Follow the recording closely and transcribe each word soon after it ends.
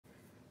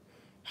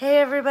Hey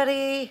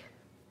everybody.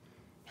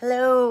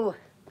 Hello.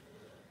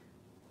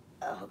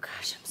 Oh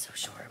gosh, I'm so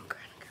short. I'm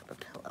gonna grab a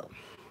pillow.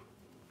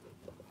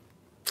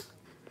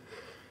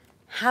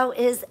 How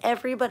is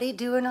everybody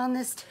doing on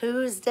this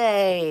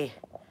Tuesday?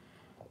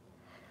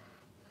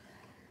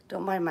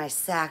 Don't mind my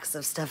sacks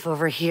of stuff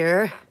over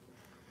here.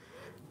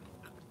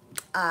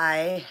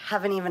 I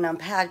haven't even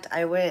unpacked.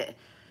 I went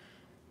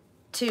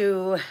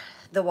to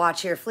the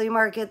Watch Here flea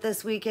market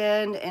this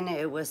weekend and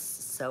it was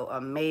so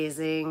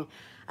amazing.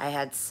 I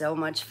had so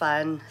much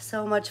fun,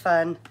 so much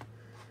fun.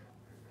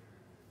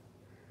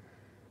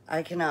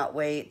 I cannot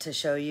wait to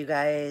show you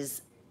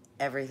guys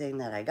everything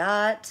that I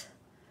got.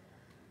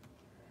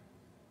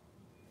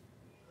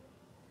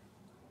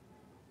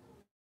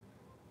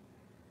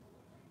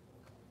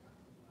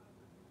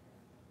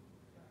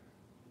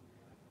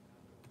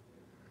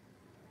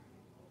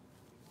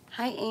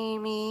 Hi,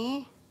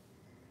 Amy.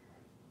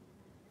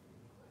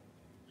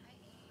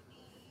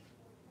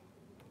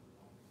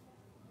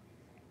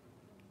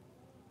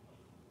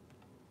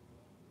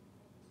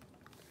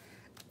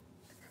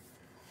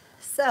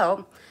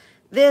 So,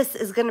 this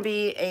is going to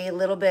be a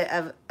little bit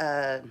of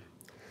a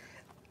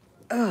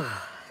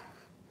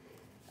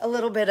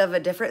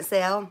different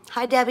sale.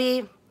 Hi,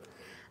 Debbie.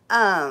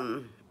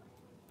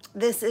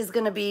 This is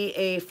going to be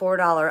a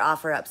 $4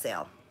 offer up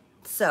sale.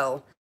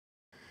 So,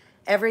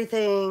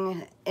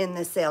 everything in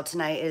this sale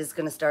tonight is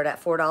going to start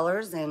at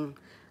 $4 and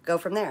go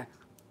from there.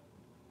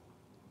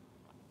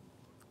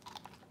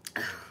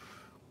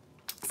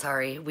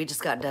 Sorry, we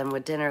just got done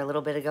with dinner a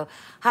little bit ago.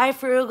 Hi,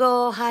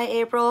 Frugal. Hi,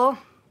 April.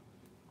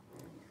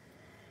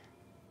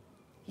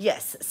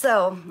 Yes,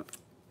 so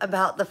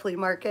about the flea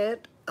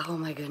market. Oh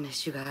my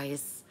goodness, you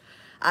guys.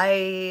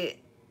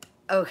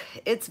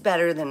 It's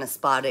better than a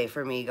spa day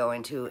for me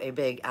going to a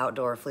big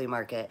outdoor flea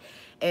market.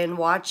 And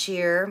Watch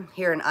Here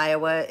in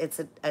Iowa,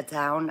 it's a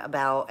town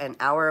about an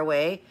hour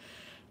away.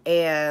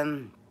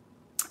 And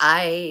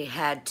I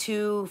had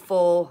 2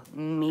 full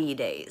me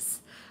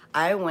days.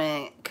 I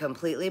went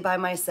completely by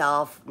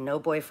myself, no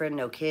boyfriend,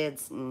 no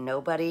kids,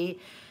 nobody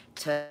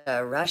to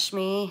rush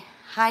me.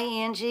 Hi,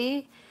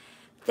 Angie.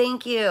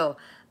 Thank you.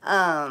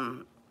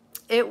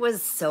 It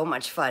was so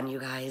much fun, you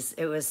guys.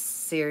 It was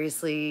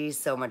seriously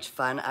so much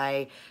fun.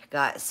 I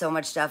got so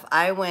much stuff.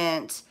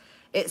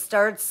 It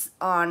starts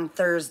on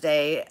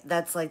Thursday.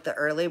 That's like the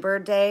early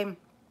bird day.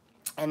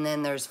 And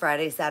then there's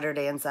Friday,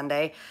 Saturday, and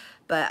Sunday.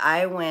 But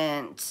I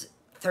went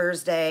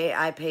Thursday.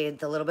 I paid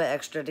the little bit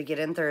extra to get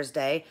in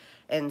Thursday.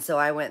 And so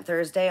I went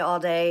Thursday all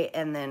day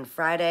and then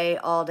Friday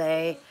all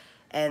day.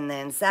 And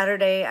then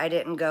Saturday I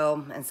didn't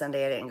go and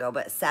Sunday I didn't go.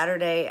 But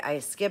Saturday I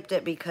skipped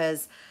it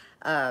because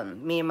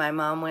me and my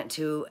mom went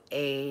to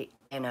an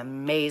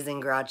amazing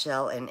garage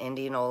sale in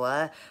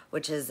Indianola,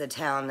 which is a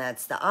town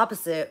that's the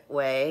opposite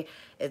way.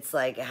 It's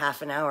like a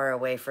half an hour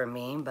away from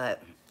me,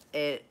 but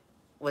it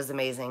was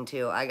amazing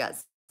too. I got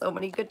so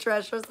many good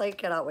treasures. I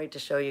cannot wait to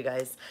show you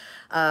guys.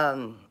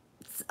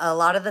 A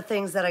lot of the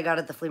things that I got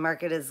at the flea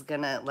market is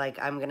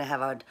I'm gonna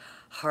have a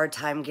hard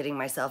time getting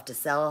myself to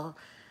sell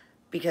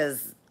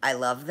because I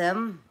love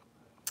them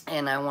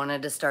and I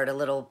wanted to start a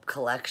little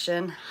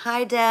collection.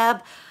 Hi,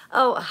 Deb.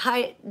 Oh,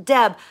 hi,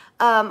 Deb.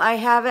 I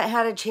haven't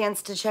had a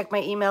chance to check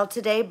my email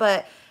today,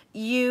 but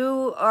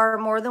you are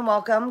more than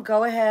welcome.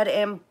 Go ahead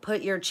and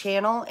put your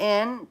channel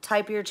in,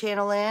 type your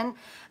channel in.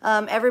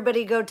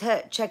 Everybody go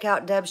check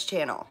out Deb's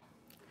channel.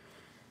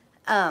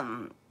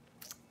 But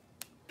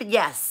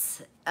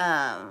yes,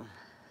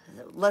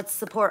 let's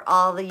support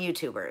all the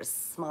YouTubers,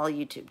 small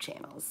YouTube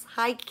channels.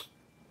 Hi,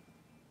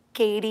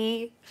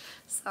 Katie.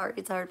 Sorry,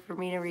 it's hard for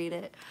me to read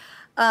it.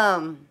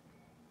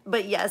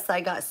 But yes,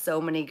 I got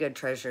so many good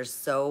treasures,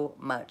 so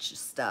much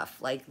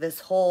stuff. Like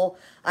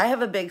I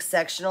have a big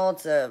sectional.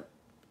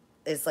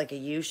 It's like a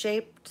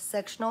U-shaped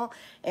sectional,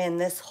 and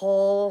this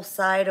whole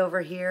side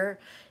over here,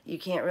 you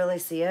can't really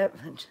see it.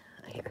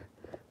 Here,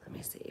 let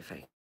me see if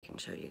I can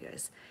show you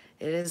guys.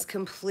 It is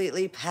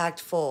completely packed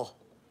full.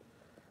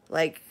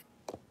 Like,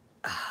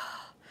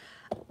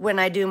 when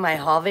I do my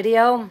haul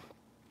video,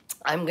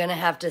 I'm gonna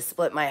have to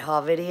split my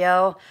haul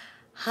video.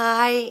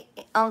 Hi,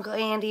 Uncle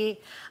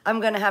Andy. I'm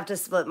gonna have to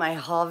split my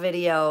haul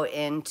video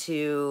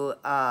into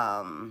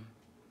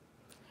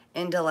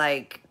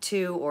like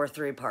 2 or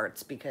 3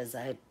 parts because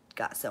I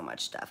got so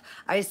much stuff.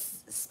 I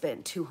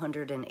spent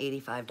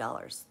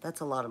 $285. That's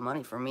a lot of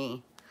money for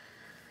me.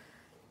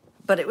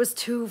 But it was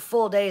 2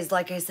 full days.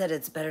 Like I said,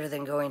 it's better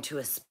than going to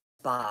a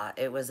spa.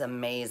 It was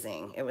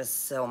amazing. It was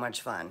so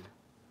much fun.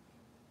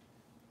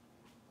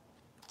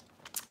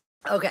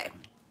 Okay,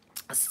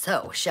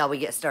 so shall we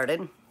get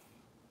started?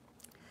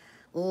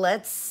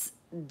 Let's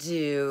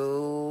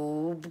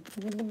do...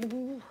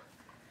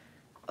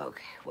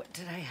 Okay, what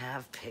did I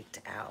have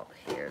picked out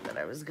here that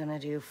I was gonna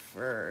do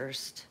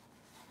first?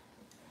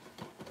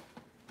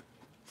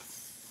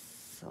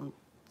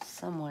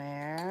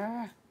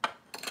 Somewhere.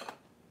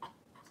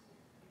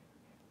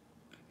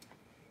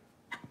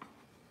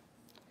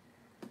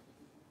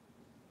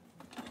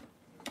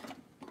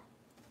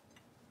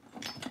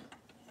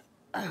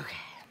 Okay.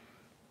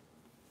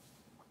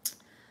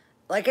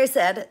 like I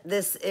said,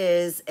 this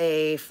is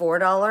a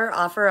 $4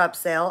 offer up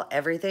sale.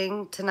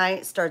 Everything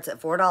tonight starts at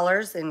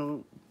 $4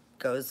 and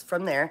goes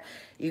from there.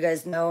 You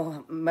guys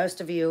know,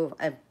 most of you,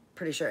 I'm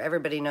pretty sure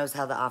everybody knows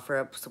how the offer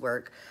ups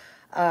work.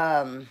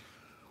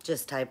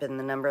 Just type in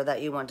the number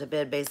that you want to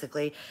bid,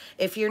 basically.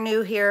 If you're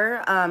new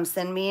here,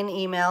 send me an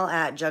email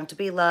at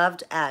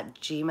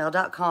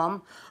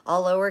junktobeloved@gmail.com.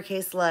 All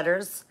lowercase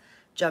letters,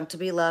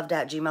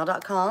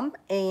 junktobeloved@gmail.com.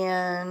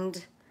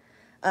 And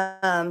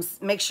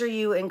make sure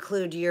you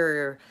include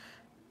your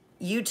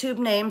YouTube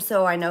name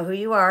so I know who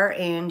you are,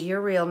 and your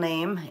real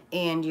name,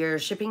 and your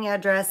shipping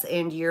address,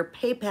 and your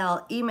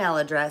PayPal email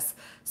address,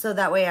 so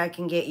that way I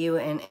can get you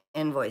an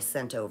invoice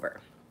sent over.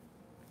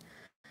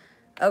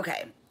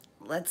 Okay,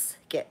 let's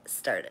get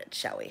started,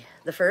 shall we?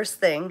 The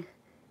first thing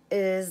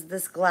is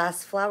this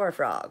glass flower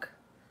frog.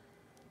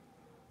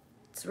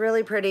 It's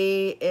really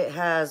pretty. It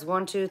has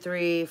 1, 2,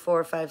 3,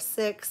 4, 5,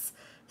 6,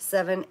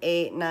 7,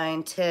 8,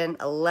 9, 10,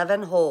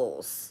 11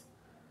 holes.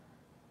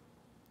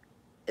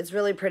 It's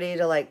really pretty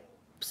to, like,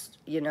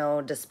 you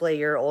know, display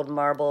your old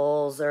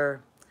marbles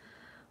or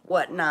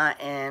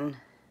whatnot in.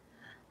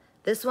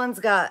 This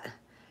one's got,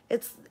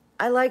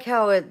 I like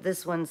how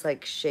this one's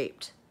like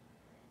shaped.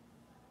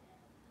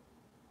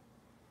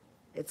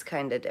 It's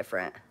kind of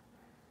different,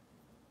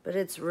 but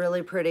it's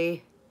really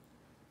pretty.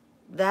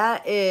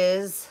 That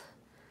is,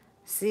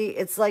 see,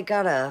 it's like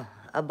got a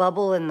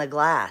bubble in the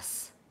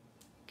glass.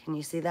 Can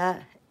you see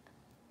that?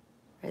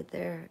 Right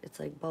there. It's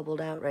like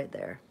bubbled out right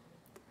there.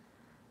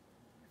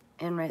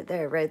 And right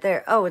there, right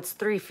there. Oh, it's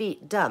 3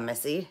 feet. Duh,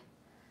 Missy.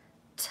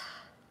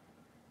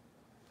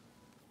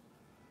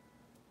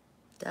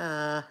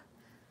 Duh.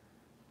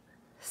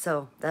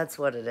 So that's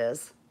what it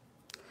is.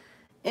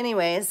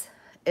 Anyways,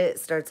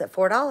 it starts at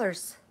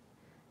 $4.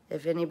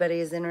 If anybody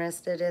is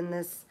interested in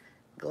this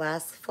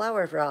glass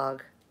flower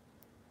frog.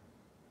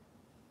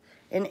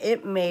 And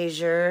it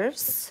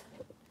measures...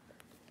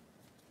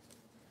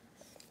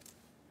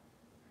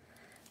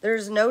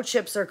 There's no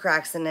chips or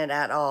cracks in it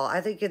at all.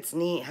 I think it's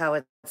neat how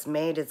it's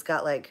made. It's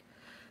got like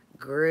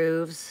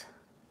grooves.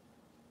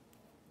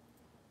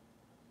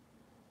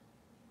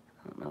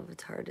 I don't know if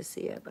it's hard to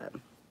see it, but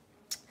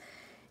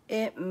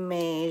it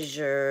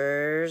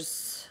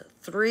measures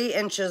 3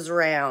 inches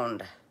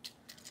round.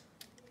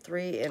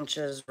 3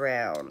 inches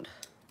round.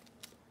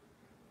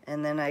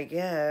 And then I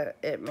get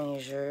it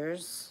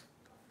measures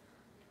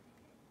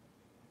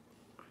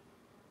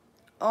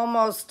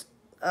almost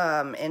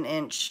an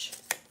inch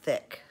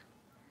thick.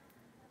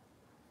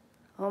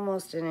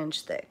 Almost an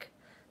inch thick.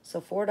 So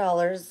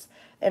 $4.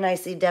 And I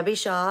see Debbie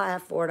Shaw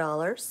at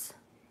 $4.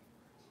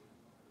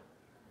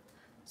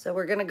 So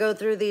we're going to go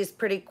through these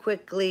pretty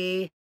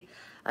quickly.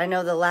 I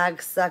know the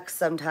lag sucks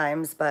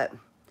sometimes, but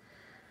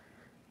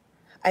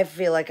I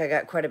feel like I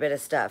got quite a bit of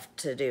stuff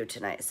to do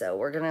tonight. So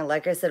we're going to,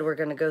 like I said, we're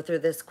going to go through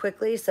this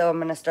quickly. So I'm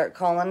going to start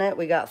calling it.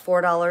 We got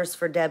 $4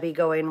 for Debbie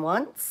going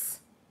once.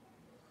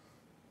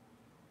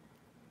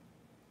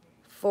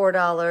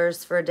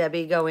 $4 for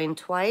Debbie going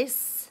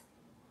twice.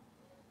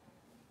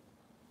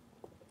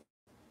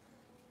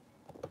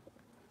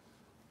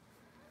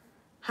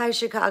 Hi,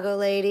 Chicago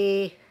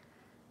lady.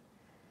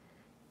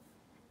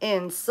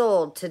 And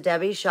sold to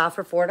Debbie Shaw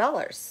for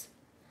 $4.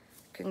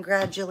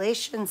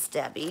 Congratulations,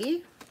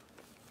 Debbie.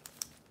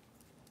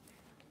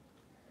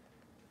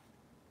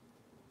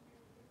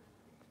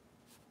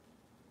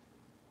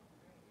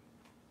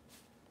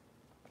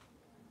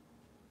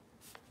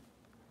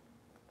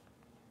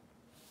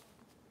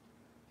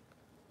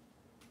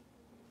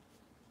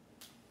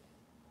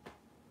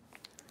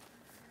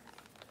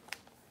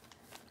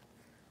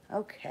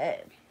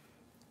 Okay.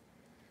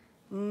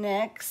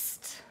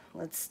 Next,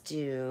 let's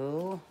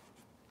do,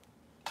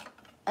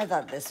 I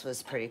thought this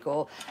was pretty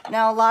cool.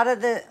 Now, a lot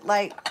of the,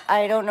 like,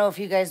 I don't know if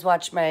you guys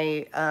watched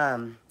my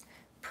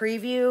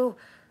preview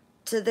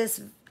to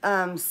this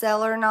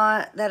sell or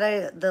not,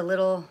 that the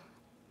little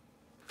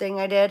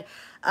thing I did.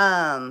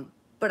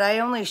 But I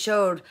only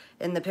showed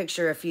in the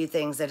picture a few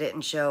things. I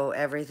didn't show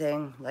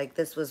everything. Like,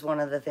 this was one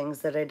of the things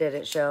that I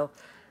didn't show.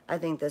 I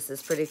think this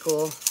is pretty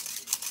cool.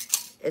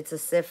 It's a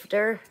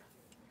sifter.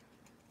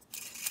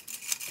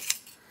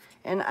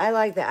 And I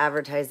like the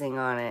advertising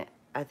on it.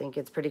 I think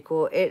it's pretty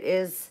cool. It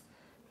is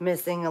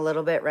missing a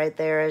little bit right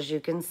there, as you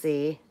can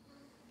see.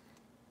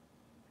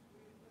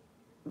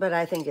 But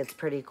I think it's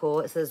pretty cool.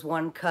 It says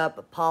 1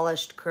 cup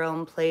polished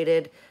chrome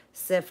plated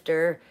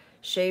sifter,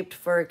 shaped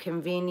for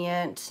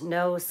convenient,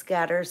 no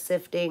scatter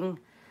sifting.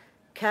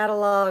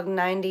 Catalog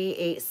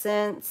 98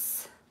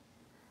 cents.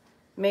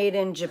 Made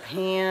in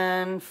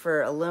Japan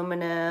for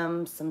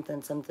aluminum,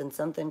 something, something,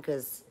 something,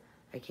 because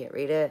I can't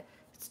read it.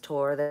 It's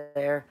tore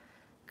there.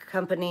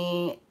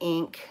 Company,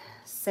 Inc.,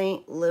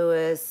 St.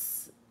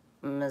 Louis,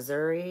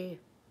 Missouri,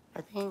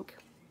 I think.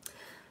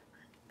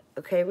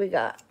 Okay, we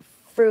got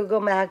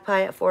Frugal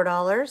Magpie at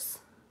 $4.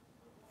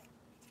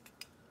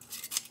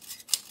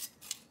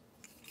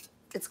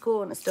 It's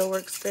cool and it still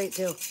works great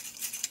too.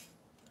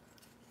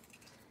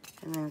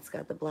 And then it's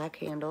got the black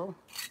handle.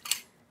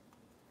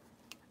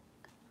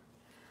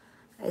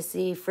 I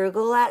see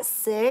Frugal at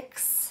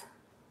 $6.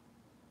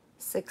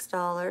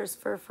 $6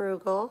 for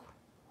Frugal.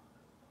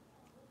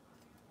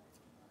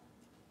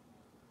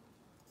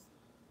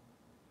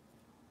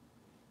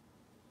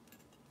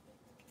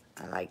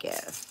 I like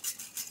it.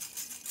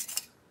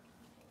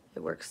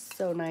 It works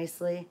so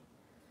nicely.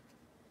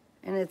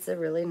 And it's a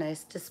really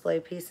nice display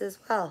piece as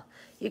well.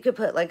 You could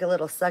put like a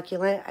little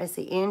succulent. I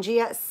see Angie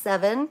at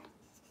 7.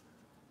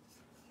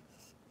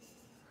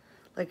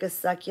 Like a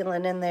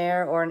succulent in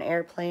there or an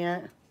air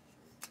plant.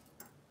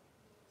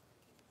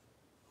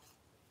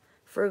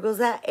 Frugal's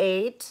at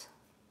 8.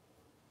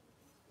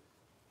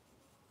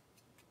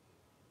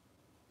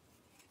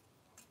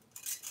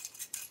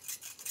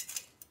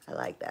 I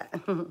like that.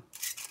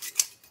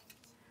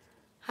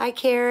 Hi,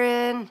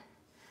 Karen.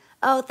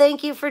 Oh,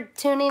 thank you for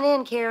tuning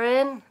in,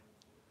 Karen.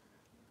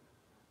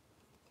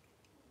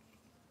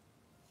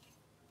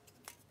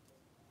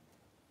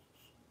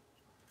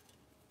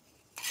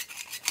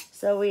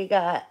 So we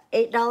got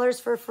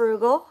 $8 for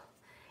Frugal,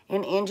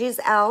 and Angie's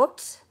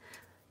out.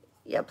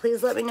 Yeah,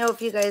 please let me know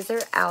if you guys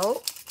are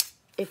out,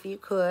 if you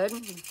could.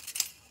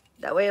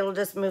 That way it'll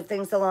just move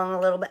things along a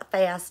little bit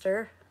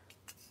faster.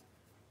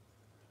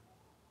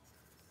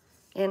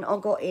 And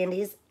Uncle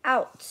Andy's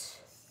out.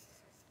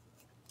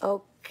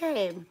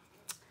 Okay.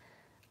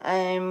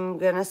 I'm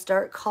gonna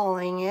start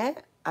calling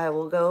it. I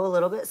will go a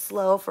little bit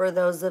slow for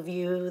those of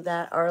you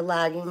that are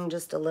lagging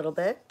just a little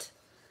bit.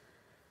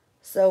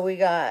 So we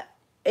got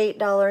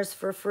 $8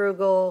 for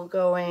Frugal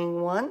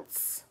going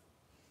once.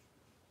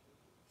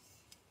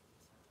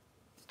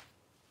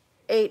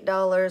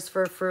 $8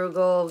 for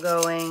Frugal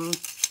going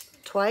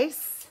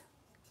twice.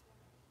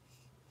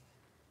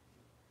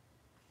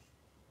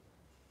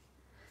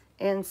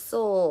 And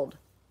sold.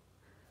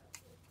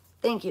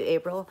 Thank you,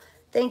 April.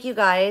 Thank you,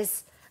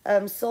 guys.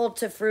 Sold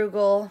to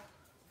Frugal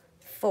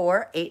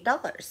for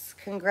 $8.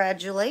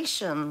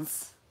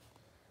 Congratulations.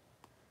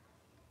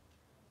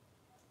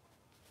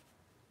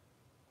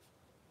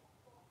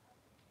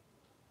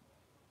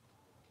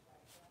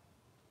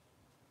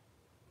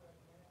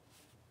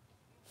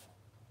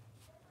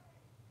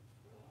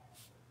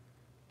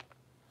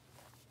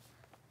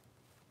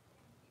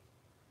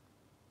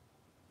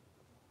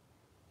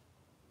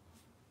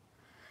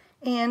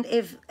 And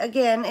if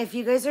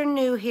you guys are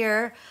new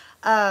here,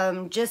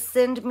 just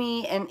send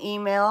me an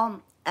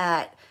email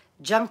at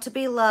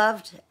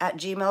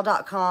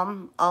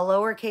junktobeloved@gmail.com, all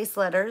lowercase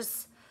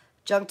letters,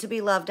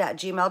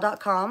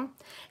 junktobeloved@gmail.com,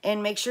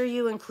 and make sure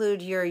you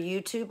include your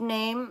YouTube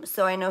name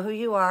so I know who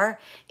you are,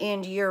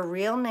 and your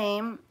real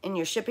name, and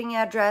your shipping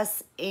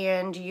address,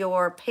 and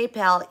your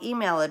PayPal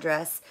email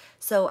address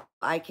so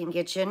I can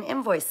get you an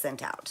invoice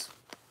sent out.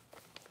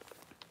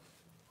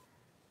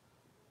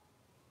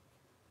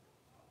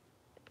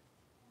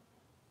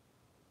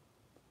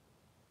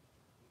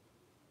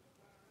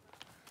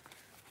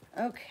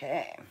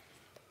 Okay.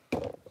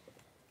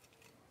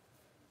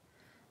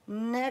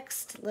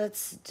 Next,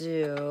 let's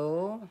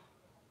do,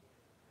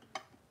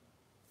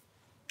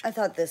 I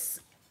thought this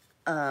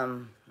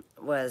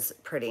was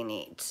pretty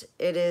neat.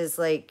 It is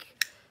like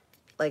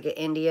an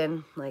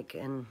Indian, like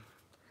a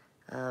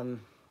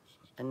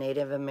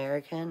Native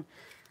American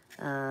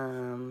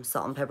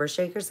salt and pepper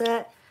shaker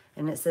set.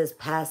 And it says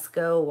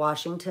Pasco,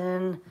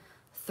 Washington,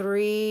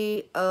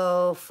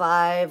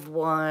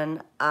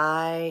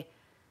 3051I,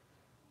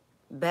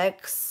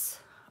 Bex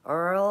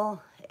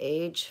Earl,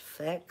 age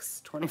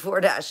Fex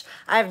 24 dash.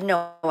 I have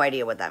no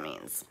idea what that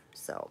means.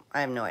 So I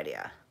have no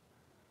idea.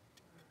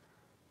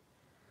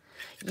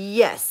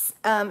 Yes.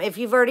 If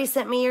you've already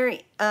sent me your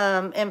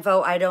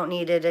info, I don't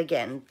need it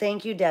again.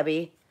 Thank you,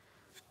 Debbie.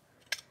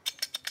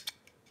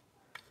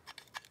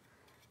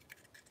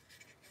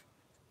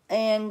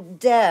 And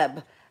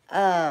Deb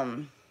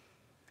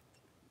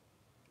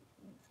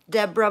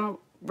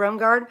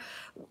Brumgard,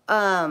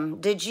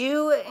 did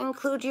you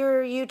include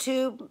your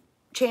YouTube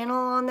channel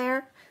on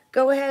there?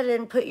 Go ahead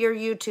and put your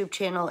YouTube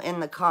channel in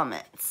the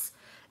comments,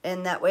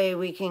 and that way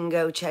we can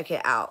go check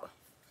it out,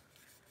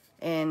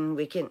 and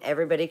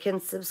everybody can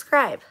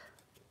subscribe.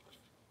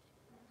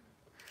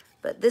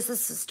 But this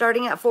is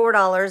starting at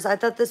 $4. I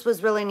thought this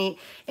was really neat.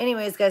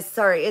 Anyways, guys,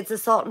 sorry, it's a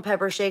salt and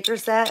pepper shaker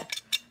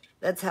set.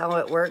 That's how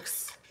it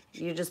works.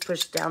 You just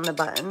push down the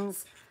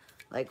buttons,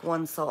 like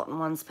one's salt and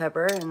one's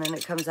pepper, and then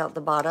it comes out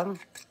the bottom.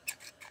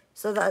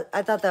 So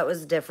I thought that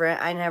was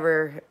different. I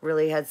never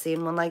really had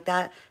seen one like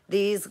that.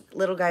 These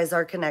little guys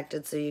are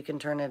connected, so you can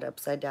turn it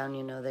upside down.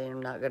 You know, they're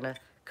not going to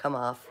come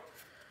off.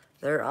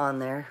 They're on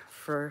there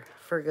for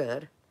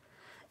good.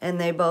 And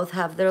they both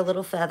have their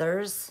little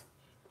feathers.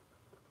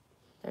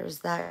 There's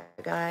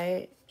that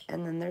guy,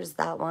 and then there's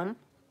that one.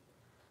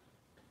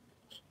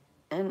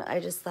 And I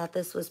just thought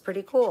this was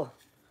pretty cool.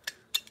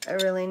 A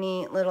really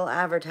neat little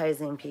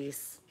advertising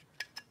piece.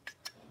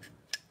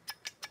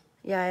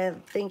 Yeah, I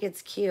think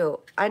it's cute.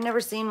 I'd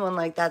never seen one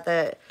like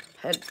that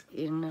had,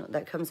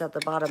 that comes out the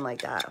bottom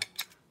like that.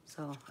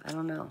 So, I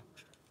don't know.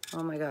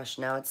 Oh my gosh,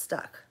 now it's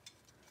stuck.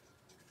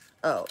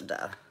 Oh,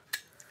 duh.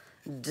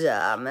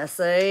 Duh,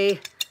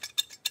 Missy.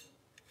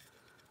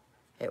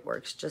 It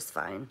works just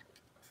fine.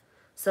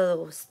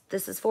 So,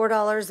 this is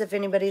 $4 if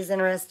anybody's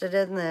interested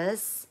in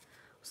this.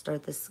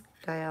 Start this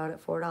guy out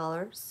at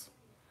 $4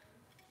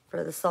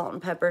 for the salt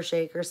and pepper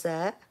shaker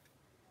set.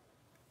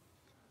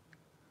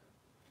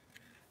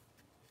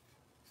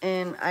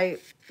 And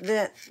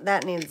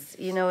that needs,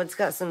 you know, it's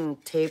got some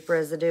tape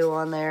residue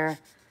on there.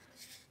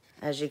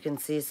 As you can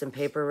see, some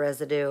paper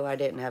residue. I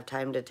didn't have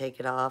time to take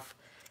it off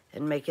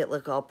and make it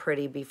look all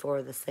pretty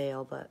before the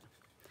sale, but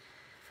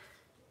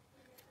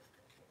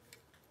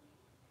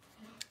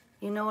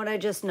you know what I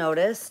just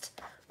noticed?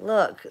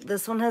 Look,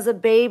 this one has a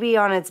baby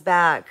on its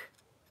back.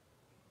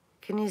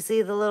 Can you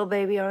see the little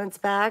baby on its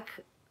back?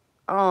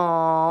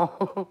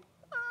 Oh,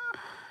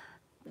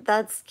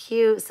 that's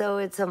cute. So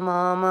it's a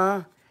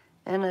mama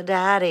and a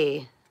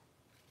daddy.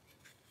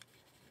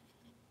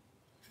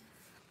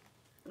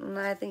 And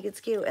I think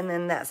it's cute. And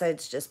then that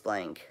side's just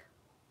blank.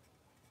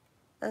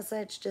 That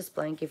side's just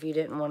blank if you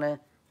didn't want to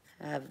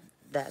have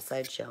that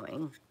side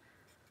showing.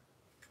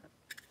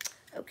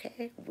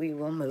 Okay, we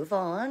will move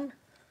on.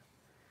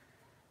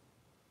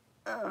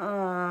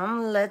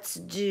 Let's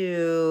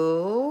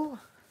do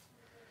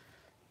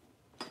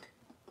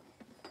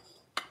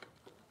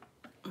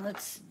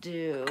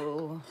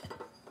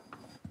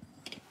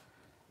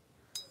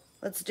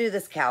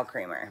this cow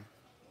creamer.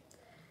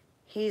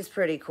 He's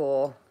pretty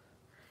cool.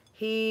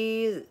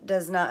 He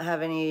does not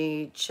have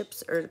any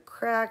chips or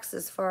cracks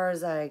as far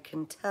as I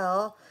can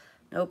tell.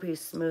 Nope,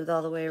 he's smooth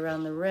all the way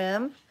around the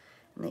rim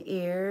and the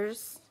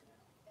ears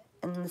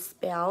and the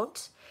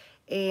spout.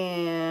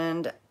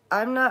 And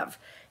I'm not,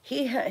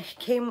 he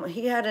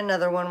had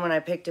another one when I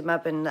picked him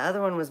up, and the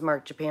other one was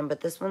marked Japan,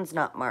 but this one's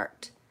not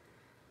marked.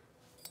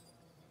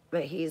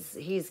 But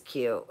he's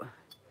cute.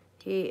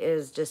 He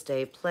is just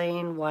a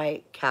plain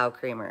white cow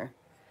creamer.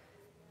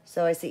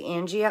 So I see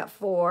Angie at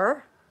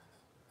 4.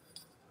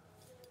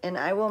 And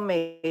I will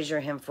measure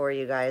him for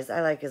you guys.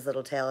 I like his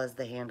little tail as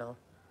the handle.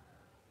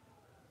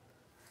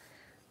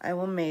 I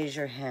will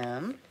measure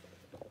him.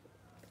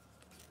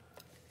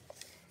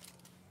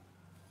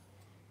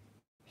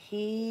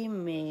 He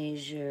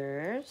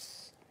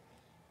measures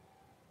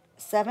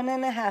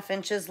 7.5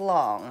 inches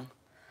long.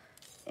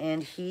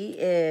 And he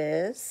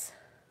is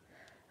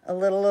a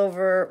little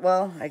over,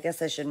 well, I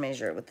guess I should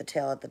measure it with the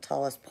tail at the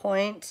tallest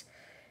point.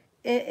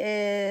 It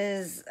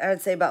is, I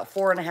would say, about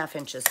 4.5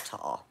 inches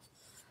tall.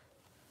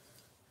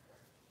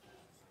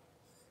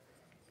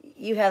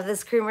 You have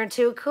this creamer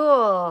too?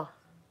 Cool.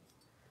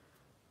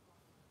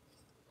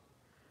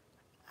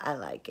 I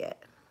like it.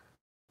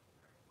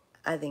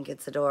 I think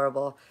it's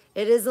adorable.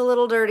 It is a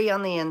little dirty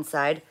on the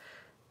inside,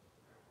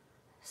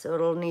 so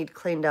it'll need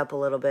cleaned up a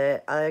little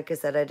bit. Like I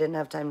said, I didn't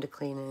have time to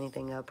clean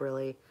anything up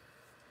really.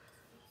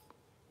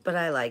 But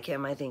I like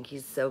him. I think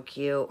he's so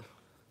cute.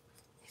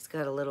 He's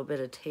got a little bit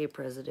of tape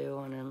residue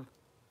on him.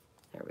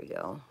 There we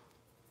go.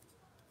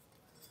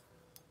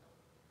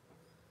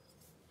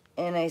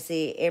 And I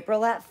see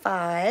April at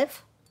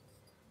 5.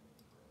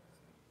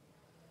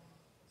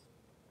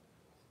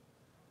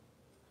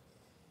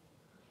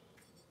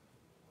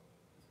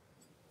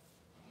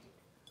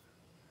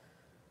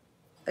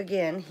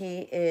 Again,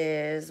 he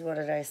is, what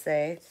did I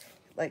say?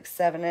 Like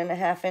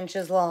 7.5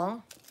 inches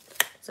long.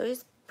 So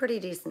he's pretty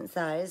decent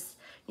size.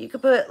 You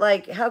could put,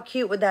 like, how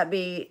cute would that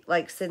be,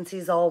 like, since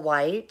he's all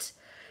white?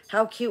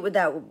 How cute would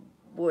that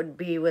would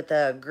be with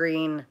a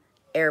green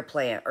air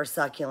plant or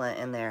succulent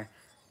in there?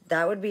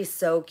 That would be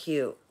so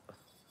cute.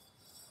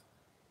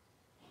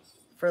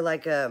 For,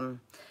 like,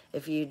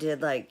 if you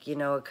did, like, you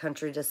know, a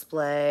country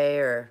display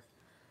or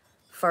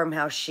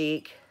farmhouse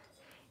chic.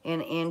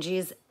 And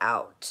Angie's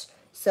out.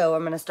 So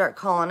I'm going to start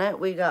calling it.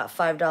 We got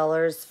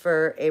 $5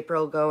 for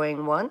April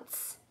going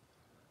once.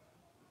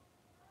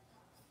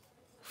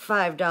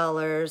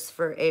 $5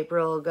 for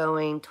April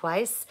going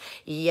twice.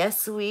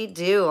 Yes, we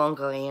do,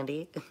 Uncle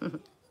Andy.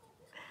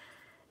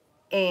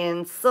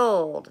 And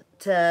sold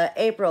to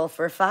April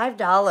for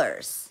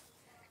 $5.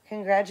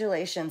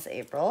 Congratulations,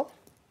 April.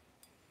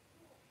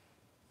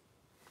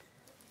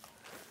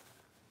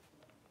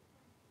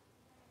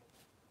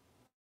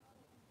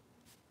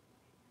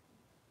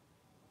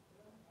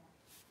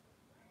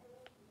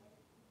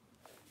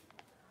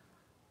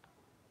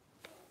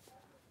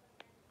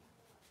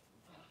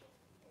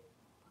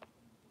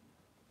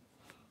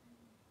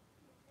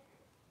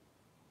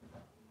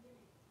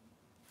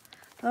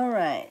 All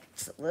right,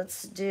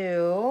 let's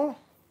do,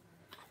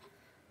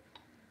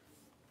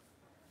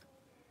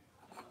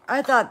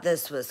 I thought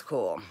this was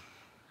cool.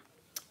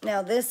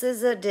 Now this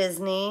is a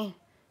Disney,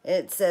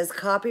 it says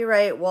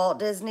copyright Walt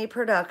Disney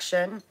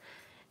Production.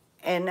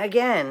 And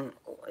again,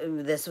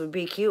 this would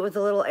be cute with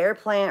a little air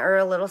plant or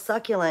a little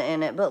succulent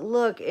in it. But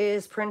look, it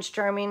is Prince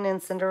Charming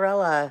and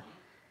Cinderella.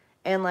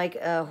 And like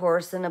a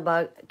horse and a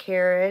bug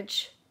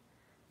carriage.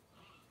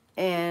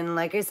 And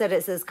like I said,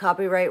 it says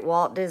copyright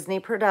Walt Disney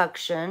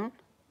Production.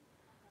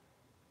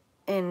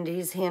 And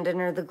he's handing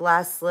her the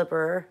glass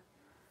slipper.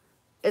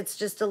 It's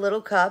just a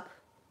little cup.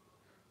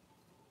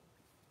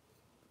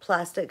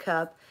 Plastic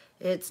cup.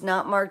 It's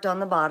not marked on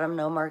the bottom.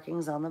 No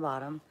markings on the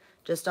bottom.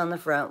 Just on the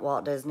front,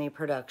 Walt Disney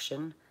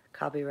Production.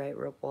 Copyright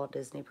Walt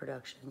Disney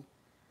Production.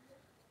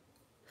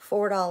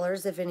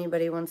 $4 if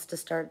anybody wants to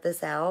start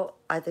this out.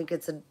 I think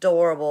it's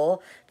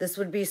adorable. This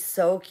would be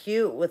so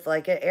cute with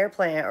like an air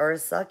plant or a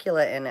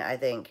succulent in it, I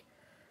think.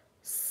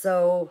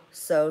 So,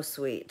 so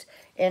sweet.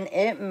 And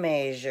it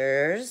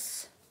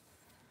measures...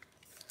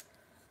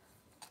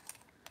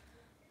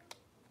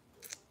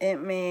 It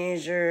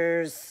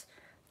measures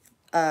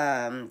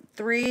 3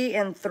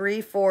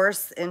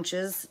 3/4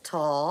 inches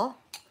tall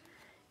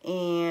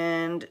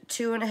and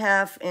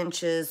 2.5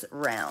 inches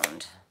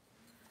round.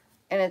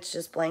 And it's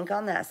just blank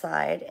on that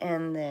side.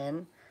 And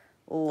then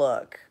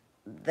look,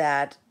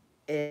 that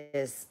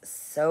is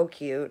so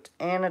cute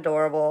and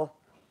adorable.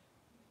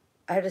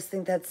 I just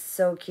think that's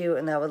so cute,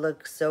 and that would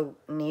look so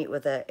neat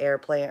with an air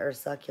plant or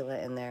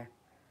succulent in there.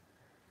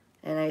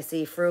 And I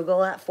see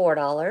Frugal at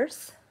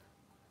 $4.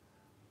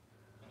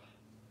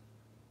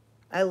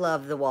 I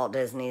love the Walt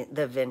Disney,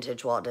 the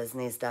vintage Walt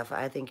Disney stuff.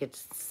 I think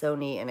it's so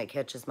neat and it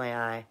catches my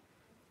eye.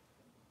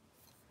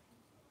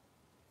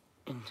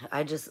 And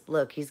I just,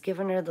 look, he's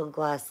giving her the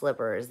glass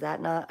slipper. Is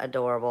that not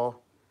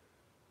adorable?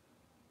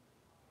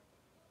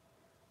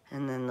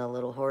 And then the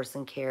little horse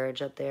and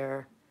carriage up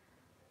there.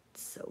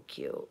 It's so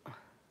cute.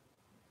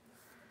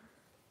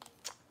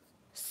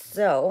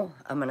 So,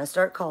 I'm going to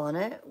start calling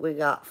it. We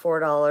got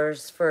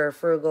 $4 for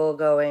Frugal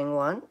going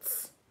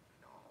once.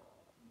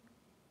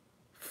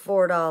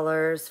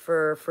 $4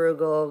 for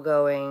Frugal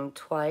going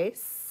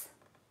twice.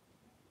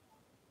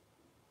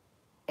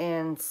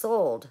 And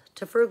sold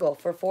to Frugal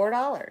for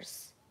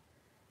 $4.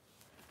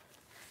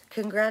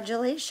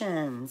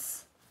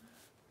 Congratulations.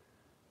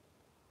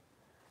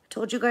 I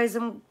told you guys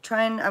I'm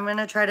going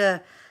to try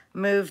to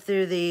move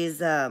through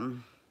these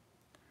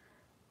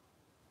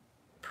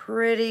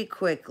pretty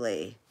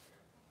quickly.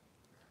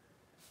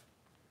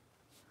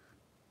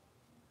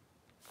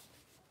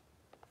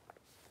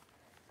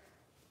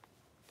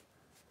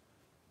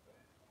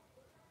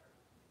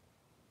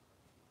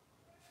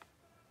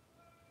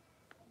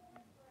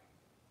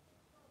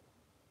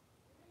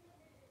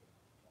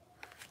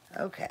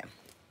 Okay.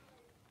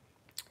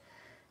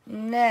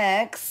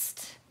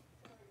 Next,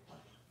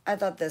 I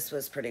thought this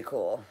was pretty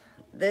cool.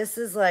 This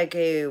is like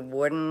a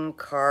wooden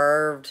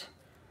carved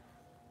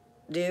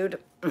dude.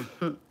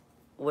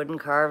 Wooden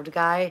carved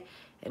guy.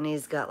 And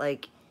he's got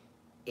like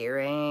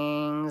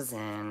earrings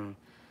and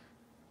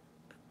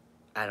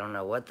I don't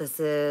know what this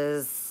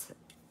is.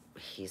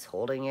 He's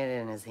holding it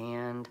in his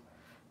hand.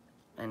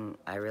 And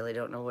I really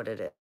don't know what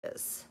it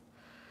is.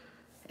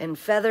 And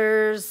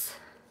feathers.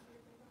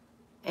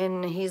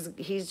 And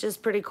he's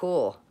just pretty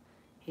cool.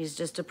 He's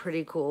just a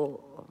pretty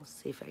cool... Let's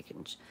see if I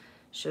can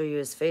show you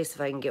his face,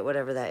 if I can get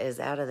whatever that is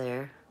out of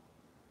there.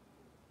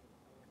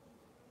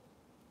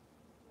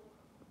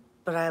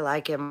 But I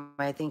like him.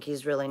 I think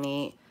he's really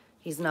neat.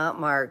 He's not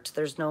marked.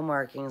 There's no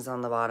markings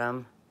on the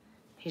bottom.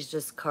 He's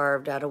just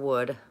carved out of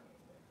wood.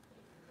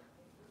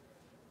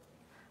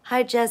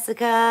 Hi,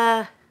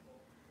 Jessica.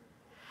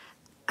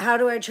 How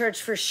do I charge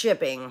for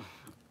shipping?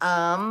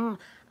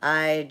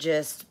 I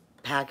just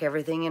pack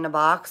everything in a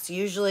box.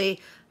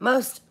 Usually,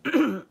 most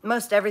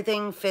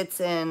everything fits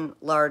in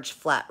large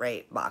flat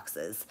rate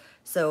boxes.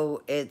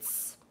 So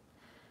it's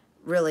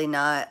really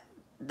not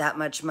that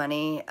much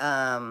money.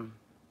 I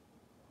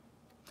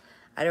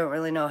don't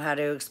really know how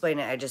to explain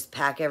it. I just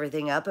pack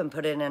everything up and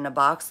put it in a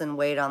box and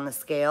weigh it on the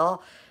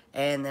scale.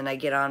 And then I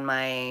get on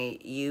my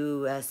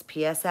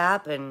USPS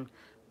app and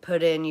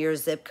put in your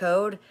zip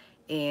code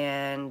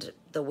and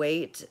the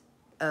weight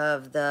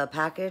of the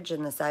package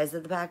and the size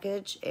of the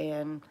package,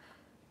 and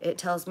it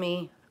tells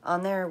me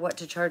on there what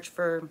to charge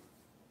for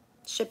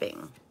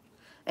shipping.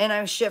 And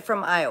I ship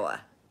from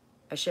Iowa.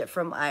 I ship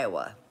from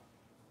Iowa.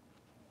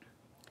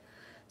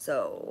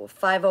 So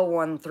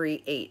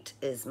 50138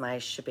 is my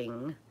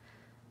shipping.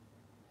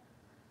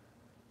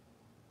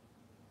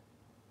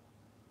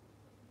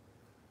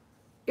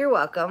 You're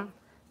welcome.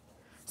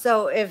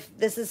 So if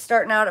this is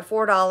starting out at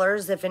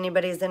 $4, if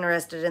anybody's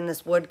interested in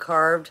this wood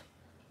carved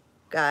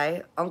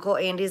guy, Uncle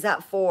Andy's at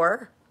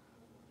 $4.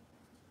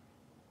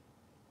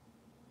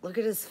 Look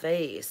at his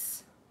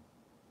face.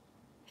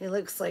 He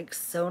looks like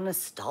so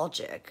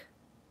nostalgic.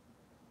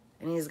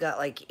 And he's got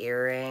like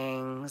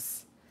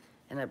earrings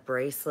and a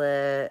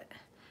bracelet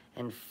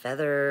and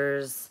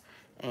feathers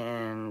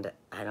and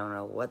I don't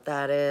know what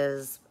that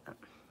is.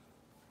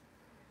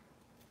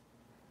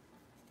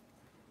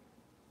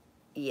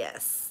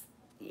 Yes.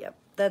 Yep.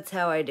 That's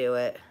how I do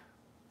it.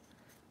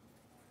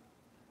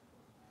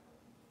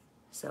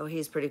 So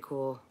he's pretty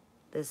cool.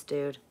 This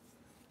dude.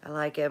 I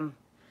like him.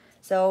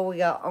 So we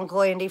got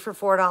Uncle Andy for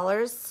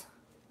 $4.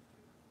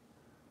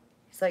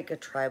 He's like a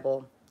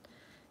tribal,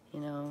 you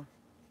know.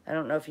 I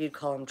don't know if you'd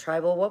call him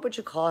tribal. What would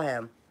you call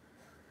him?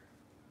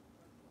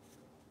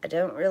 I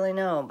don't really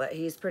know, but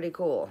he's pretty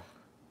cool.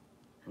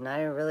 And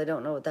I really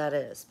don't know what that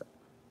is. But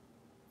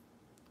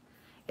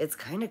it's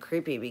kind of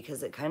creepy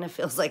because it kind of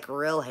feels like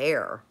real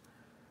hair.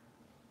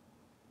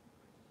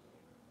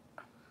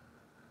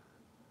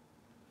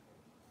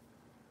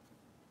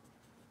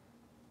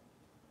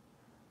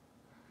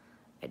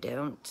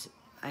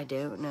 I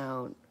don't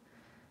know.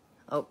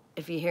 Oh,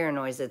 if you hear a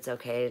noise, it's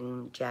okay.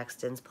 And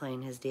Jackson's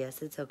playing his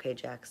DS. It's okay,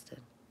 Jackson.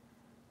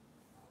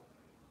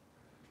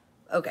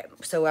 Okay,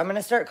 so I'm going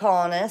to start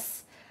calling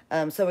us.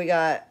 So we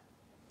got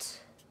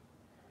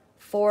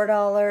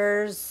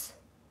 $4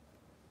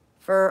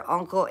 for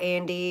Uncle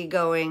Andy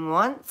going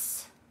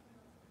once.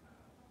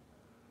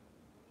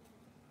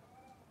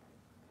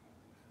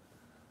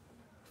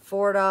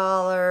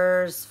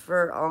 $4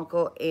 for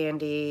Uncle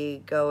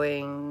Andy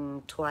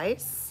going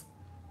twice.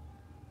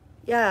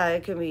 Yeah,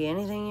 it can be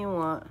anything you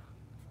want.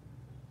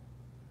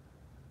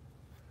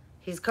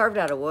 He's carved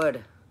out of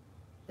wood.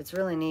 It's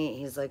really neat.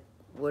 He's like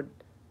wood.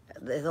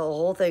 The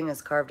whole thing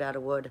is carved out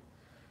of wood.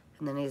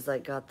 And then he's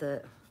like got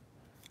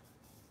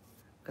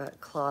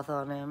cloth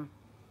on him.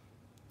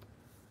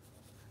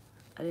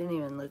 I didn't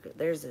even look at,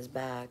 there's his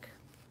back.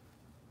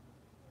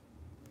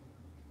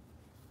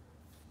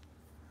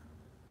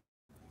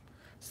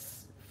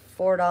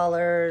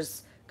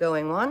 $4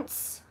 going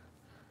once.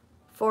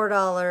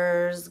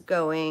 $4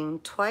 going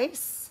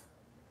twice.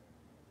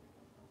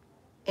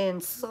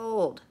 And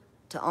sold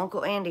to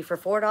Uncle Andy for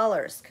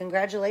 $4.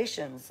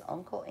 Congratulations,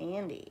 Uncle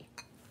Andy.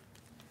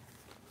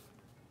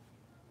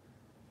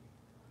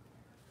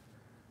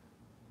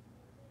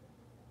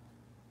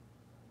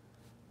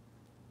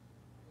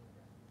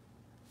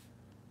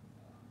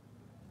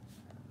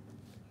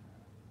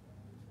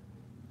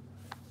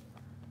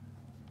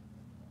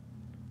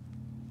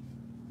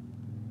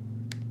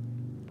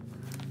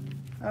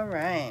 All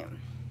right.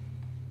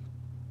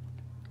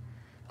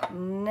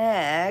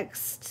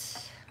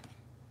 Next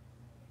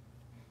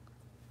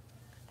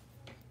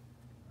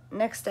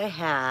I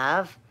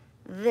have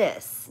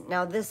this.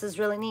 Now this is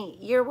really neat.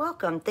 You're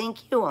welcome.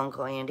 Thank you,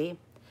 Uncle Andy.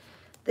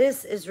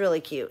 This is really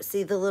cute.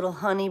 See the little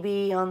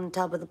honeybee on the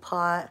top of the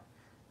pot?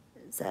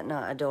 Is that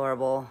not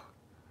adorable?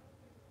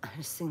 I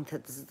just think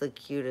that this is the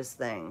cutest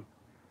thing.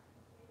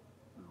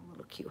 A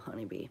little cute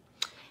honeybee.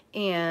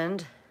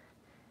 And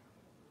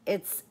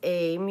it's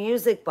a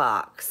music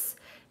box.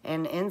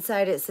 And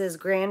inside it says,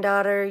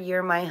 "Granddaughter,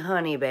 you're my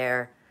honey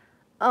bear."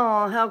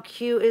 Oh, how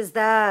cute is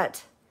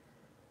that?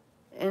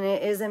 And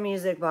it is a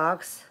music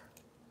box.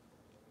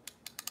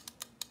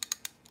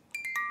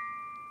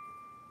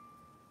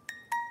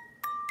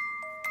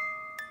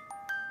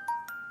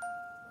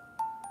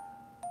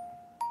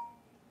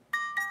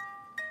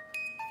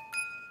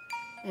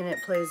 And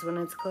it plays when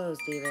it's closed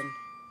even.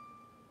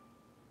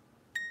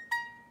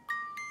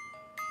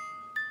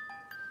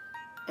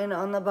 And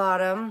on the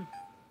bottom,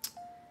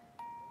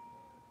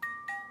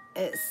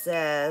 it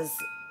says,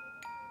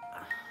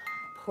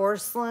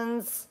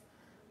 "Porcelains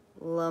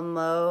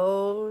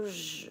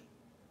Limoges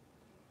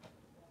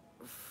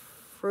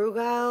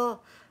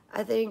Frugal."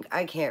 I think.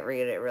 I can't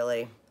read it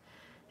really.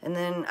 And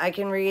then I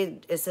can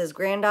read, it says,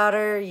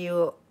 "Granddaughter,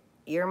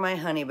 you're my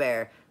honey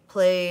bear.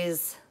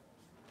 Plays,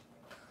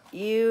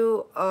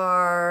 you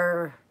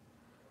are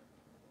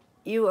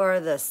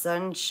the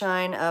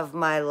sunshine of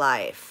my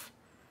life.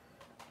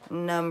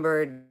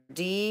 Number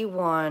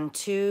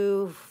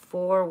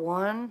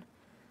D1241,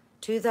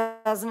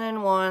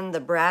 2001, the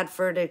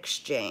Bradford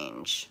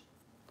Exchange."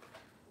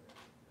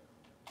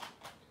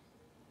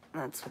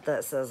 That's what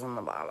that says on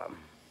the bottom.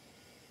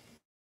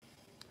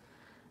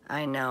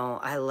 I know,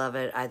 I love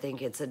it. I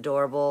think it's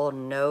adorable.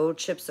 No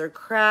chips or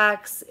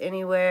cracks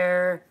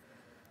anywhere.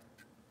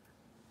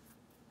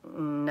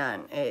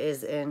 None. It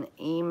is in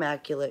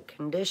immaculate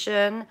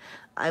condition.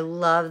 I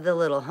love the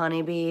little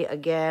honeybee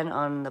again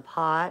on the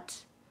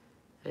pot.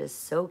 It is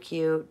so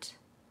cute.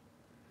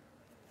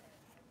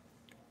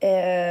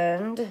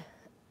 And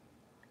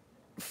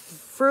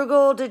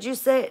Frugal, did you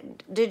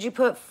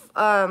put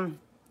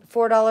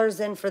 $4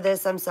 in for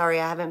this? I'm sorry,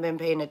 I haven't been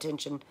paying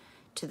attention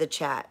to the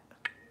chat.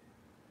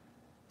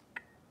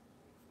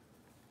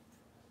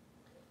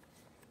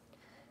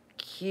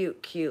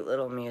 Cute, cute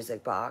little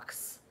music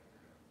box.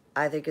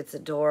 I think it's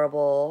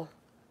adorable.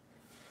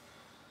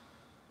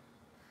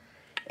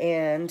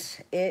 And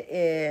it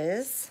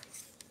is,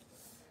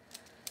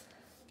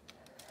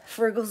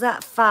 Frugal's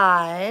at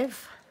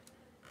 5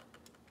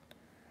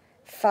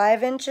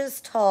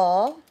 inches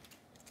tall.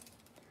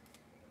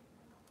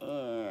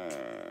 And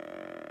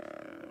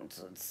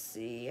let's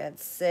see, I'd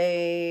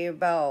say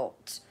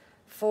about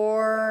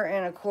 4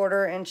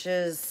 1/4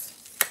 inches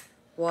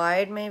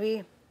wide,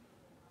 maybe.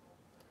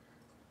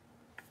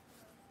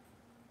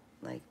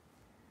 Like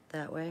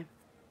that way.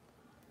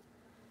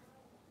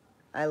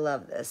 I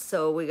love this.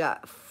 So we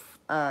got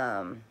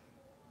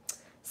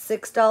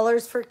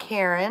 $6 for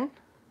Karen.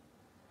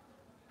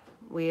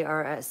 We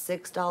are at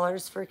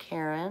 $6 for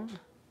Karen.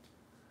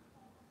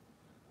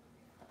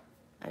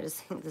 I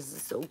just think this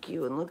is so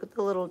cute. And look at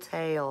the little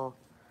tail.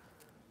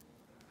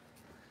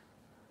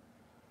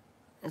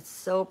 It's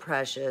so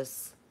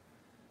precious.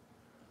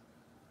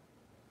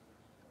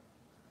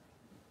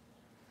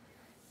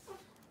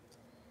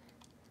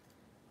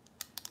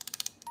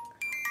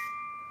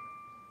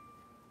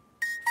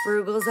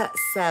 Frugal's at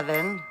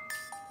 7.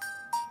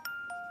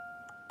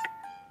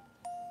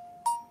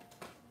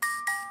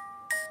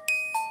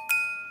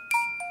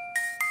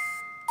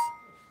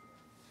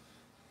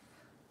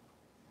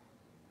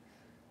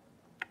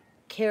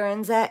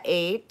 Karen's at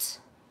 8.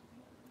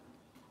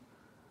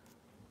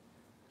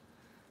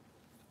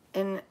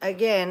 And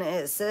again,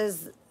 it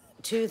says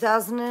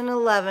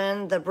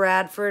 2011, the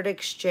Bradford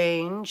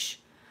Exchange.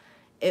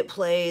 It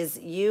plays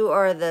You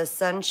Are the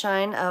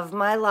Sunshine of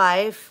My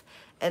Life.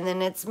 And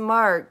then it's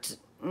marked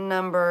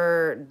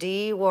number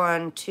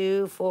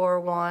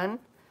D1241.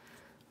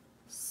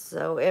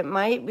 So it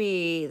might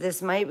be,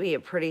 this might be a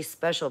pretty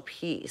special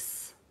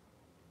piece.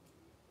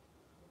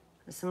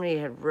 Somebody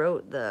had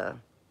wrote the...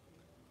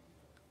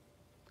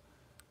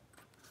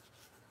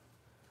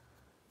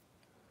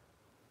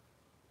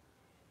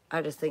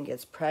 I just think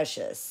it's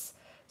precious.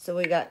 So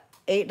we got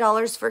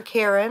 $8 for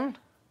Karen.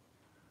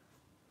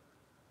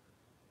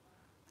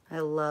 I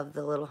love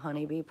the little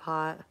honeybee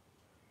pot.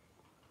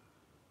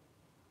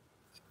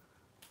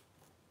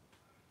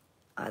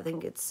 I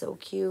think it's so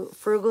cute.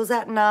 Frugal's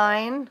at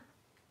 9.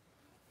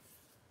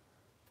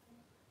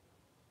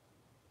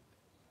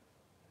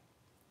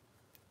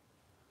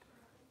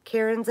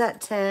 Karen's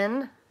at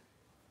 10.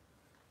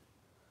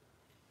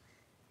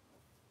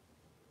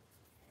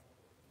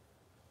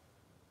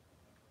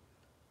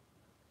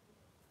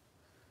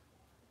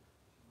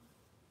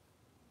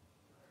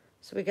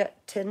 So we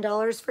got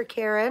 $10 for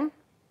Karen.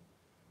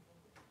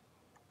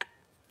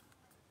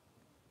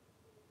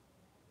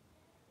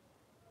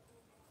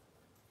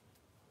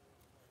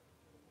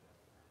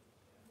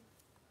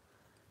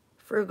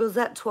 Frugal's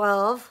at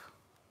 12.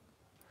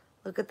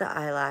 Look at the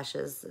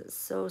eyelashes. It's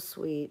so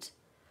sweet.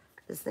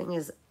 This thing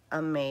is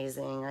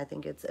amazing. I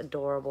think it's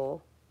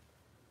adorable.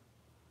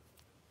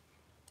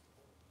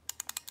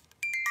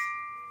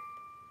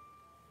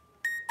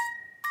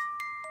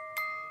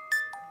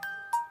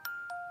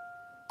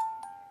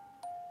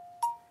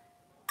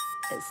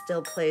 It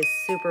still plays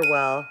super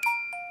well.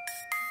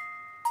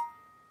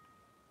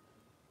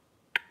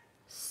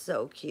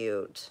 So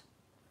cute.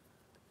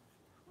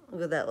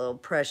 Look at that little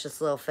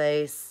precious little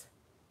face.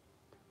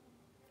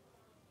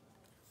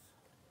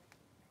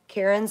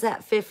 Karen's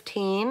at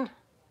 15.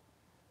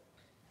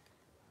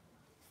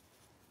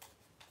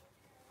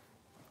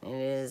 It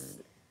is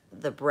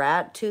the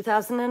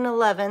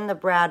 2011, the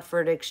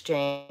Bradford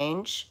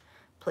Exchange.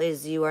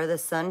 Plays You Are the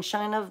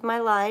Sunshine of My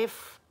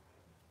Life.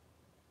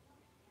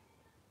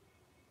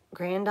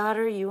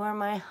 Granddaughter, You Are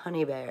My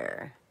Honey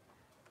Bear.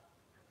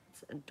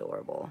 It's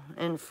adorable.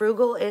 And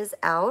Frugal is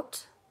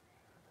out.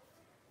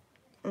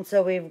 And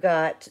so we've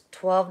got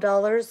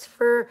 $12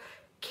 for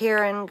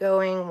Karen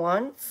going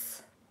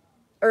once.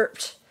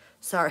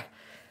 Sorry.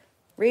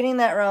 Reading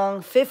that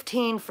wrong.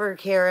 15 for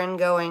Karen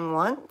going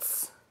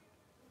once.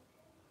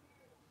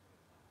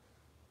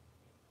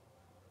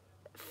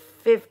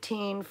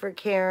 15 for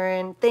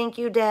Karen. Thank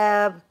you,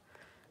 Deb.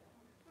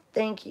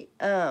 Thank you.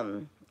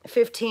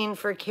 15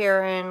 for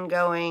Karen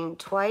going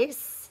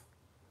twice.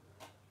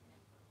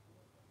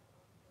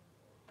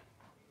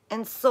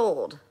 And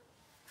sold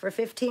for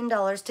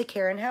 $15 to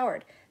Karen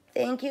Howard.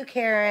 Thank you,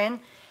 Karen.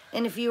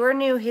 And if you are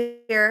new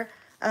here,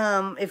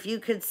 if you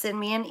could send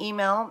me an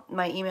email.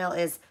 My email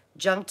is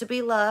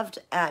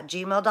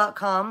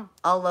junktobeloved@gmail.com,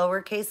 all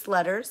lowercase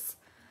letters,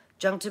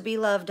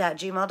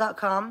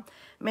 junktobeloved@gmail.com.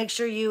 Make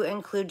sure you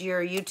include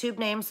your YouTube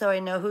name so I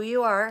know who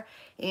you are,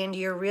 and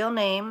your real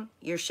name,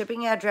 your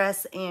shipping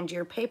address, and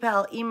your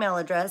PayPal email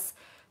address,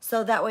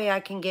 so that way I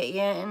can get you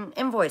an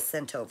invoice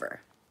sent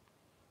over.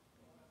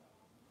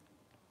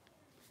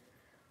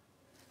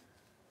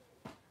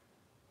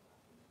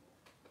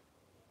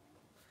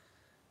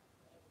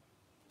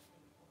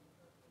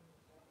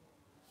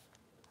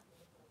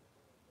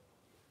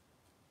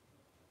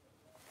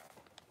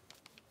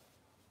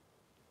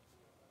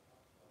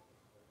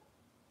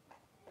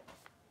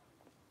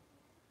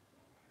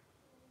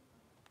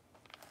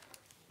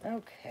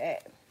 Okay.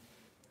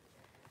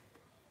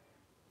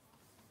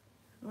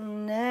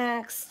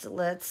 Next,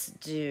 let's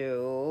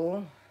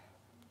do...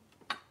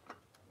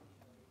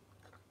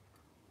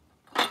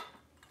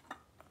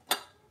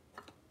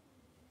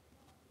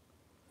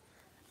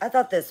 I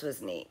thought this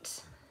was neat.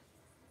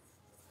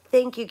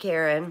 Thank you,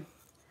 Karen.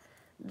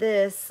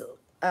 This,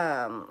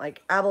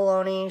 like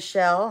abalone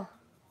shell.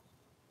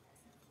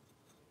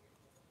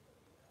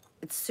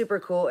 It's super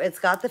cool. It's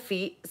got the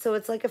feet, so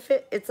it's like a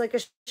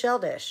shell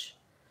dish.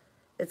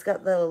 It's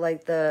got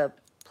the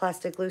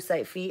plastic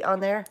lucite feet on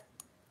there.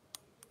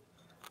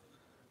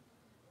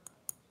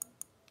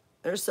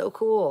 They're so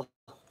cool.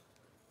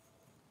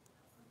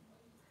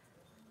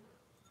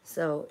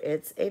 So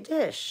it's a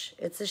dish.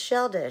 It's a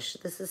shell dish.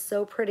 This is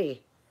so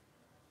pretty.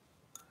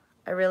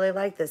 I really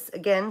like this.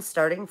 Again,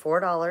 starting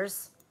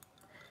 $4.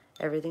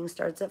 Everything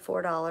starts at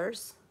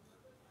 $4.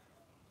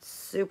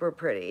 Super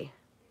pretty.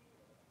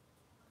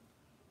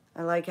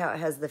 I like how it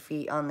has the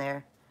feet on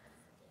there.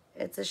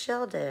 It's a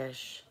shell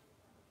dish.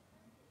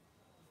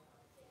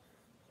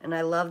 And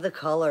I love the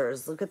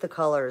colors. Look at the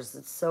colors.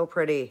 It's so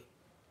pretty.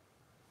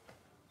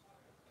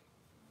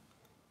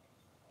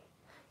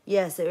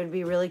 Yes, it would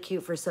be really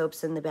cute for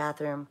soaps in the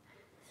bathroom.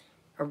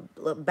 Or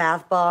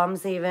bath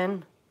bombs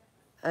even.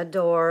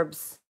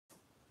 Adorbs.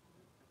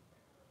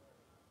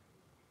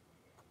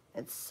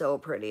 It's so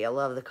pretty. I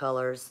love the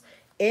colors.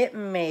 It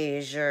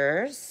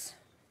measures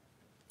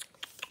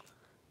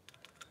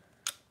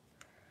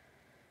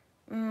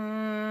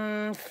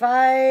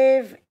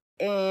 5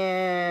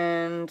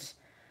 and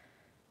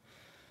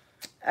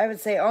I would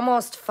say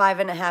almost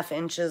 5.5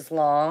 inches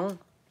long.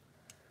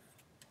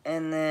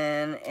 And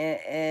then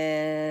it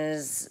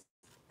is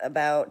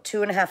about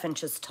 2.5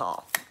 inches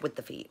tall with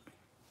the feet.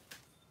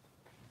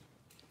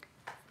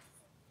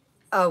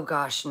 Oh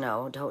gosh,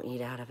 no, don't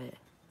eat out of it.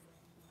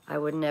 I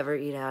would never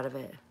eat out of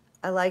it.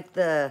 I like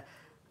the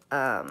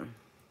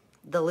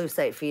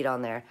lucite feet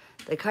on there.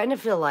 They kind of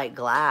feel like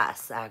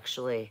glass,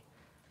 actually.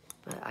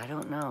 But I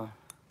don't know.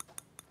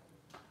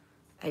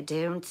 I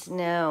don't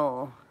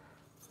know.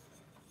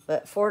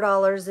 But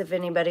 $4 if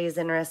anybody's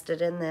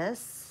interested in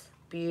this.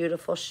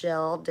 Beautiful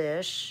shell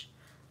dish.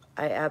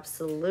 I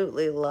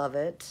absolutely love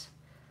it.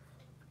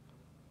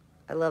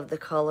 I love the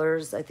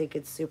colors. I think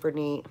it's super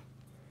neat.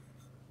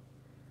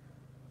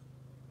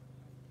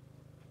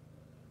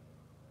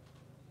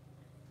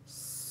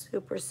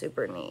 Super,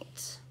 super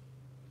neat.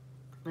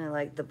 I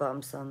like the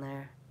bumps on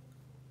there.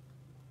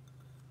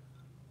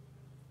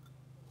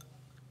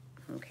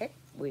 Okay,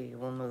 we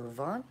will move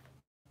on.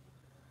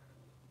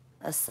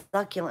 A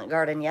succulent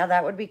garden. Yeah,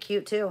 that would be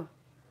cute too.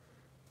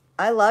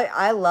 I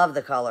love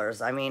the colors.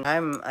 I mean, I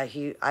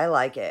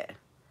like it.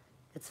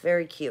 It's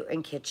very cute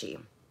and kitschy.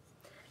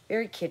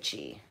 Very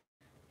kitschy.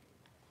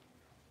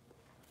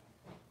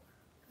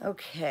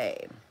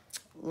 Okay,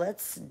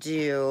 let's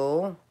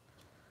do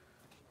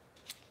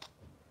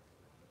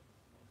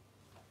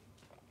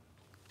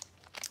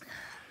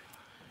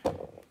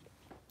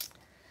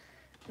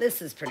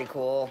this. Is pretty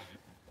cool.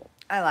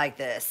 I like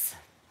this.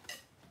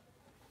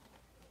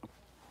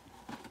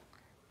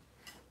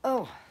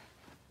 Oh,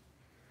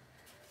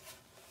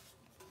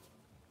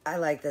 I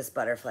like this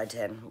butterfly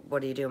tin.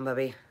 What are you doing,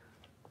 Bubby?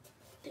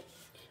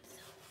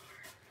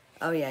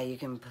 Oh yeah, you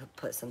can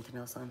put something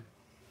else on.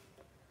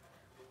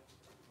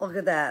 Look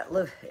at that.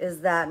 Look, is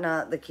that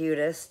not the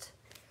cutest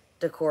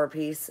decor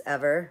piece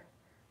ever?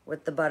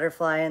 With the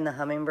butterfly and the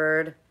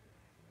hummingbird.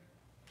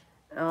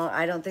 Oh,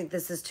 I don't think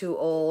this is too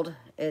old.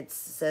 It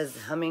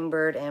says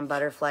hummingbird and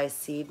butterfly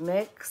seed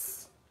mix.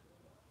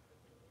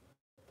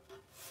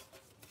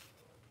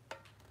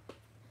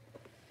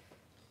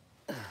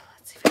 Let's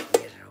see if I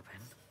can get it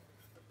open.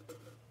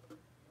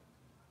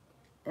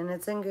 And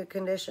it's in good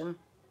condition.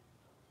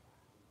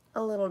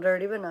 A little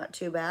dirty, but not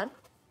too bad.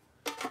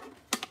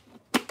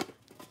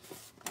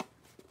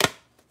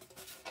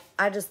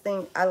 I just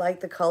think I like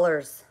the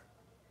colors.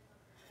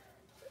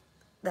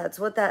 That's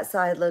what that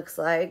side looks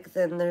like.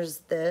 Then there's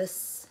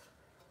this.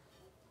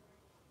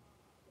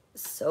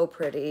 So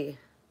pretty.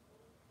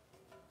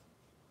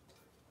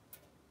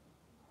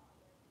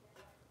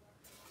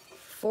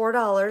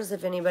 $4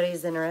 if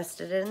anybody's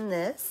interested in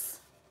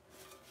this.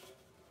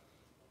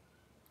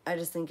 I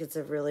just think it's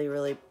a really,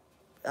 really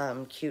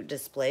cute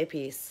display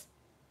piece.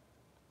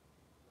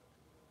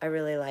 I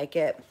really like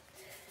it.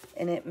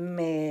 And it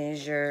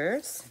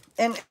measures,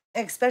 and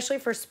especially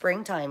for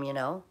springtime, you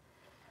know.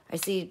 I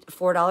see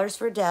 $4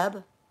 for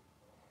Deb.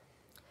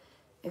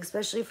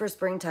 Especially for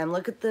springtime.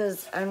 Look at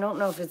this. I don't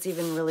know if it's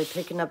even really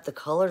picking up the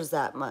colors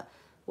that much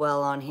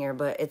well on here,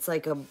 but it's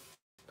like a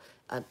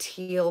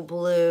teal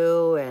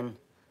blue, and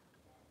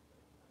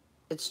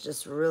it's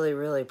just really,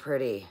 really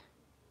pretty.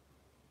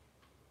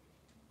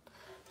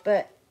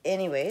 But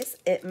anyways,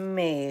 it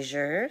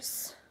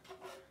measures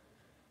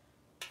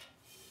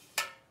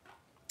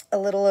a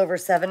little over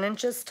 7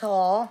 inches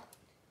tall,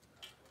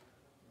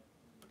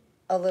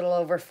 a little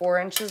over 4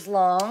 inches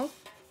long,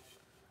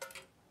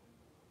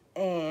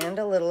 and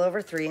a little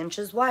over 3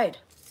 inches wide.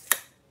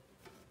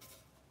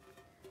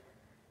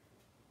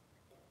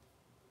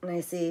 And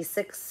I see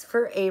 6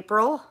 for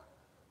April.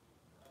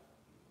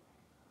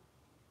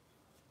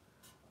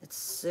 It's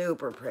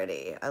super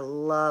pretty. I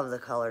love the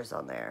colors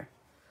on there.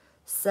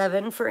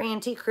 7 for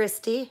Auntie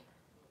Christy.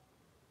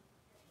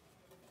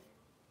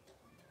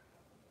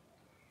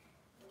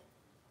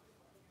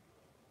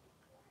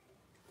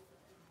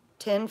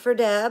 10 for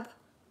Deb.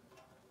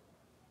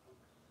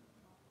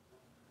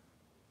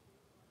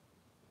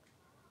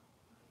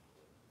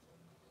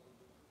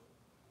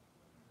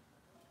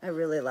 I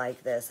really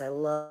like this. I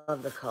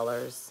love the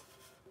colors.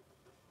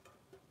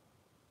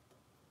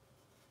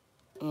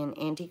 And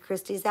Auntie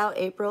Christy's out.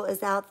 April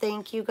is out.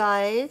 Thank you,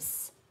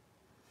 guys.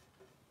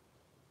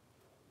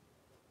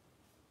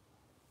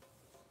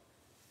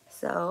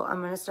 So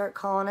I'm going to start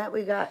calling it.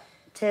 We got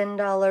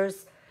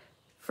 $10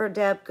 for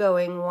Deb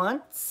going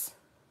once.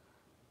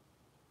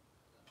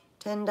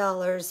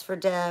 $10 for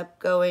Deb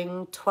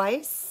going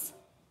twice.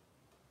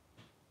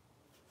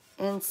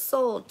 And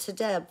sold to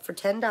Deb for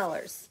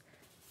 $10.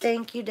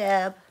 Thank you,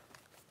 Deb.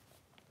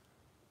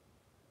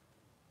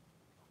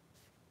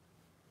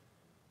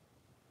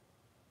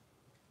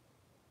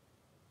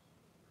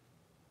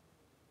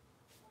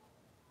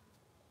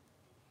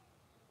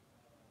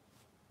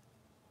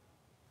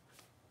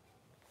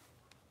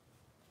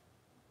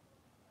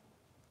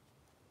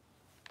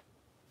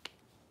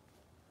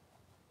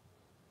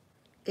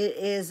 It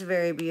is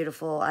very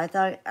beautiful. I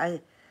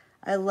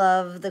I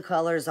love the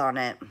colors on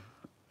it.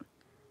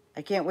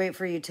 I can't wait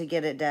for you to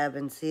get it, Deb,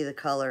 and see the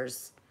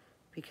colors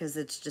because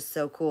it's just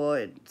so cool.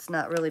 It's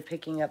not really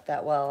picking up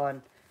that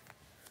well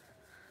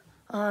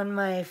on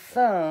my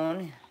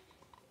phone.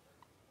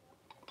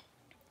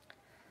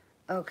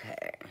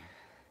 Okay.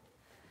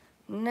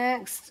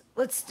 Next,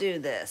 let's do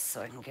this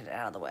so I can get it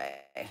out of the way.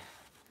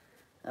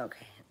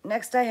 Okay.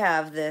 Next, I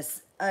have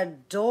this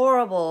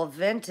adorable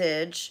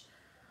vintage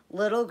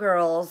little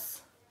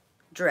girl's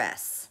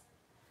dress.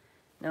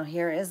 Now,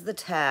 here is the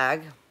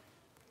tag.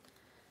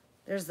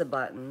 There's the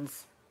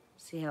buttons.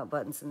 See how it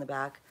buttons in the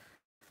back?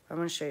 I'm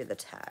going to show you the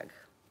tag.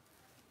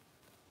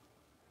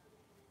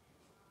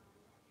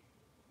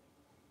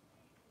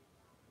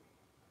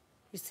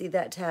 You see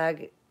that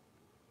tag?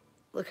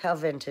 Look how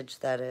vintage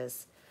that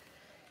is.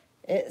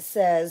 It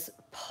says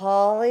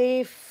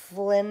Polly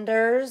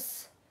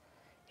Flinders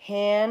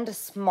hand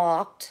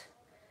smocked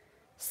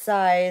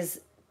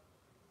size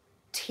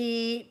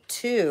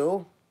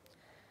T2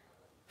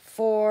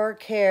 for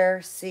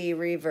care see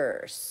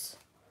reverse.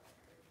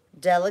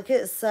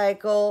 Delicate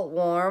cycle,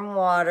 warm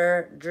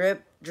water,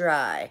 drip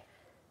dry.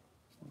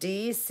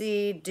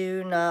 DC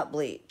do not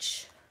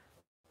bleach.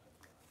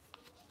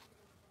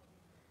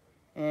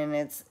 And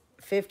it's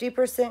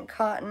 50%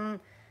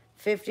 cotton,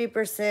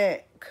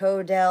 50%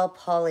 Codell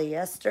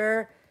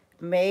polyester,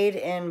 made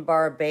in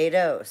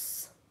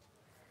Barbados.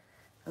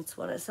 That's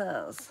what it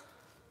says.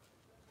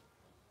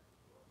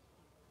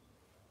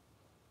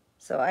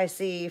 So I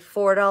see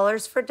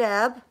 $4 for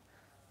Deb.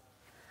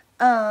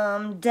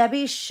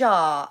 Debbie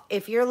Shaw,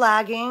 if you're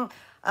lagging,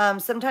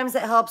 sometimes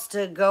it helps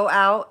to go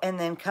out and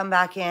then come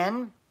back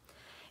in.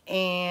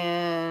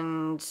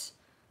 And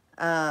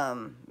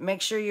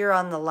make sure you're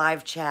on the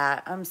live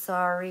chat. I'm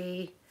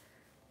sorry.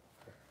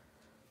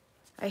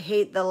 I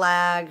hate the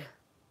lag.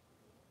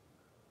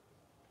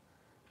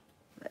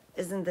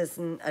 Isn't this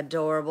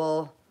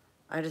adorable?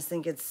 I just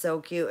think it's so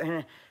cute.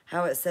 And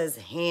how it says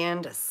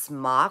hand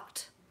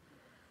smocked,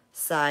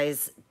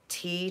 size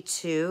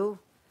T2.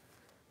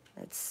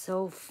 That's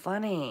so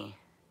funny.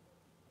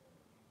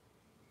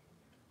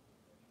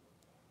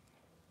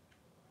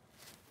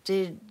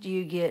 Did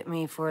you get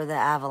me for the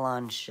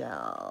Avalon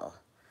shell?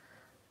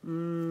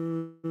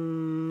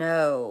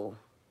 No.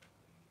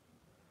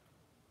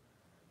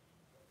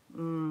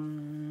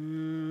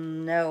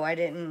 No, I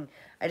didn't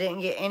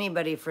get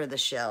anybody for the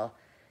shell.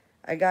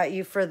 I got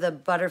you for the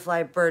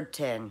butterfly bird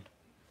tin.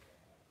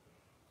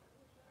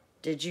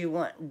 Did you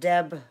want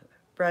Deb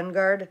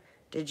Brungard?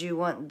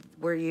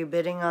 Were you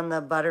bidding on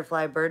the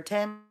butterfly bird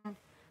tin?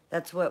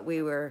 That's what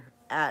we were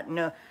at.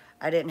 No,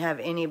 I didn't have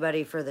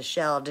anybody for the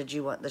shell. Did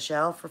you want the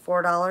shell for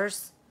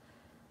 $4?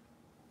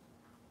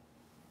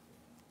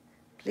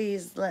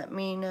 Please let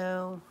me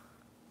know.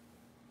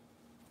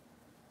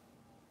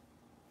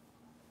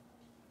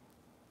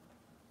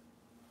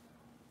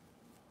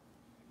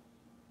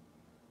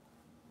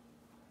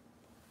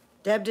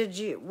 Deb, did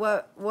you,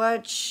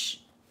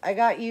 I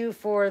got you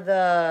for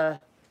the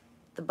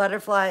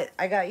butterfly,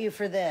 I got you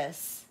for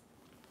this,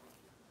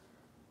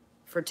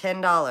 for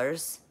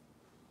 $10.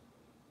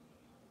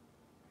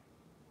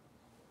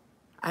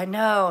 I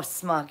know,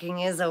 smocking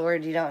is a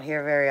word you don't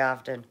hear very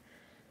often.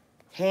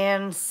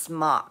 Hand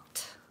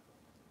smocked.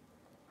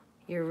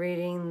 You're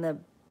reading the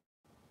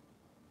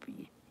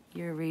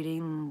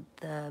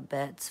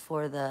bets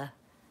for the,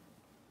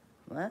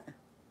 what?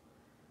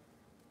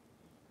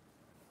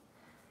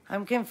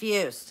 I'm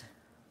confused.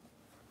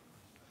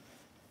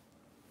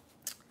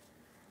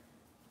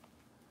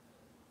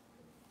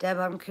 Deb,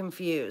 I'm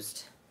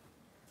confused.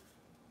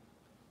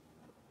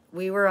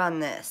 We were on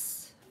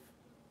this.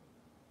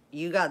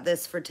 You got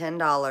this for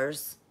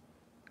 $10,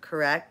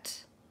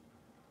 correct?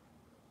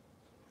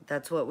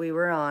 That's what we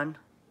were on.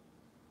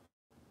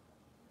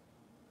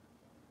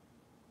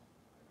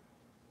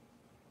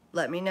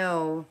 Let me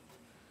know.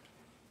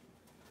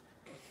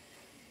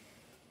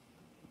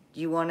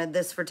 You wanted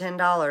this for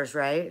 $10,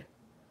 right?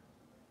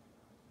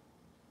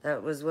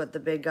 That was what the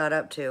bid got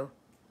up to.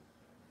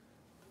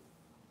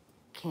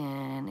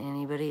 Can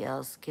anybody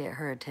else get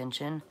her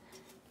attention?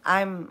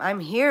 I'm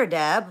here,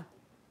 Deb.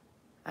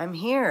 I'm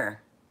here.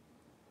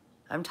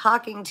 I'm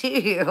talking to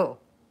you.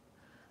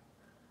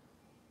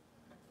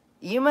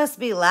 You must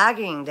be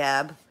lagging,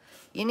 Deb.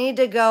 You need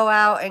to go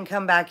out and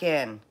come back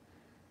in.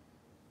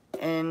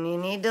 And you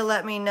need to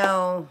let me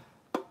know.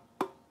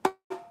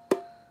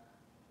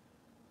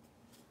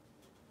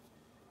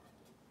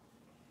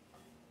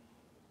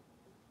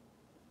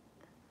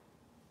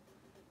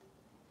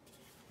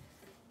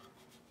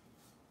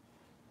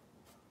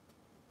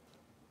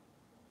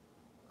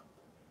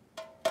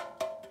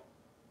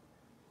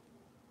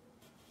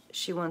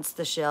 She wants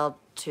the shell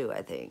too,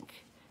 I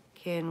think.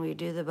 Can we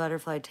do the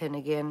butterfly tin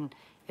again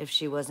if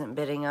she wasn't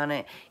bidding on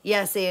it?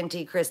 Yes,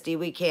 Auntie Christy,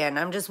 we can.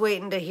 I'm just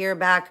waiting to hear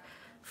back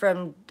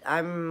from,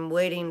 I'm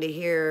waiting to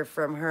hear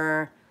from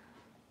her.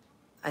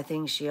 I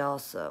think she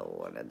also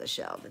wanted the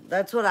shell.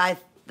 That's what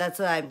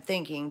I'm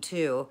thinking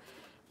too.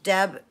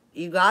 Deb,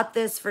 you got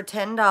this for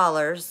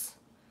 $10.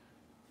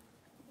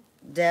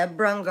 Deb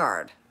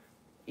Brungard.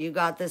 You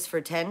got this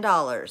for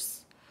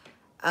 $10.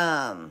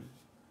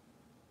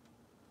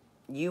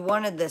 You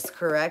wanted this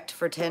correct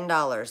for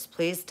 $10.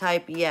 Please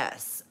type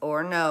yes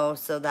or no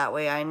so that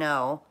way I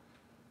know.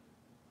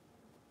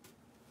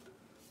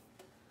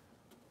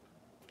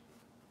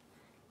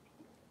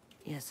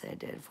 Yes, I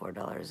did.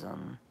 $4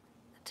 on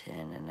the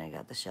tin, and I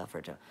got the shell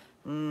for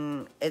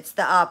 $2. It's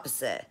the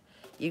opposite.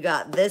 You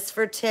got this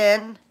for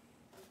 $10,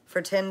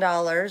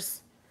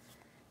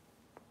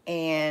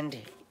 and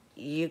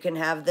you can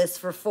have this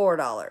for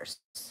 $4.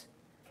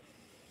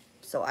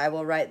 So I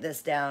will write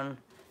this down.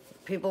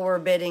 People were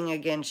bidding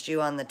against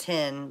you on the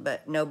tin,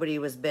 but nobody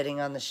was bidding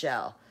on the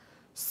shell.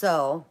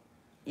 So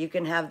you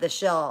can have the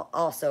shell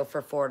also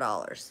for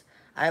 $4.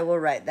 I will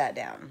write that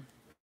down.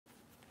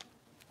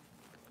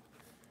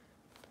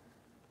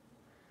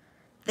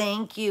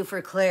 Thank you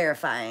for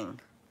clarifying.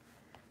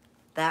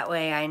 That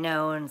way I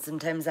know, and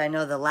sometimes I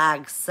know the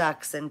lag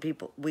sucks and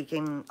we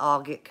can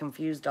all get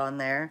confused on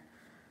there.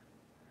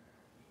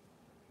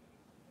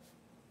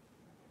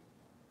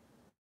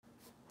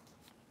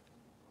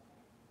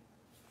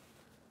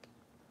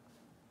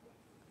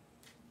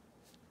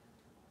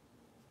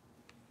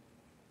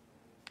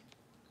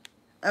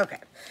 Okay.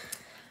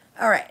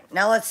 All right,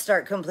 now let's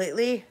start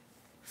completely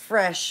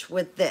fresh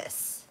with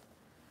this.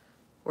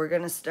 We're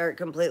going to start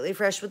completely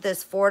fresh with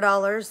this.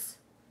 $4.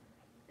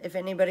 If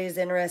anybody's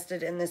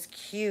interested in this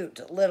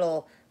cute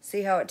little,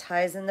 see how it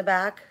ties in the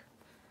back?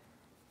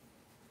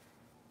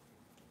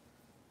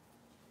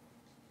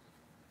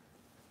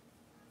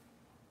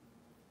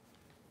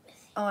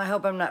 Oh, I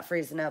hope I'm not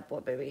freezing up.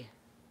 What, baby?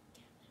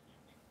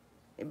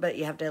 But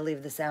you have to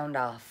leave the sound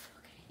off.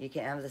 You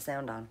can't have the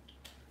sound on.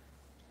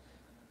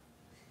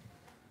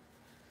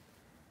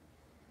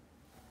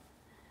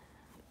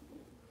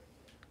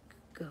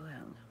 Go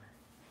out.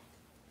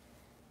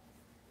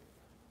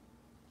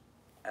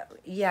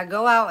 Yeah,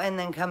 go out and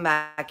then come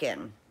back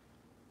in.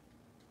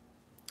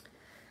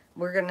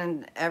 We're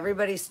gonna,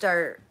 everybody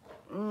start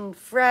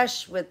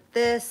fresh with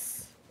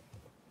this.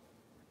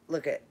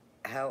 Look at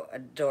how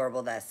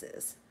adorable this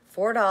is.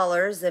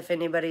 $4 if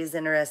anybody's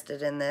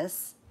interested in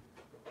this.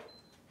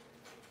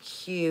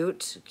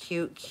 Cute,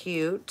 cute,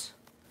 cute.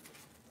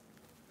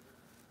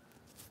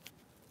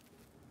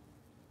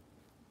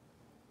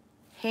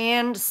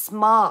 Hand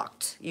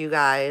smocked, you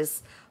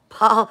guys.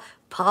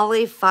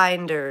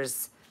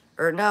 Polyfinders.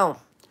 Or no,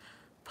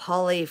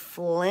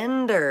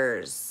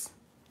 polyflinders.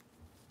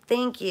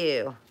 Thank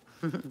you.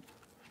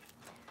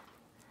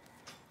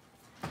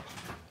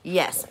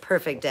 Yes,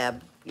 perfect,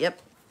 Deb. Yep.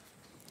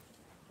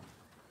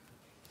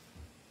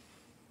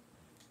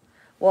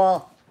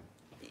 Well,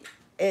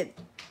 you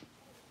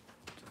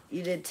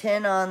did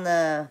 10 on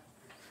the,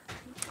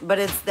 but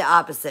it's the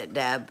opposite,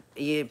 Deb.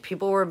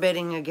 People were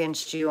bidding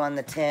against you on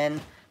the 10,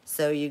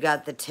 so you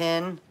got the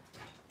 10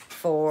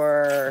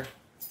 for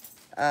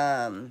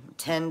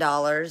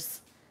 $10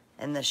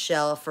 and the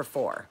shell for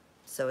 $4.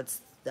 So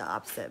it's the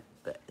opposite,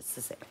 but it's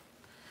the same.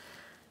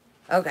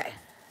 Okay,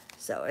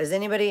 so is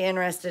anybody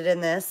interested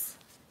in this?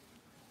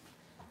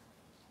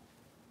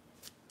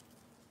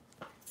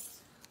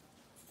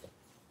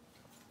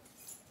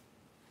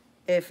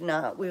 If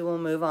not, we will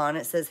move on.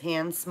 It says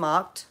hand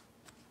smocked.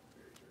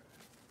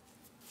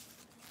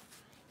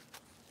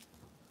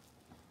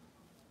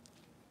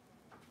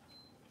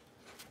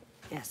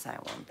 Yes, I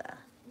want that.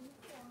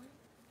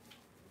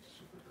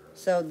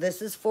 So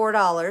this is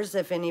 $4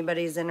 if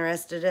anybody's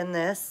interested in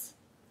this.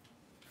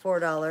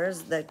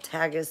 $4. The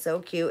tag is so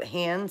cute.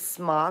 Hand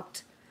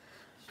smocked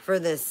for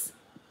this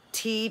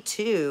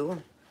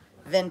T2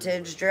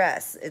 vintage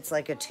dress. It's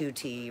like a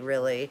 2T,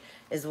 really,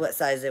 is what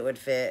size it would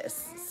fit.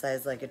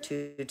 Size like a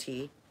 2T.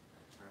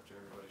 After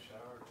everybody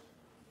showered.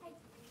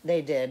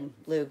 They did.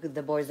 Luke,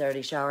 the boys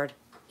already showered.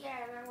 Yeah,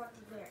 and I want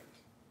dessert.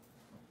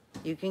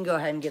 You can go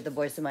ahead and get the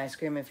boys some ice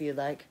cream if you'd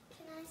like.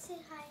 Can I say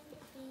hi in the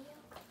video?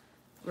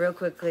 Real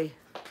quickly.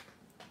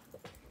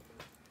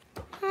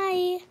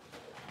 Hi.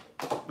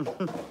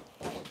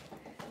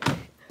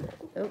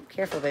 Oh,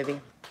 careful,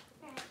 baby.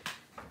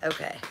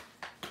 Okay.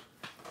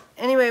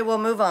 Anyway, we'll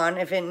move on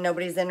if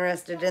nobody's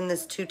interested in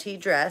this 2T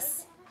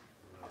dress.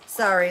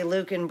 Sorry,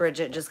 Luke and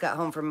Bridget just got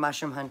home from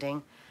mushroom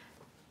hunting.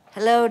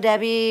 Hello,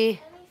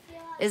 Debbie.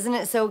 Isn't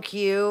it so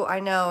cute? I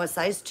know, a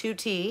size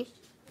 2T.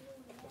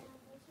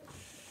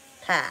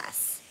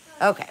 Pass.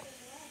 Okay.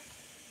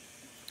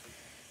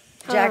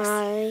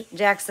 Hi.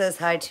 Jack says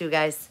hi too,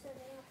 guys.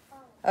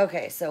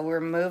 Okay, so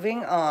we're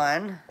moving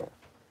on.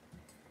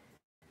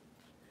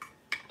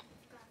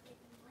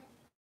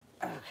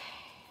 Okay.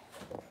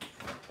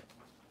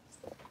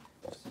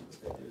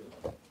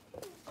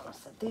 I'll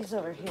set these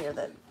over here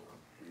that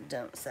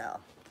don't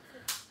sell.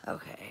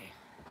 Okay.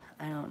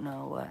 I don't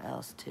know what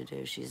else to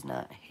do. She's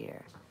not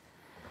here.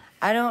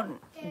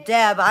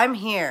 Deb, I'm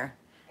here.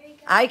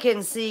 I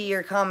can see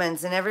your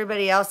comments and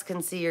everybody else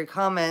can see your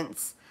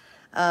comments.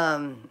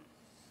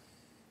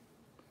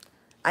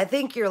 I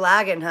think you're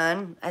lagging,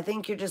 hun. I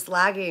think you're just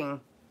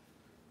lagging.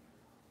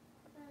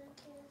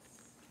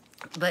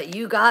 But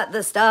you got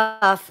the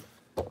stuff.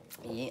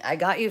 I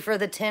got you for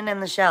the tin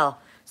and the shell.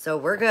 So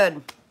we're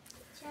good.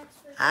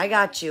 I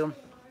got you.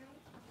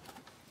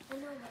 I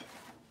know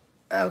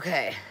that.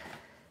 Okay.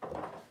 Okay,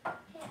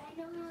 I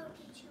know how to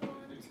get you on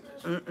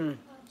to Mm-mm.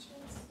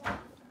 watching stuff.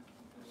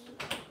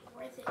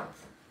 Worth it.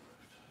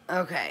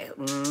 Okay,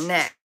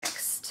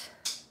 next.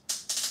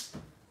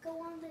 Go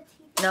on the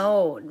TV.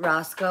 No,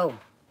 Roscoe.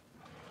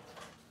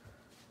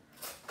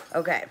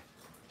 Okay.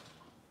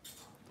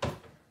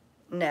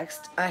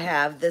 Next, I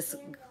have this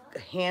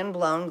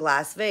hand-blown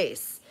glass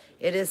vase.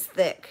 It is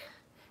thick.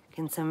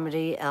 Can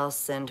somebody else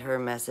send her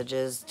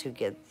messages to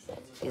get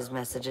these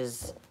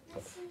messages?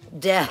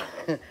 Deb.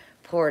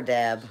 Poor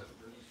Deb.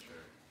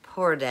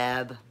 Poor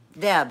Deb.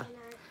 Deb,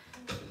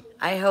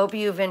 I hope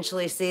you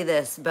eventually see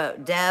this,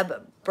 but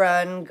Deb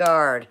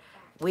Brungard,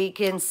 we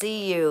can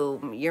see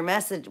you. Your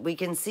message, we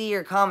can see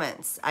your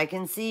comments. I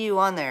can see you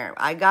on there.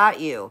 I got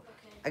you.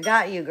 I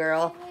got you,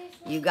 girl.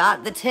 You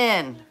got the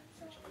tin.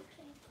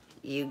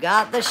 You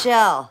got the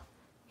shell.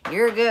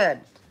 You're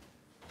good.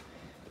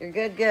 You're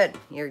good.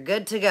 You're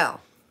good to go.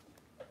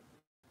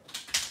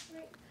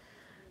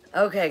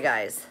 Okay,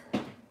 guys.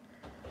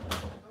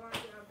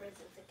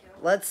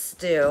 Let's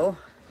do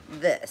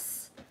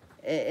this.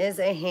 It is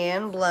a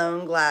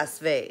hand-blown glass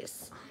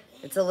vase.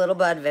 It's a little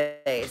bud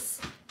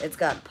vase. It's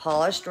got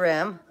polished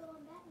rim.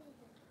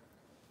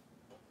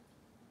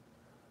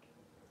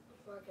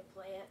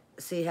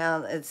 See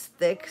how it's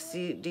thick?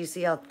 Do you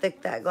see how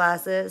thick that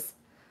glass is?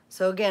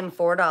 So again,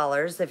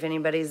 $4 if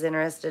anybody's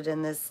interested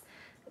in this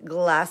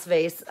glass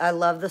vase. I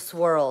love the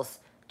swirls.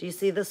 Do you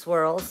see the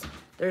swirls?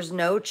 There's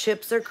no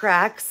chips or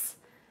cracks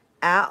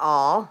at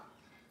all.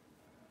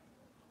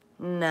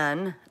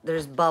 None.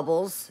 There's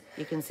bubbles.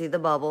 You can see the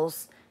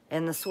bubbles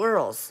and the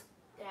swirls.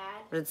 Dad.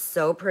 But it's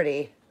so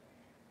pretty.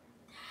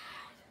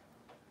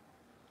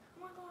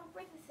 Oh my God,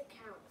 break this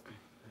account.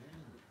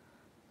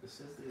 This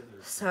is the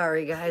other.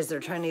 Sorry, guys.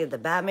 They're trying to get the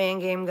Batman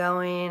game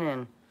going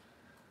and...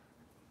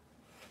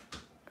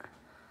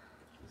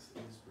 This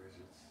is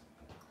Bridget's.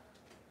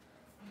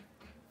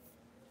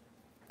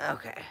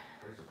 Okay.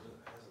 Bridget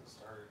hasn't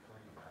started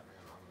playing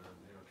Batman on the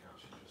new account.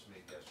 She just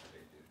made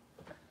yesterday, dude.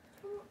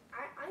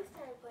 I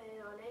started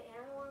playing on it and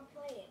I don't want to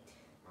play it.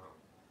 Oh.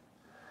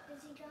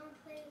 Is he going to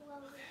play it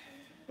while we're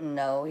eating?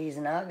 No, he's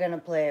not going to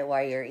play it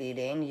while you're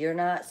eating. You're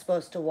not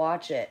supposed to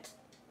watch it.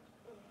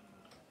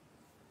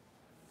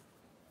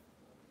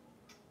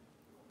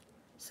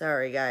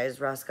 Sorry, guys.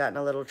 Ross got in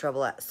a little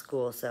trouble at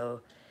school,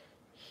 so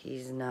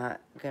he's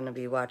not going to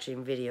be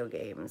watching video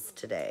games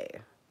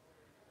today.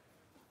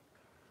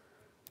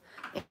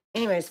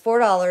 Anyways,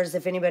 $4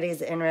 if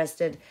anybody's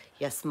interested.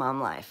 Yes,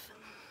 Mom Life.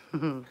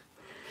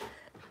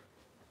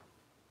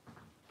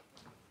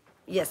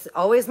 Yes,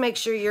 always make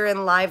sure you're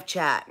in live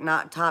chat,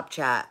 not top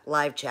chat,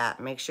 live chat.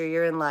 Make sure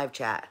you're in live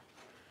chat.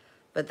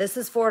 But this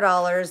is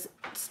 $4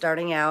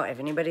 starting out. If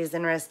anybody's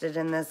interested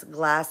in this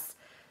glass,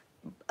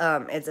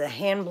 it's a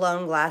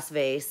hand-blown glass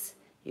vase.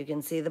 You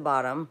can see the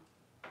bottom.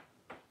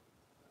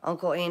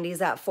 Uncle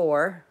Andy's at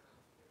 $4.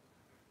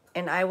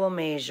 And I will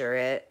measure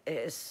it. It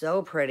is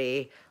so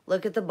pretty.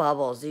 Look at the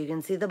bubbles. You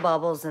can see the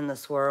bubbles and the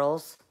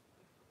swirls.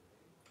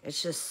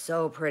 It's just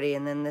so pretty.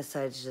 And then this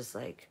side's just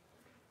like,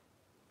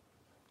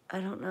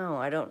 I don't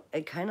know.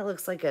 It kind of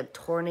looks like a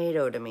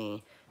tornado to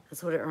me.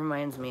 That's what it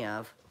reminds me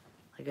of.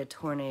 Like a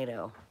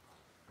tornado.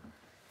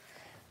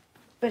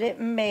 But it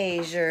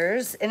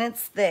measures, and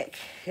it's thick.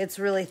 It's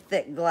really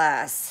thick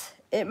glass.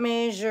 It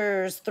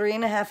measures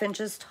 3.5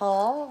 inches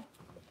tall.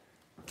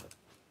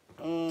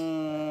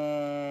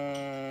 And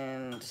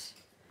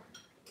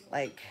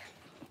like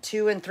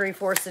 2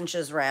 3/4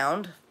 inches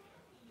round.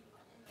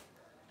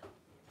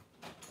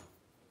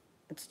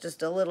 It's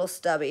just a little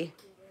stubby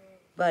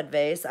bud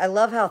vase. I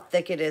love how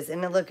thick it is,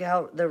 and look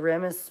how the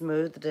rim is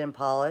smoothed and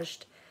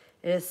polished.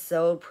 It is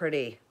so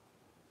pretty.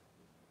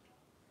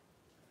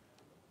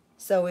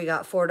 So we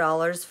got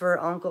 $4 for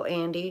Uncle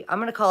Andy. I'm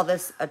gonna call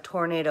this a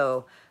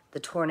tornado, the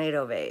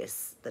tornado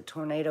vase, the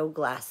tornado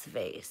glass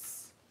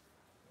vase.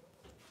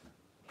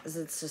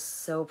 It's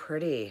just so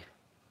pretty.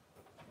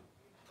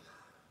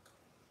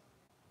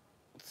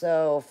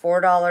 So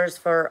 $4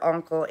 for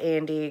Uncle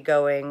Andy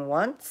going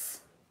once.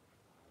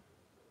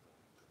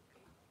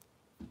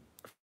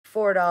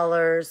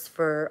 $4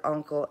 for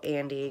Uncle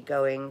Andy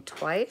going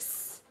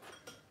twice.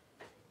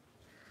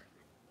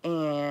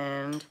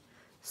 And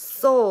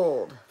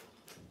sold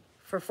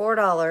for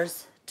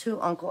 $4 to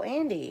Uncle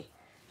Andy.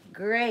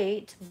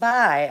 Great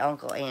buy,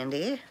 Uncle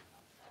Andy.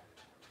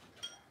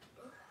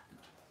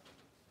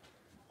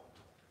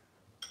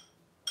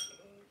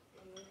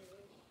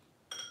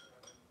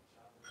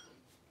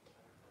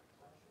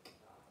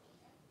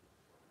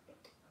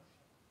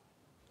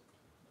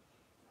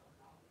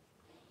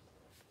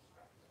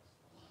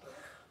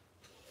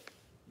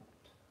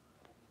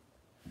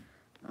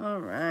 All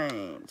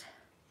right.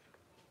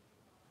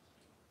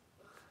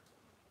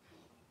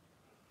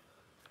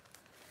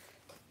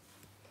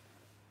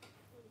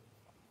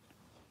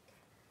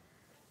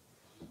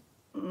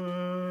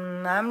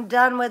 I'm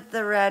done with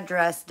the red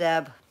dress,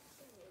 Deb.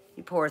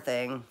 You poor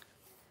thing.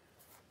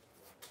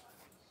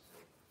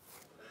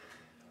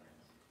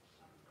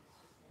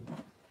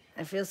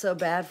 I feel so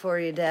bad for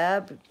you,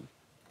 Deb.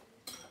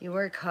 You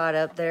were caught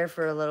up there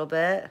for a little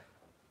bit.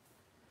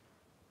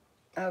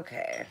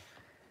 Okay.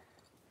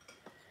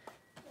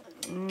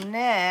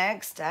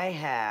 Next, I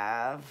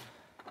have...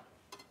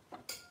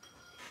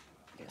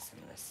 Get some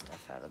of this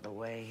stuff out of the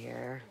way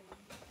here.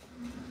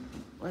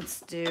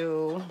 Let's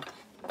do...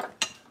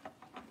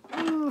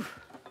 Ooh.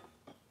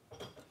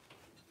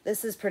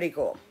 This is pretty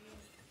cool.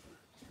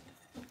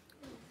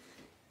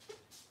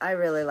 I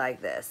really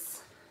like this.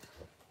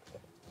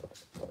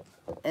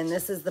 And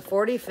this is the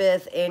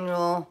 45th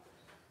annual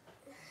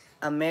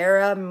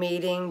Amera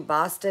meeting,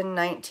 Boston,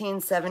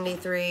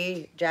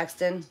 1973.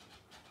 Jackson,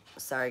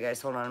 sorry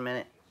guys, hold on a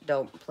minute.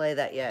 Don't play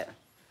that yet.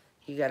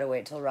 You gotta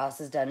wait till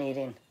Ross is done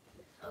eating.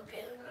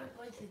 Okay, I'm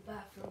going to the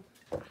bathroom.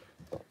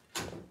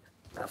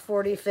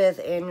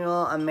 45th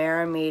annual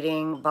Amera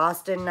meeting,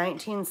 Boston,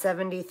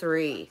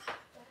 1973.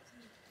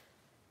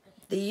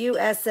 The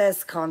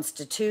USS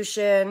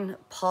Constitution,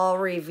 Paul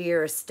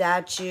Revere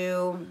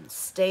statue,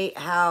 State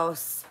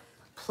House,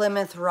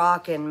 Plymouth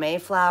Rock and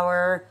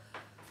Mayflower,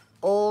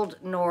 Old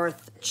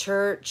North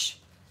Church,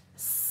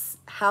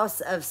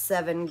 House of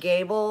Seven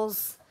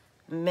Gables,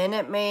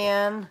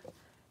 Minuteman,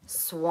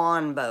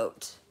 Swan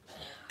Boat.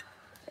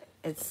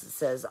 It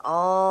says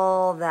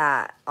all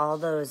that, all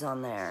those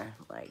on there,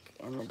 like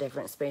in the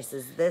different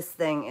spaces. This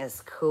thing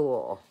is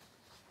cool.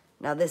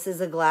 Now this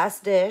is a glass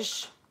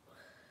dish.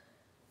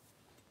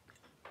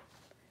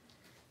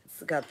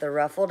 It's got the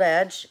ruffled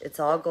edge. It's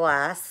all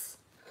glass.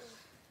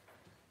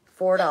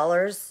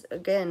 $4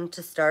 again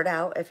to start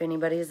out if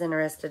anybody's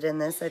interested in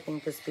this. I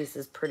think this piece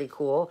is pretty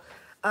cool.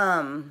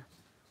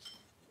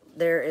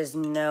 There is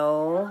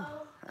no,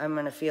 I'm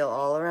gonna feel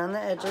all around the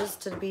edges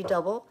to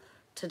double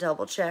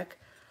check,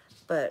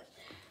 but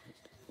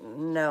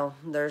no,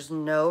 there's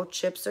no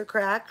chips or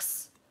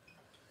cracks.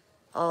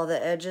 All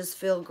the edges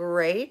feel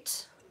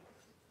great.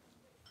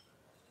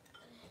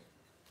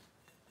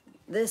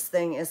 This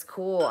thing is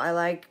cool.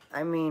 I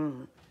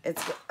mean,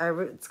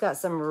 it's got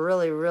some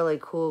really, really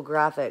cool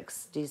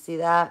graphics. Do you see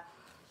that?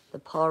 The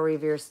Paul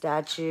Revere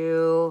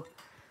statue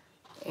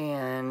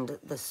and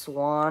the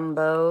swan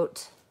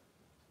boat.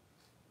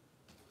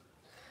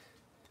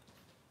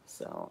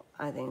 So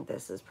I think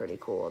this is pretty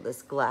cool.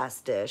 This glass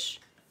dish.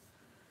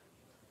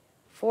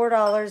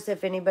 $4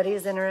 if anybody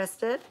is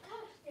interested.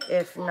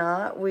 If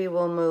not, we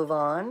will move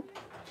on.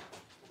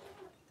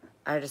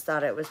 I just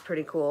thought it was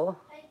pretty cool.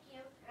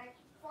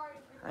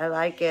 I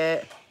like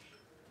it.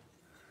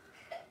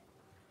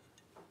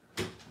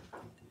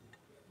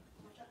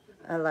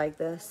 I like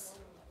this.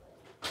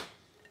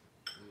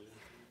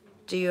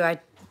 Do I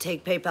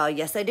take PayPal?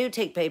 Yes, I do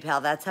take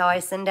PayPal. That's how I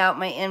send out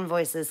my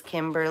invoices,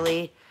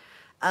 Kimberly.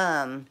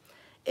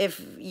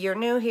 If you're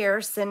new here,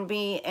 send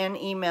me an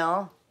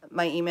email.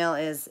 My email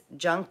is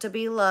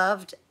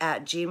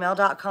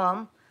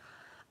junktobeloved@gmail.com.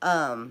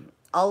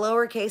 All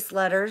lowercase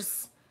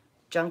letters,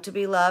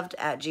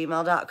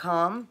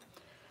 junktobeloved@gmail.com.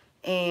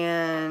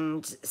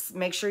 And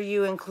make sure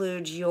you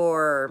include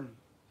your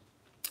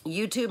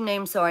YouTube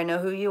name so I know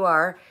who you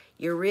are,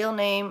 your real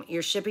name,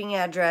 your shipping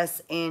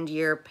address, and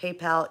your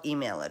PayPal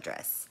email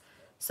address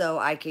so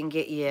I can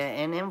get you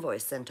an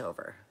invoice sent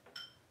over.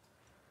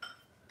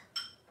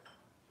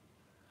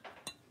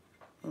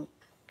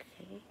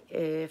 Okay,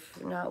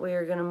 if not, we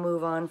are going to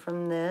move on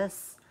from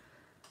this.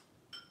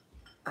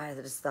 I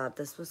just thought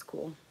this was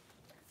cool.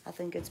 I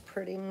think it's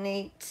pretty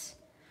neat.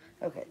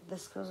 Okay,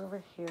 this goes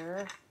over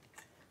here.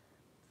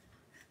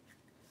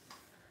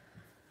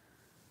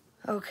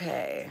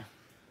 Okay.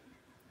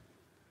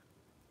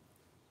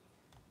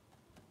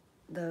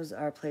 Those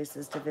are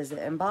places to visit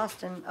in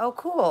Boston. Oh,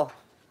 cool.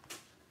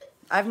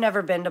 I've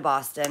never been to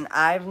Boston.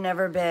 I've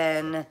never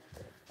been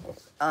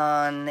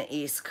on the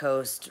East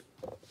Coast,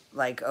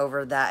 like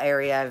over that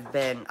area.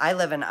 I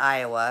live in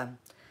Iowa,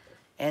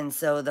 and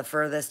so the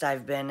furthest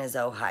I've been is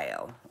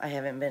Ohio. I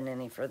haven't been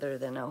any further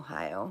than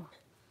Ohio.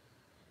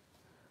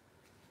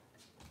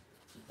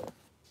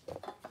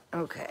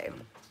 Okay,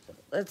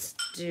 let's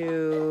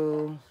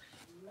do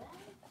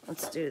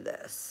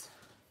this.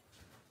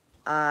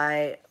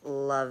 I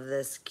love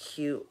this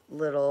cute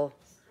little,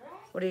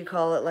 what do you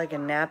call it, like a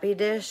nappy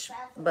dish,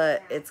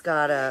 but it's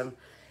got a,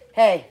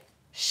 hey,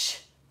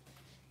 shh.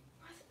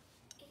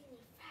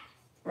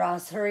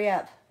 Ross, hurry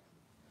up.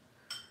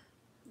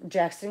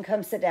 Jackson,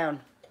 come sit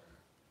down.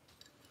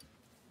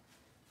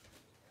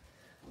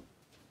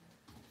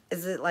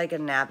 Is it like a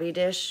nappy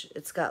dish?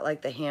 It's got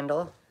like the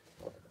handle.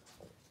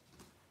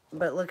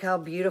 But look how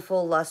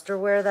beautiful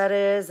lusterware that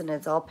is, and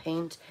it's all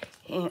hand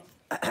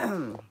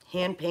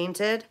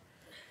painted.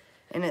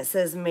 And it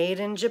says made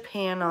in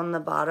Japan on the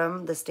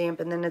bottom, the stamp,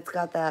 and then it's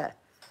got that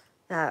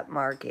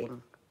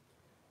marking.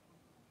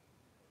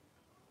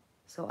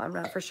 So I'm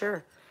not for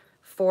sure.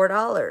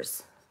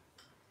 $4.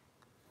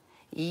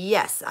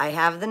 Yes, I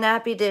have the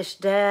nappy dish,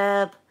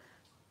 Deb.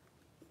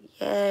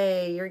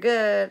 Yay, you're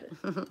good.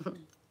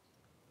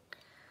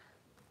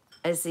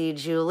 I see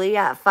Julie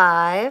at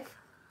 5.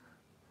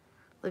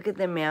 Look at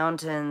the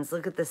mountains.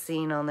 Look at the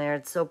scene on there.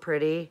 It's so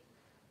pretty.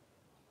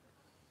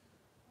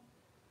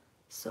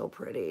 So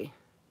pretty.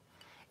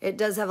 It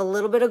does have a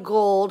little bit of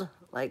gold.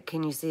 Like,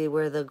 can you see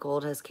where the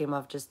gold has came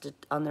off just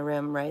on the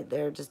rim right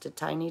there? Just a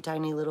tiny,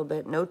 tiny little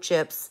bit. No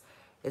chips.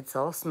 It's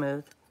all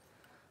smooth.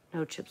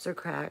 No chips or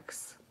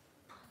cracks.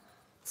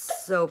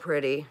 So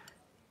pretty.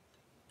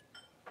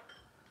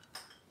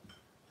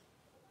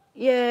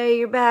 Yay,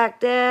 you're back,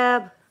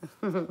 Deb.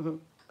 And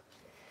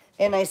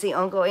I see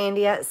Uncle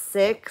Andy at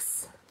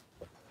 6.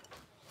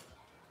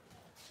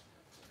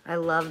 I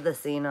love the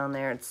scene on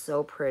there. It's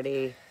so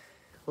pretty.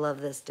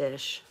 Love this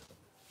dish.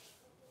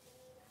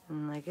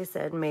 And like I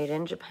said, made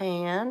in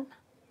Japan.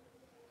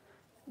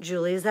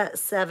 Julie's at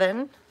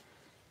 7.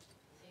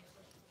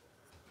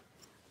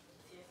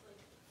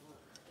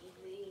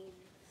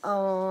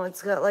 Oh,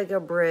 it's got like a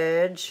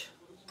bridge.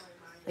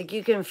 Like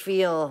you can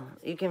feel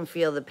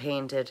the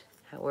painted,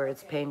 where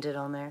it's painted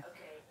on there.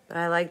 But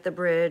I like the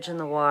bridge and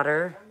the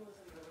water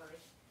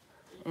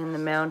and the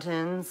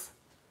mountains.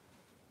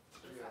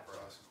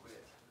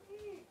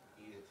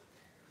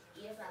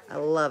 I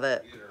love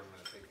it.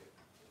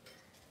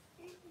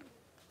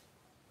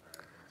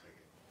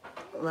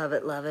 Love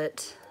it, love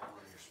it.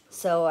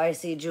 So I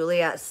see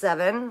Julie at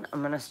 7. I'm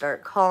going to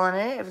start calling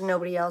it if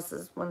nobody else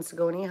wants to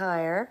go any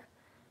higher.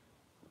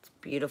 It's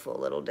a beautiful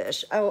little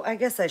dish. Oh, I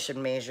guess I should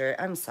measure it.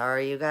 I'm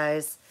sorry, you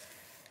guys.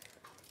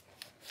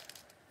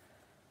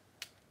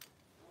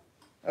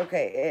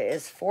 Okay, it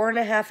is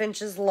 4.5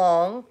 inches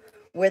long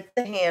with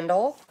the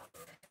handle.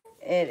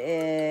 It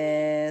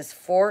is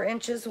 4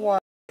 inches wide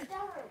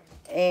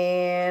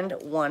and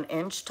 1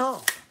 inch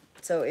tall.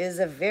 So it is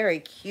a very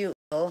cute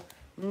little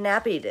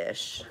nappy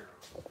dish.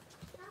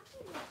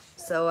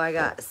 So I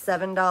got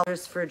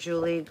 $7 for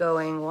Julie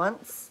going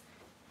once.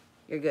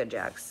 You're good,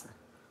 Jax.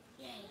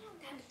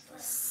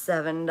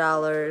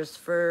 $7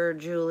 for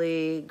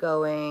Julie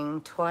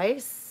going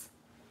twice.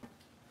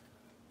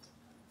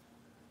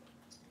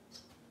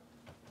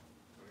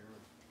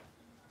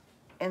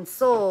 And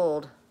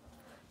sold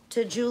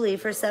to Julie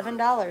for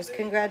 $7.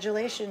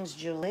 Congratulations,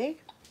 Julie.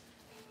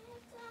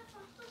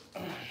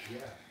 Yeah, 100%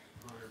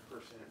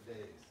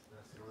 days.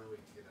 That's the only way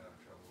to get out of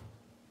trouble.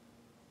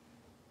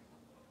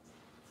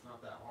 It's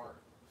not that hard.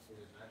 It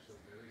is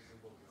actually very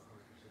simple to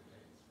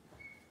get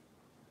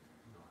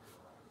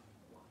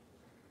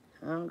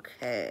 100% days.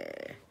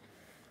 Okay.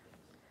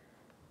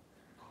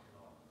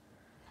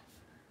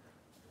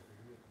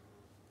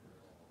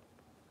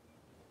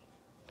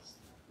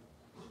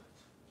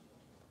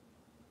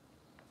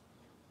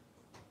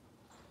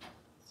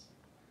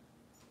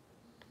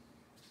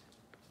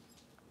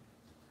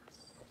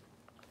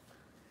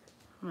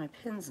 My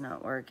pin's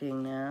not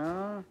working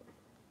now.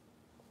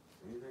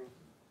 Anything?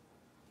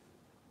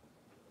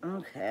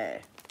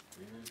 Okay.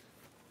 Anything?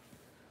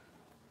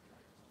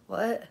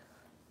 What?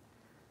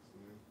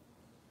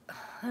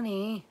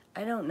 Honey,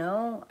 I don't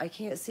know. I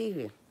can't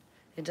see.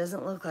 It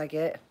doesn't look like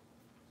it.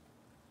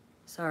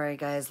 Sorry,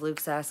 guys.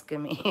 Luke's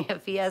asking me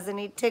if he has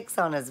any ticks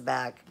on his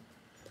back.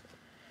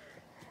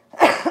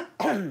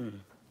 I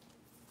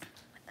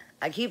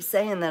keep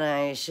saying that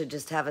I should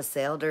just have a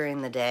sale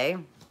during the day.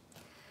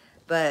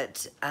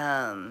 But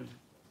I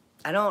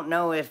don't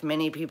know if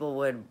many people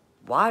would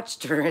watch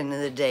during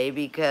the day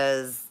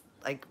because,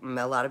 like,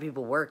 a lot of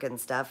people work and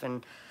stuff.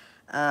 And,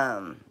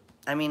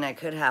 I mean, I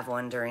could have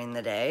one during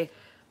the day.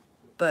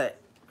 But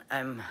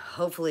I'm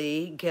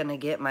hopefully going to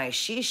get my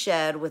she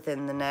shed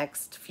within the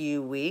next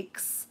few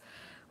weeks,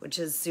 which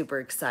is super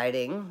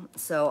exciting.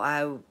 So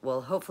I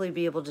will hopefully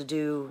be able to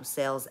do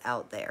sales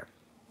out there.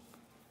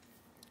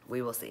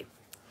 We will see.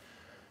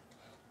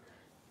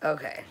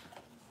 Okay.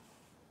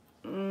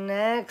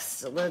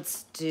 Next,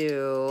 let's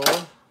do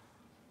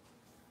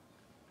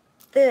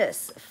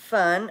this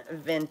fun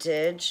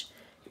vintage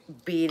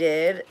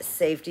beaded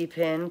safety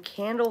pin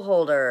candle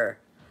holder.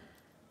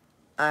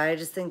 I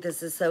just think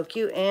this is so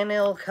cute, and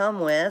it'll come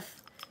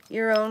with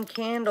your own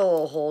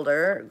candle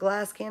holder,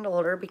 glass candle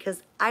holder,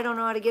 because I don't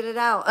know how to get it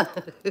out.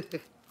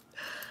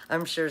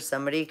 I'm sure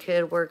somebody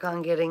could work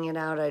on getting it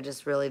out. I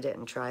just really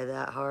didn't try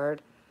that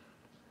hard.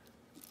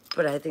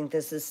 But I think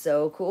this is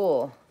so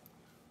cool.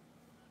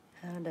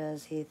 How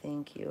does he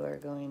think you are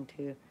going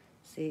to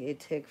see a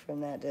tick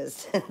from that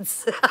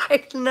distance?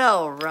 I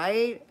know,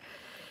 right?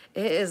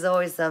 It is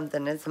always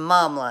something. It's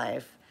mom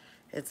life.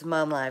 It's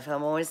mom life.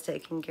 I'm always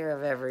taking care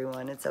of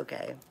everyone. It's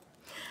okay.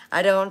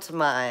 I don't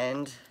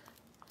mind.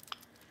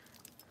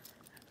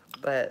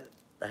 But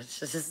that's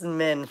just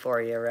men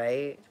for you,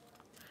 right?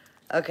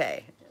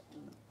 Okay.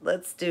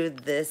 Let's do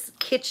this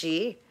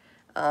kitschy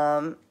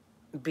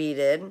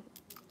beaded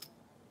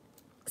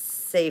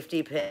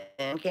safety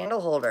pin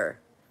candle holder.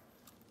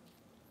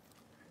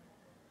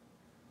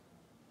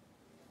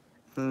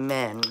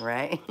 Men,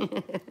 right?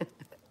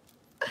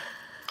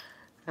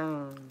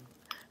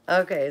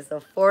 Okay,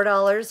 so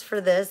 $4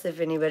 for this if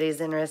anybody's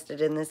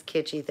interested in this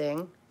kitschy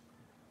thing.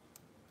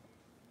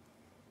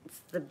 It's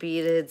the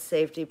beaded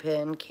safety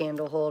pin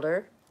candle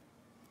holder.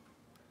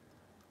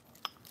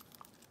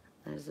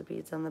 There's the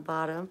beads on the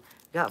bottom.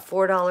 Got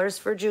 $4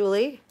 for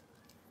Julie.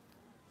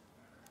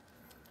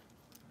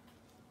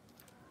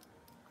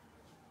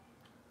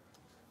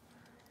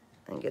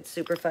 I think it's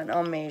super fun.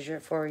 I'll measure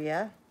it for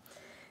you.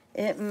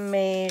 It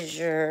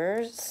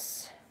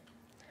measures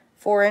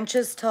 4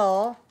 inches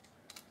tall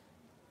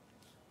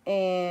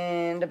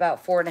and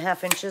about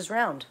 4.5 inches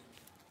round.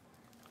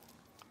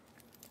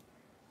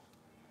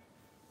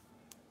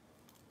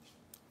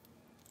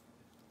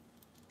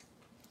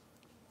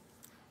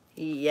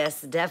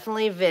 Yes,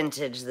 definitely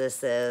vintage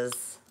this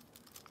is.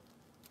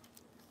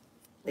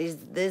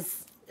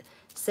 This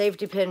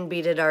safety pin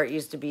beaded art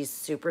used to be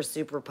super,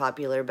 super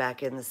popular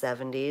back in the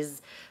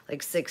 70s,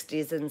 like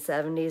 60s and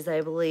 70s,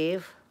 I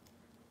believe.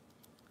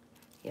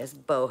 Yes,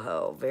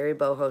 boho, very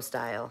boho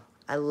style.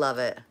 I love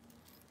it.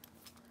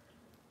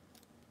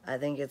 I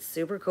think it's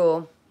super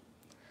cool.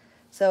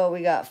 So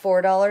we got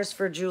 $4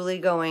 for Julie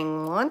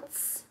going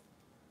once.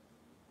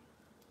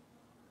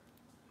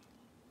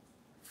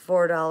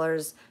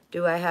 $4.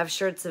 Do I have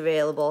shirts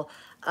available?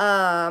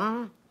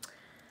 My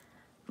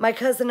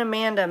cousin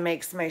Amanda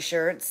makes my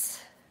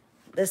shirts.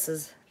 This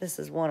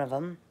is one of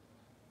them.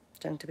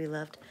 Junk to be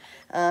loved.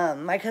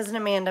 My cousin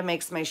Amanda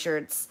makes my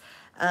shirts.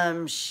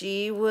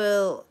 She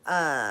will,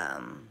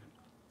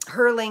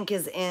 her link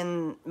is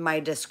in my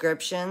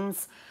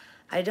descriptions.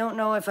 I don't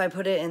know if I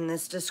put it in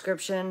this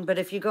description, but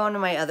if you go into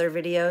my other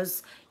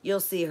videos, you'll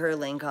see her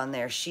link on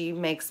there. She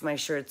makes my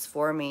shirts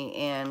for me,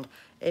 and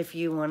if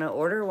you want to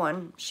order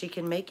one, she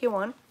can make you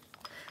one.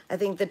 I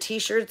think the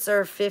t-shirts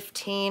are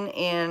 $15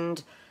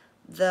 and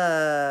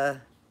the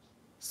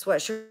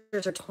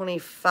sweatshirts are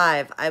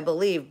 $25, I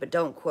believe, but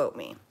don't quote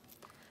me.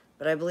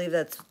 But I believe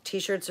that's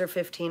t-shirts are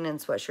 $15 and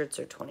sweatshirts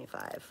are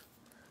 $25.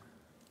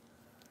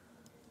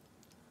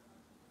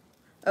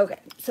 Okay,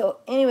 so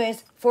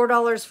anyways,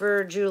 $4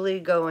 for Julie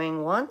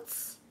going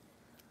once.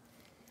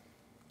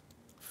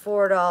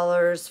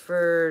 $4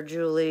 for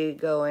Julie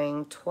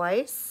going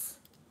twice.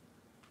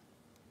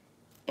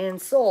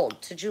 And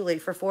sold to Julie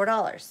for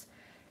 $4.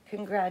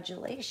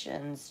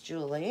 Congratulations,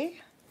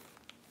 Julie.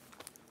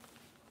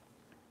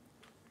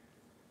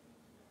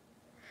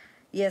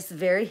 Yes,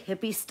 very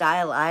hippie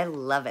style. I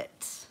love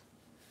it.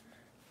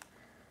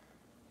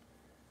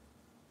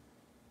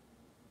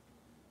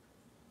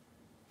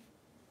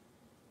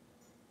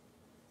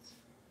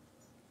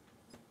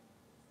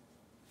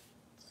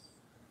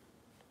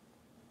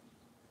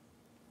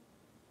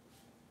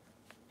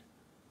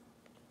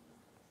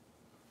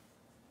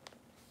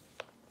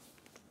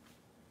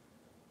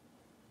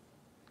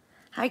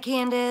 Hi,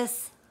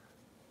 Candace.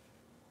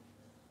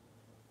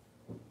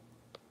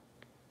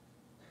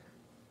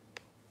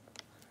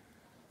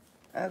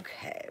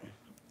 Okay,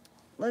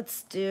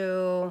 let's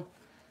do...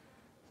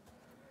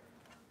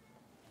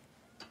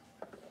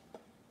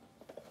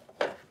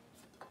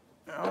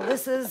 Oh,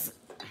 this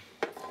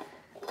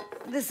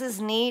is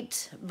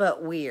neat,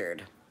 but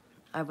weird.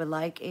 I would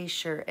like a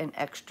shirt in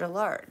extra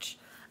large.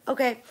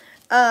 Okay,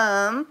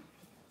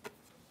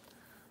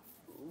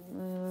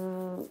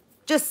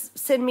 just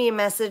send me a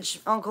message,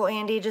 Uncle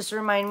Andy. Just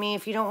remind me.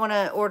 If you don't want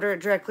to order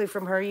it directly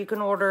from her, you can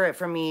order it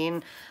from me,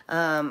 and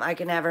I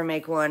can have her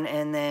make one,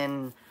 and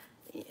then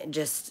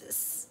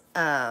just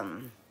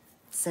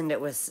send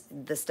it with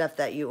the stuff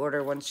that you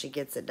order once she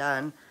gets it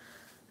done.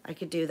 I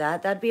could do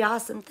that. That'd be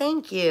awesome.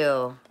 Thank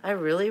you. I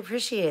really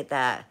appreciate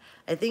that.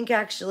 I think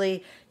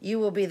actually you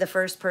will be the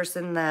first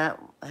person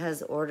that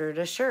has ordered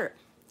a shirt.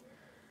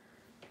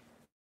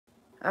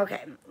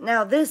 Okay,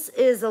 now this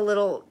is a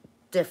little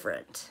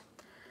different.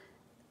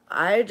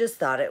 I just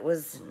thought it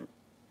was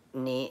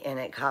neat and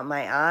it caught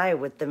my eye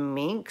with the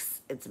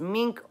minks. It's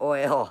mink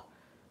oil.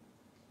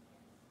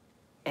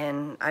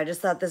 And I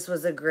just thought this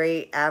was a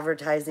great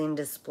advertising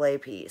display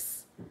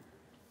piece.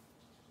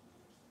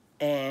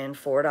 And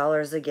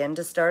 $4 again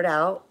to start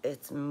out.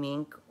 It's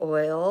mink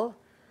oil.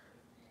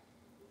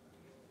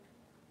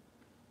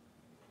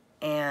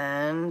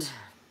 And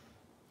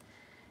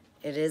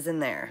it is in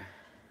there.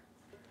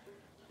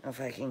 If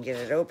I can get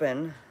it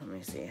open, let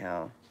me see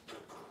how.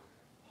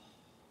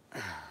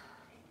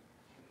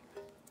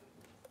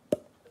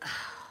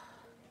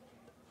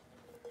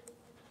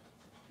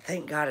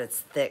 Thank God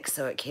it's thick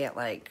so it can't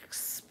like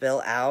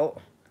spill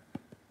out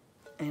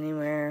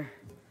anywhere.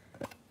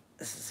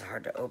 This is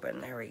hard to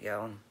open. There we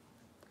go.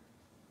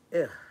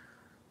 Ugh.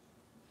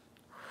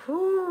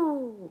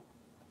 Whoo.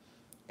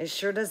 It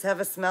sure does have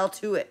a smell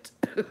to it.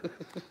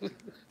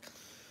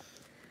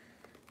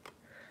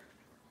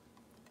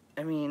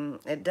 I mean,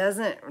 it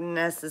doesn't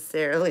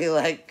necessarily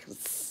like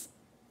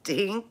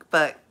stink,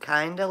 but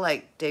kind of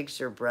like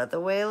takes your breath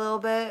away a little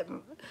bit.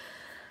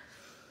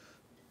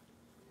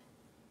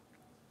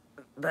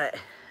 But,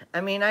 I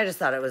mean, I just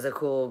thought it was a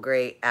cool,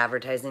 great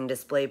advertising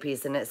display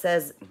piece. And it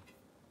says,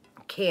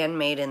 can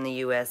made in the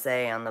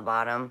USA on the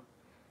bottom.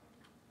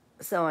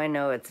 So I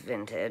know it's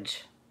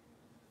vintage.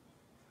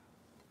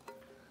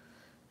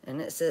 And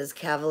it says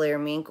Cavalier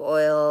Mink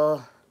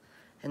Oil.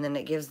 And then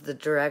it gives the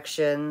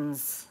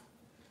directions.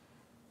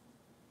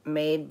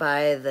 Made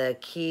by the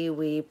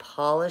Kiwi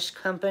Polish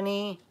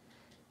Company.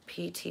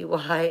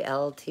 Pty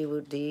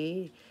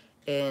Ltd.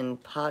 In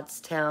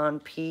Pottstown,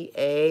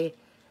 PA.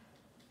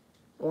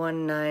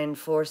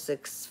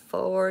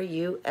 19464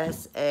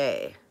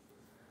 USA.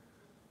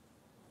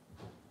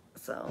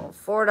 So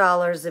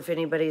 $4 if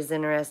anybody's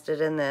interested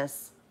in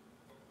this.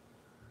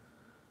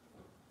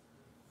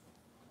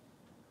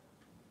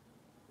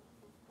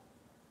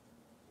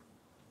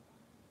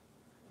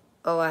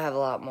 Oh, I have a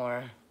lot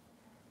more.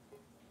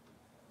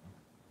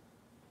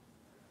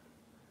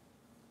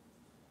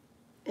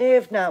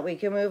 If not, we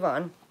can move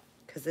on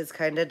because it's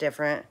kind of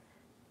different.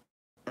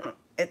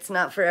 It's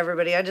not for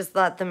everybody. I just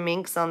thought the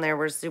minks on there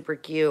were super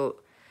cute.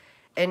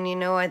 And you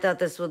know, I thought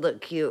this would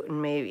look cute,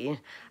 and maybe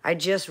I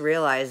just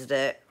realized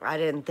it. I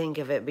didn't think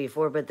of it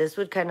before, but this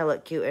would kind of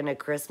look cute in a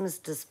Christmas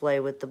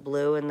display with the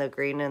blue and the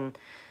green and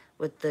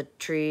with the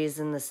trees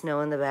and the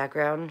snow in the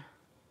background.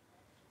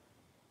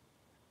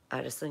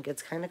 I just think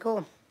it's kind of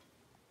cool.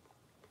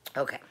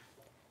 Okay.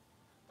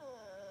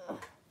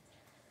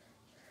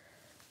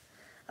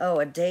 Oh,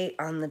 a date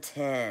on the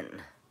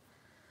 10.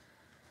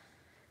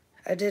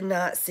 I did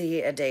not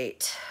see a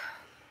date.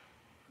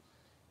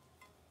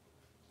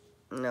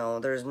 No,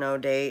 there's no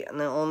date. And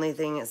the only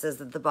thing it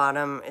says at the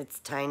bottom, it's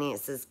tiny.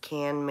 It says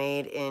can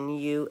made in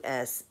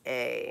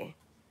USA.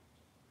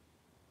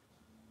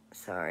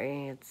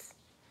 Sorry, it's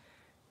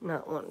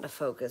not wanting to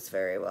focus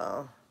very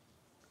well.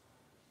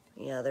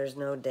 Yeah, there's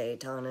no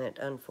date on it,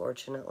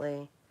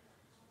 unfortunately.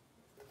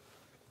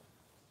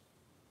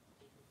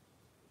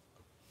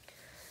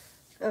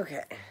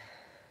 Okay.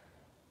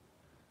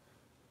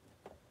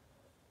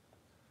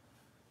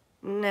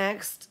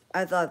 Next,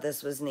 I thought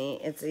this was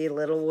neat. It's a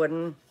little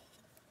wooden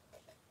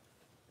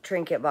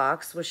trinket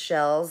box with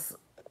shells.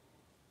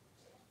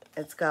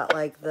 It's got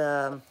like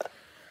the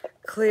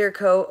clear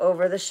coat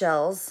over the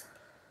shells.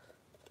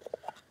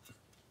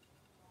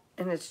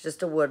 And it's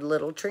just a wood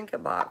little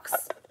trinket box.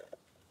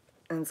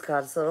 And it's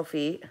got its little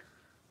feet.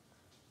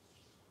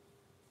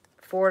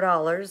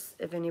 $4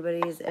 if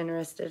anybody's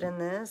interested in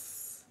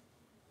this.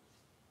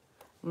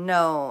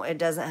 No, it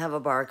doesn't have a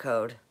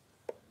barcode.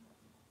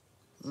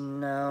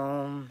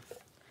 No.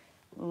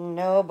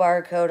 No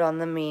barcode on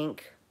the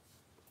mink.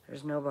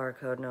 There's no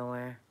barcode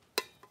nowhere.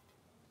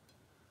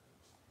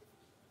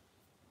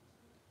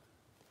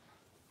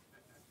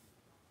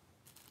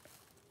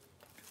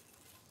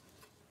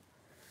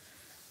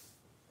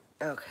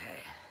 Okay.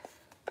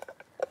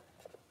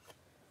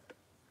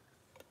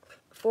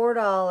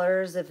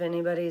 $4 if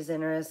anybody's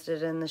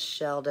interested in the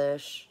shell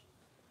dish.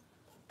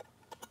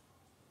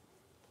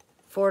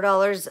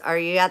 $4. Are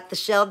you at the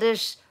shell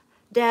dish,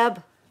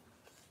 Deb?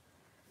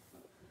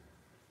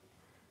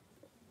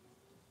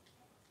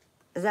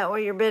 Is that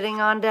what you're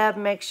bidding on, Deb?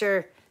 Make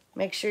sure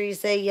you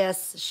say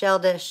yes, shell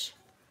dish.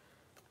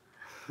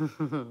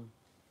 I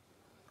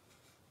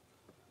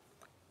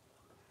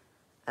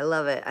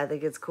love it. I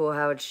think it's cool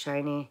how it's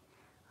shiny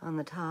on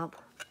the top.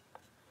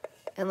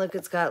 And look,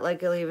 it's got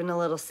like even a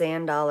little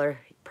sand dollar.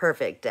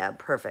 Perfect, Deb,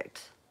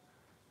 perfect.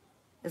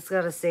 It's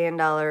got a sand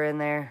dollar in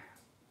there.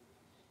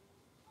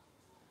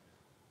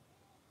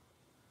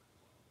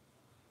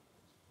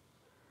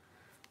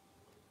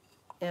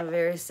 Yeah,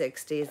 very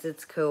 60s.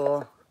 It's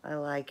cool. I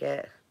like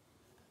it.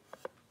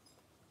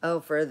 Oh,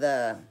 for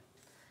the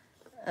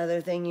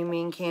other thing you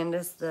mean,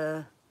 Candace,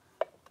 the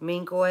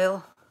mink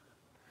oil?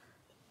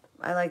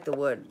 I like the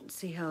wood.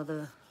 See how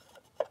the...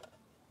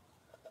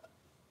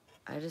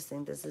 I just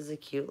think this is a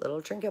cute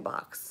little trinket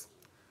box.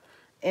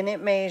 And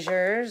it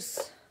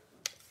measures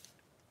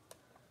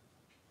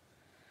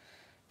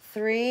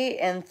 3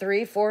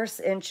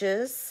 3/4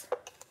 inches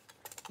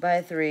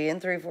by 3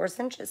 3/4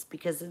 inches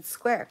because it's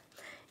square.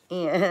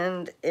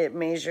 And it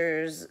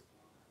measures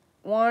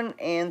 1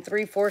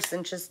 3/4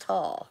 inches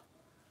tall.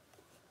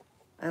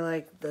 I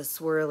like the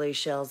swirly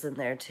shells in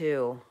there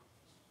too.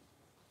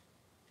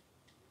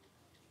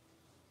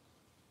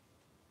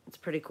 It's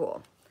pretty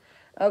cool.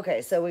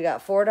 Okay, so we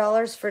got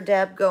 $4 for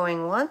Deb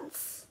going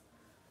once.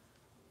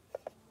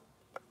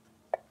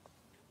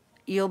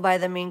 You'll buy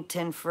the mink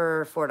tin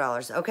for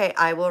 $4. Okay,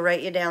 I will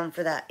write you down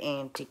for that,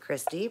 Auntie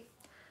Christy.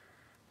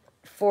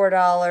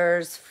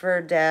 $4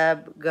 for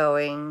Deb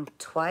going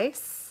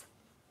twice.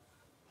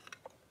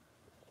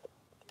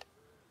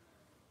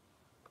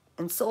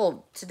 And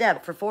sold to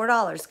Deb for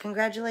 $4.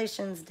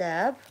 Congratulations,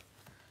 Deb.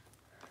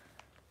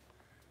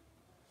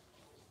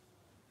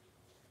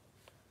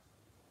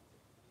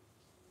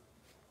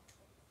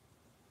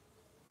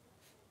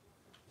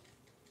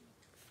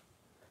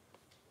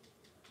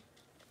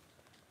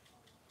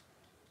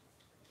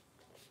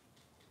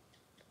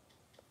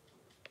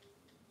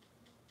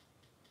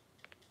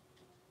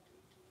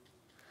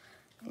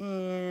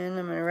 And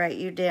I'm going to write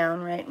you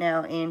down right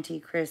now,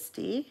 Auntie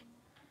Christy,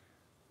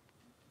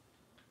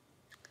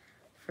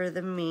 for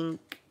the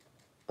mink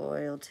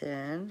oil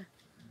tin.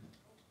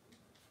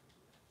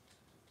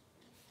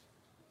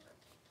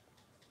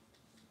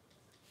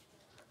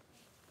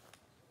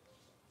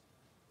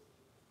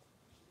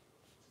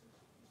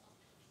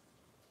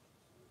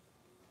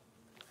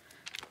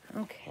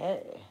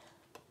 Okay.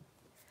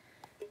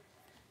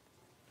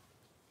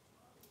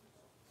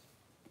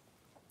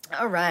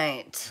 All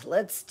right,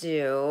 let's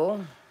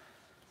do...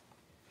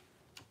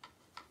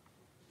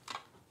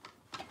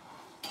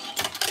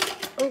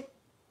 Oh,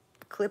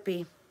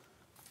 Clippy.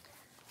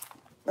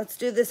 let's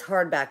do this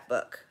hardback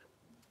book.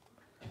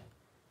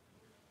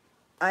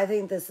 I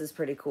think this is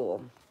pretty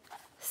cool.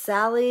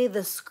 Sally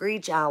the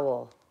Screech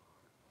Owl.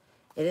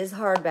 It is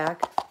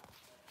hardback.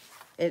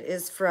 It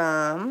is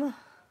from,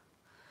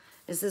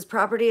 it says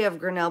property of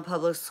Grinnell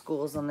Public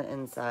Schools on the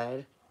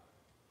inside.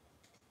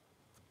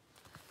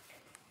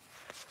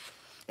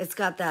 It's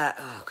got that,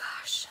 oh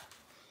gosh.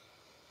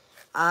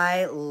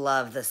 I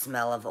love the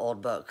smell of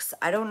old books.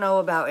 I don't know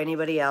about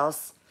anybody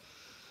else,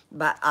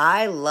 but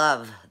I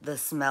love the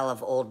smell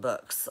of old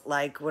books.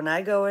 Like when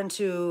I go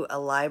into a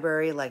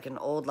library, like an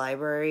old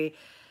library,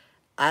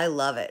 I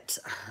love it.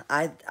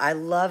 I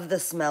love the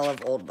smell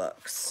of old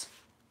books.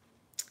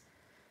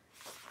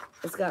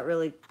 It's got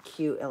really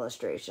cute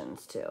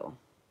illustrations too.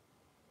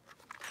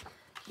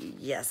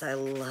 Yes, I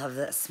love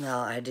that smell.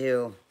 I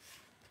do.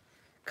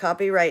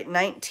 Copyright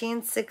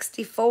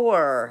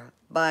 1964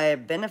 by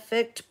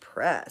Benefict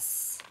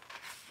Press.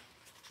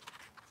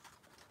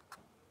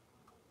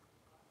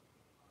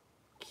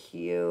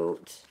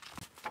 Cute.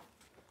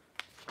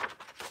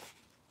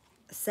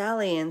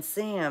 Sally and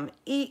Sam.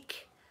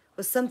 Eek.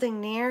 Was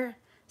something near?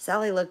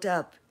 Sally looked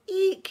up.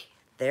 Eek.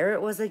 There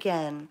it was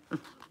again.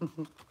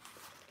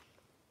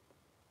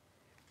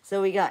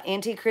 So we got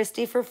Auntie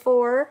Christie for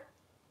 $4.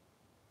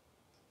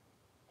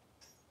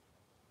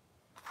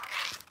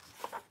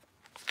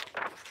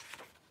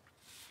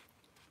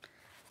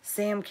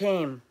 Sam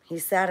came. He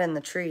sat in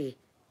the tree.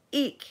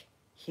 Eek.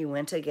 He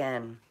went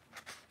again.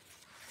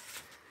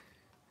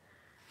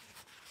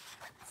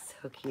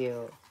 So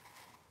cute.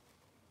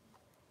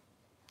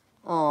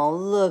 Oh,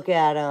 look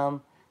at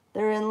them.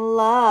 They're in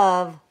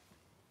love.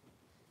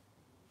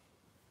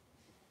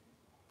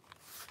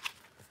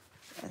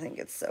 I think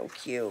it's so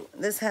cute.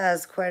 This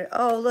has quite,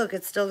 oh, look,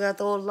 it's still got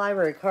the old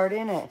library card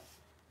in it.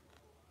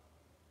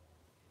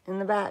 In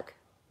the back.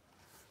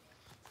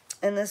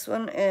 And this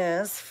one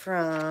is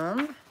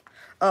from,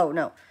 oh,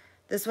 no.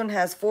 This one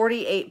has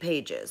 48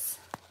 pages.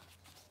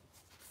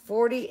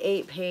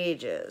 48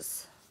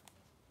 pages.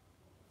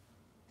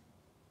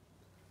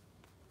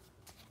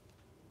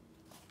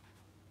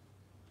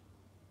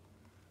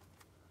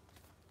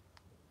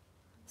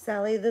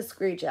 Sally the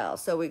Screech Owl.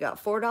 So we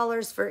got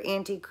 $4 for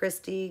Auntie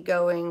Christie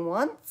going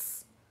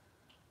once.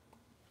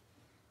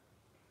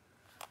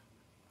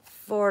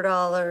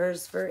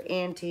 $4 for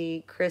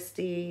Auntie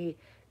Christie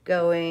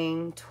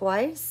going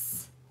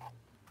twice.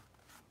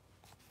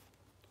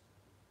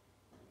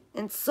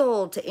 And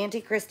sold to Auntie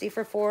Christie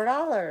for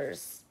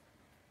 $4.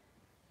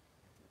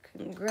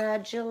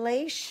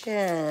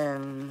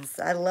 Congratulations.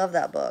 I love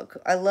that book.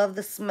 I love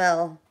the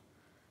smell.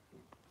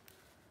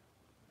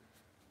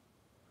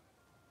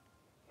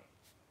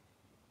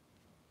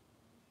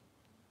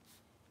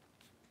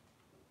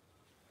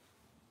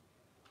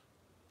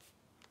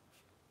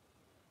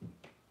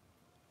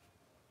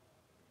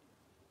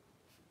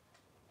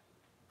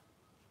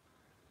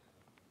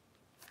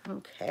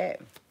 Okay.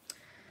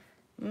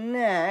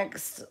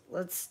 Next,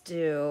 let's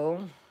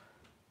do...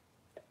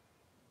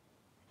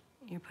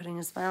 You're putting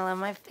a smile on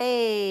my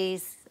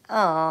face.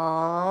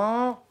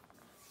 Aww.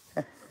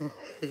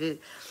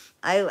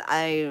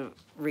 I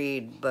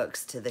read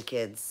books to the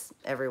kids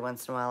every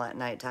once in a while at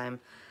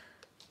nighttime.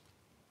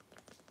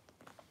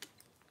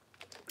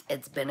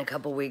 It's been a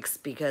couple weeks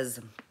because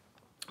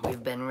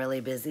we've been really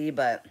busy,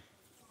 but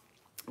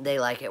they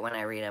like it when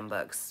I read them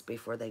books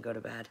before they go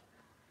to bed.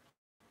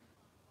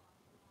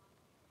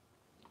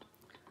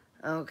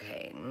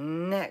 Okay,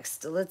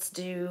 next, let's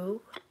do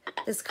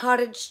this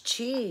cottage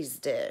cheese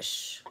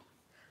dish.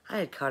 I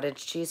had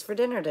cottage cheese for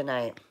dinner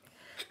tonight.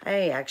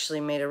 I actually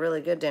made a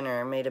really good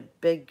dinner. I made a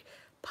big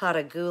pot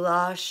of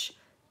goulash,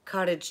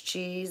 cottage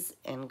cheese,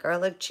 and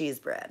garlic cheese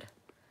bread.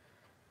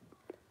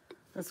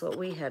 That's what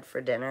we had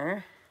for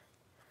dinner.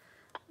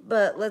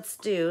 But let's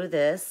do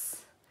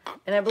this.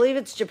 And I believe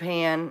it's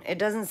Japan. It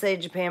doesn't say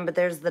Japan, but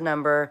there's the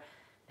number.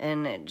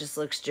 And it just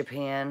looks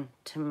Japan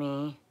to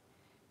me.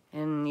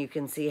 And you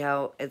can see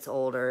how it's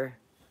older,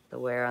 the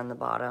wear on the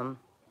bottom.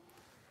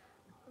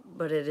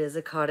 But it is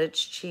a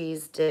cottage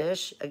cheese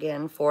dish.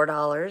 Again,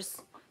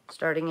 $4.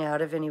 Starting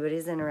out if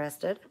anybody's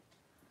interested.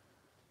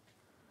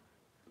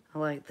 I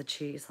like the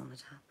cheese on the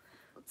top.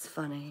 It's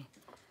funny.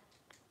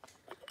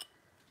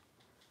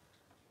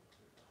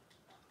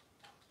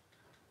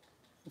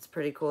 It's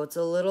pretty cool. It's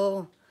a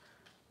little,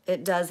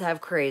 it does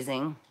have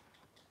crazing.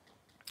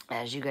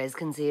 As you guys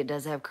can see, it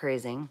does have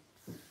crazing.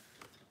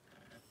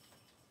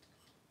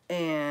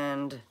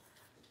 And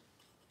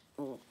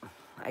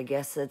I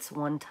guess it's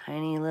one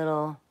tiny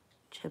little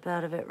chip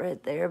out of it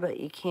right there, but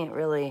you can't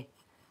really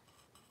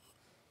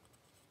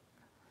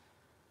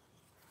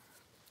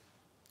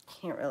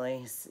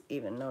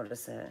even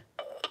notice it.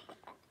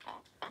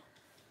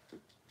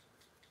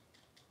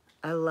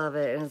 I love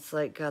it, and it's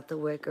like got the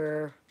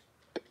wicker.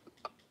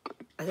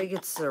 I think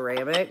it's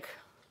ceramic.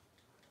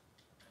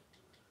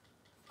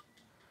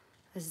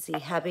 Let's see,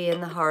 Happy in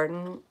the Heart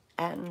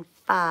and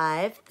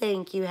 5.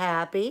 Thank you,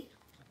 Happy.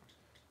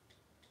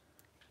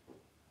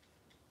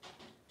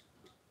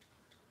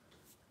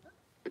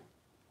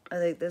 I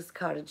think this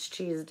cottage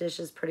cheese dish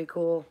is pretty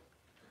cool.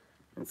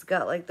 It's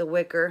got like the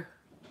wicker,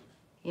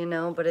 you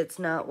know, but it's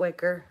not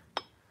wicker.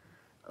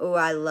 Oh,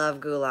 I love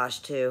goulash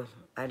too.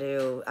 I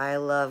do. I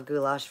love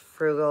goulash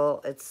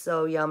frugal. It's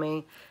so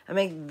yummy. I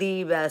make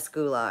the best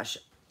goulash.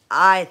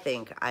 I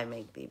think I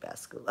make the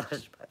best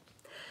goulash, but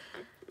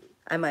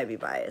I might be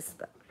biased,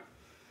 but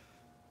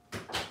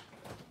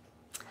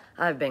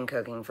I've been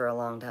cooking for a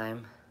long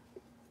time.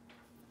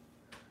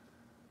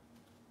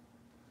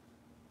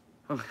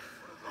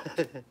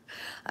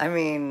 I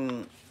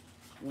mean,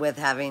 with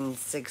having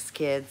 6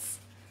 kids,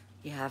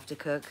 you have to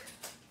cook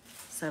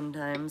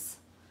sometimes.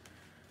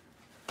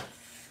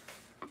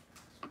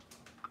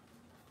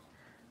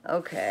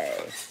 Okay,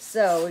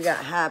 so we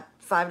got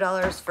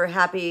 $5 for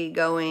happy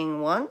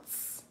going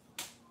once.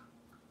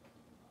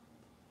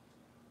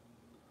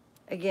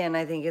 Again,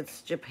 I think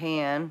it's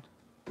Japan.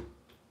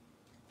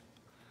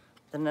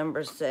 The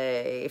numbers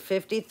say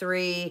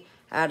 53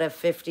 out of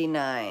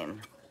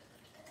 59.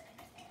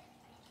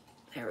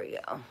 There we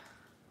go.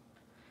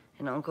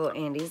 And Uncle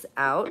Andy's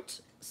out.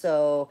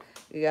 So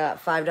we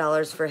got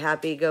 $5 for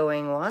happy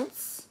going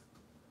once.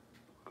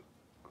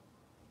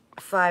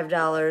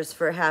 $5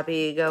 for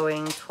happy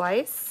going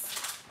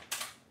twice.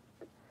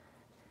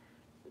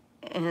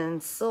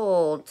 And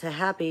sold to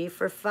Happy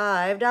for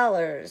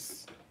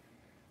 $5.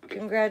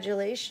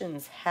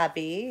 Congratulations,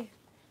 Happy.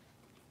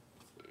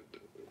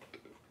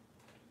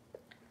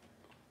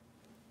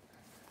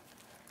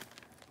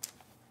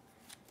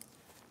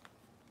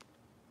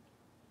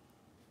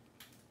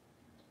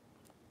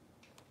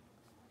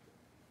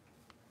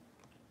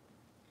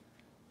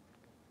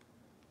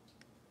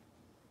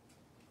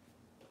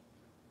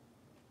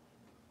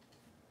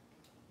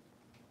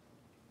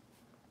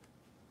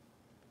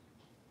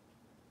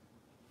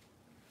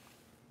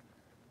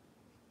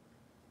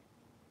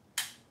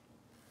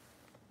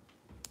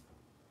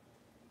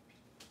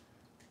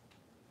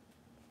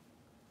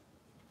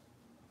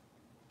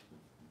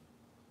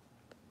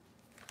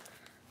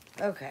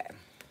 Okay.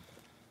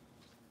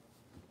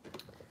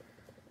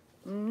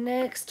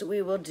 Next,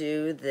 we will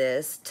do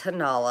this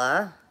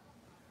Tanala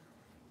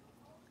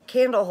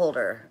candle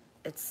holder.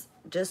 It's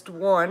just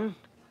one.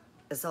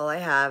 That's all I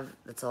have.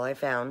 That's all I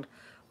found.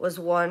 Was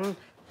one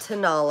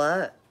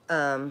Tanala,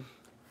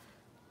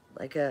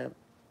 like a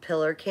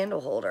pillar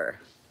candle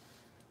holder.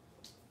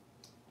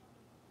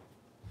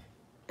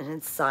 And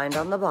it's signed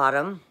on the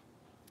bottom.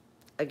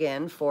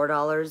 Again,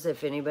 $4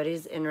 if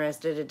anybody's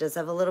interested. It does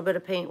have a little bit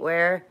of paint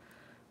wear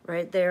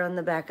right there on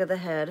the back of the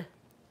head.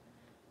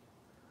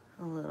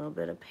 A little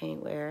bit of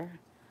paint wear.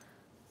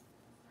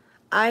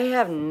 I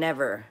have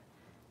never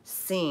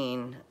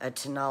seen a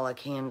Tanala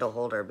candle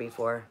holder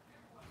before.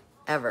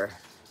 Ever.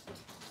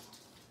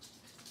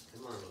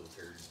 Come on, little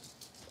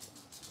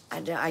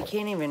turd. I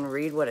can't even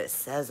read what it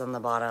says on the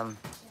bottom.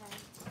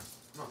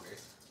 Come on,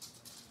 Grace.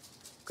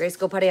 Grace,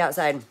 go putty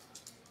outside.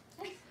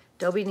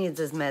 Dobie needs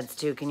his meds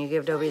too. Can you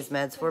give Dobie his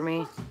meds for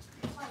me?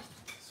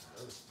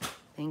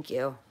 Thank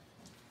you.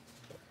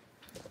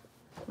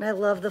 And I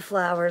love the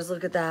flowers.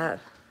 Look at that.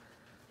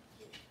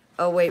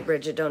 Oh, wait,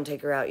 Bridget, don't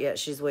take her out yet.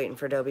 She's waiting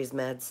for Dobie's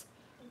meds.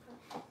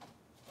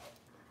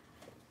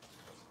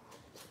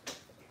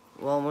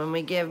 Well, when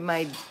we give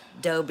my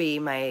Dobie,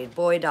 my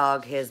boy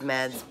dog, his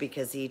meds,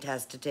 because he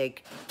has to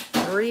take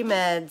 3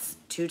 meds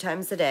 2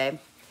 times a day.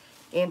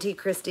 Auntie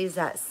Christie's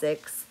at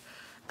 6.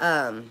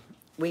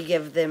 We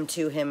give them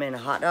to him in a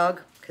hot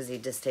dog because he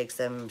just takes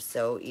them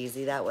so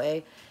easy that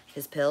way,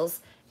 his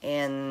pills.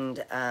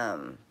 And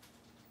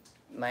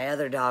my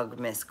other dog,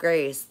 Miss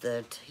Grace,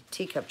 the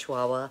teacup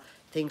chihuahua,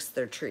 thinks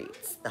they're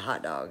treats. The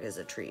hot dog is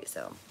a treat,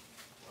 so.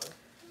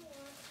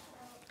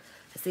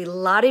 I see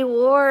Lottie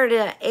Ward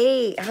at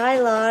 8. Hi,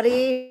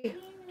 Lottie.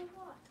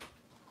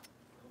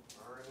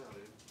 All right now,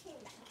 dude.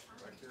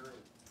 Back to your room.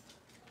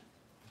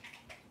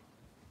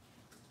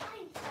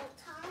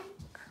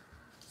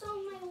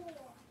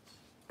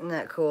 Isn't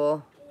that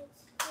cool?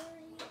 It's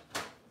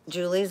 30.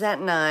 Julie's at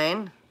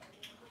 9.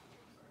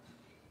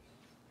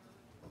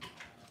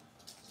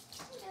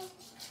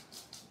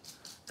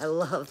 I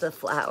love the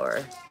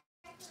flower.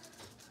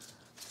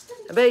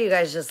 I bet you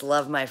guys just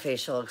love my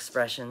facial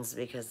expressions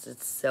because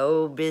it's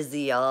so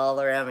busy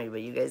all around me, but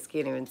you guys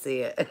can't even see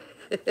it.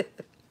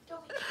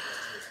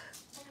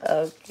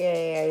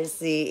 Okay, I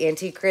see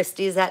Auntie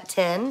Christie's at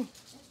 10.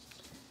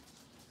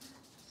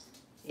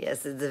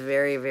 Yes, it's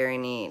very, very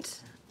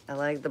neat. I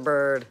like the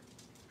bird.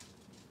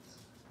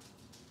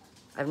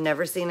 I've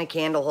never seen a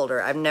candle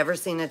holder. I've never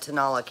seen a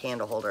Tanala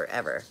candle holder,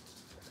 ever.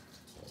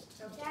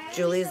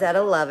 Julie's at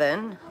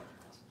 11.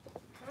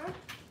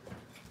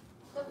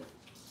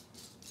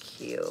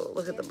 Cute.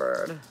 Look at the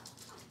bird.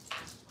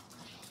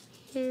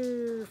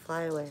 Ew,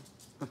 fly away.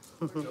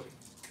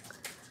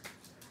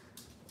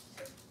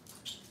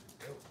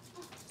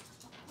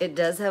 It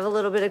does have a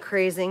little bit of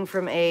crazing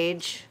from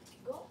age.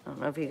 I don't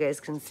know if you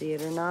guys can see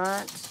it or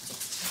not.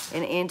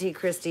 And Auntie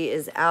Christie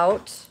is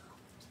out.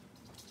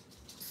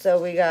 So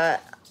we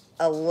got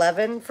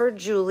 11 for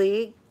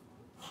Julie.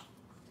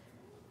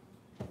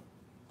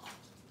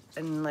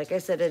 And like I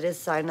said, it is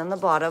signed on the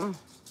bottom.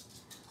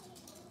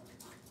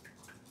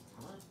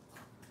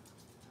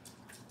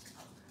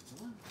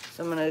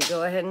 So I'm going to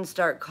go ahead and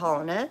start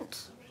calling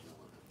it.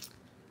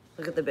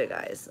 Look at the big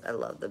eyes. I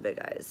love the big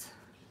eyes.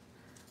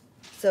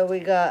 So we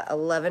got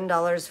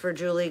 $11 for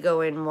Julie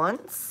going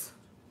once.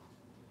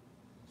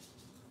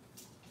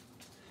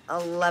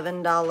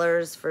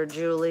 $11 for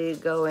Julie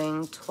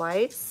going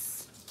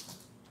twice.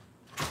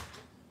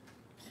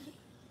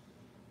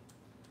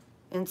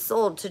 And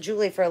sold to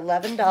Julie for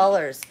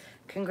 $11.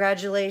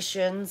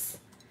 Congratulations,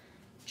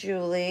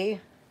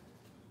 Julie.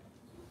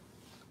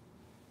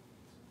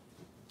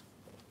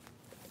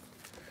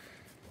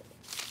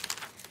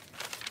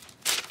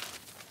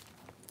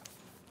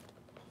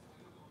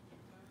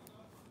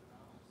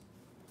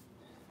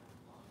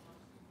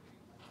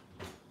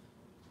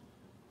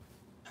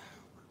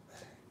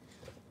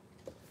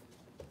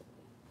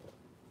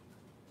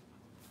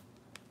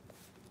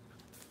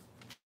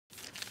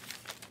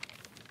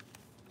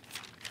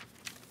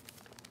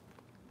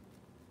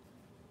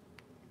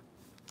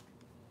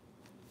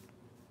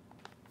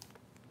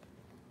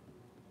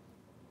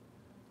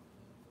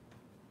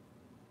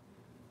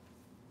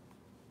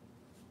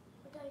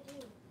 What did I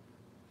do?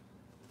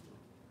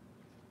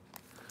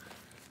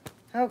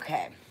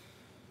 Okay.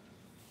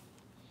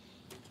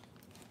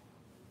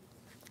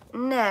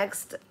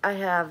 Next, I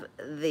have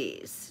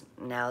these.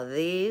 Now,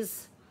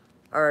 these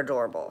are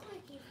adorable.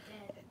 I keep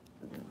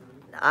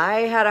that.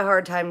 I had a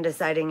hard time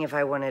deciding if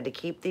I wanted to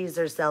keep these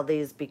or sell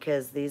these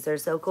because these are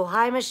so cool.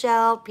 Hi,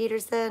 Michelle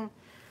Peterson.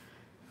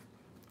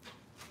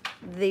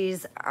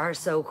 These are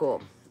so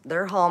cool.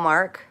 They're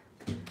Hallmark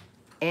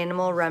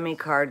Animal Rummy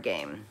card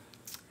game.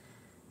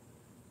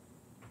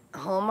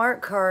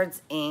 Hallmark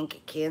Cards, Inc.,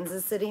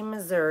 Kansas City,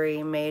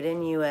 Missouri, made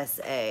in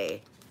USA.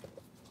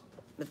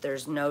 But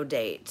there's no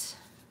date.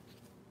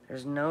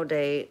 There's no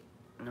date,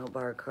 no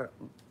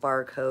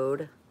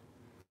barcode.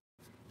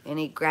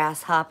 Any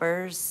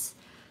grasshoppers?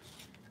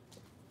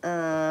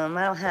 I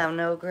don't have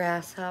no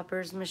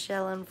grasshoppers,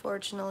 Michelle,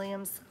 unfortunately.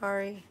 I'm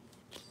sorry.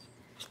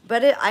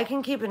 But I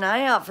can keep an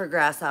eye out for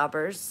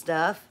grasshoppers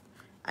stuff.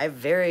 I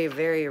very,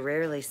 very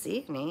rarely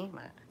see any.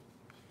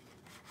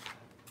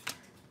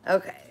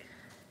 Okay.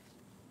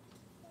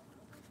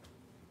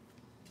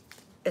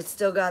 It's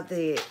still got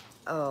the,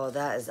 oh,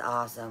 that is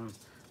awesome.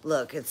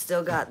 Look, it's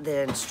still got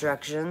the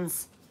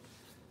instructions.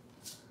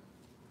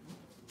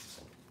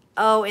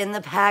 Oh, in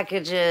the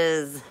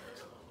packages.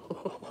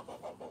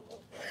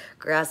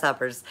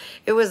 Grasshoppers.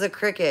 It was a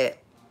cricket.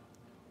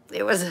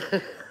 It was,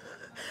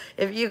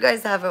 if you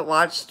guys haven't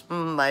watched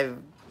my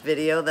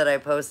video that I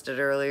posted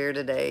earlier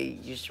today,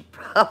 you should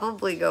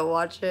probably go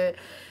watch it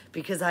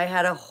because I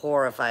had a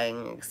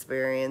horrifying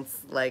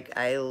experience. Like,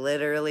 I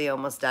literally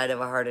almost died of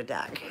a heart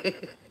attack.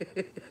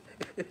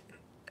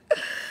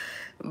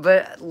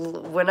 But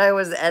when I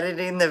was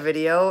editing the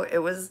video, it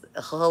was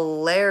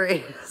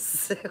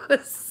hilarious. It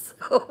was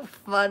so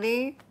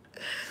funny.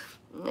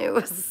 It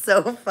was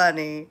so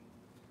funny.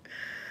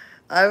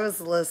 I was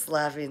just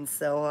laughing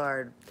so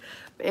hard.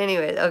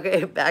 Anyway,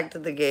 okay, back to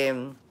the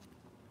game.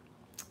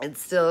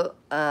 It's still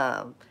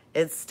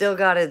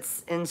got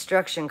its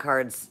instruction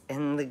cards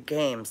in the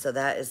game, so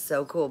that is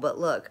so cool. But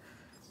look,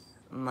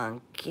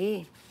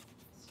 monkey,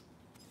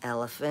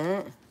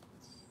 elephant,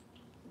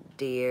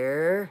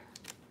 deer,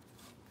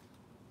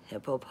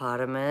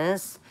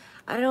 hippopotamus.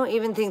 I don't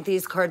even think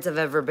these cards have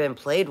ever been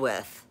played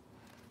with.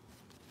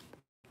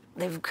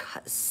 They've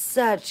got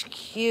such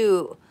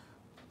cute,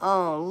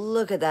 oh,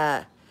 look at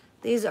that.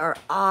 These are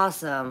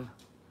awesome.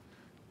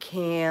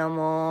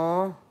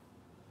 Camel.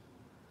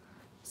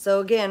 So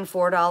again,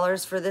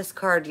 $4 for this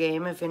card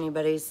game if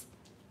anybody's,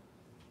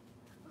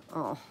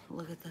 oh,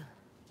 look at the,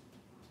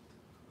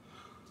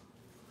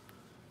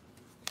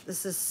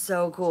 this is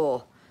so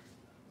cool.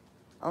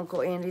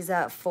 Uncle Andy's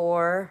at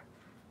 $4.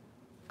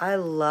 I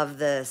love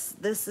this.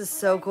 This is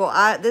so cool.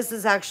 This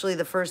is actually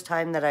the first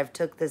time that I've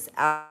took this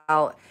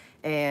out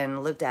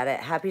and looked at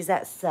it. Happy's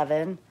at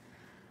 $7.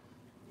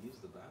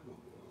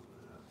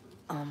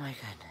 Oh my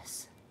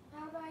goodness.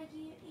 How about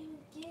you even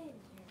get in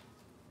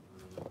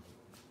here?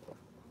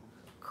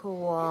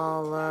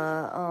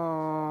 Koala.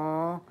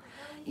 Oh.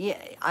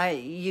 Yeah,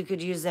 you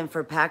could use them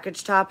for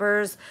package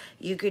toppers.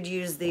 You could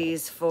use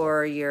these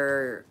for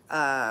your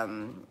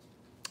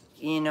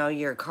you know,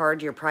 your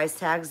price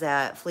tags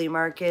at flea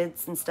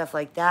markets and stuff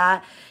like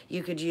that.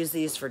 You could use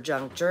these for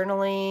junk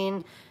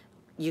journaling.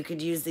 You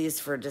could use these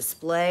for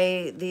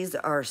display. These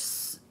are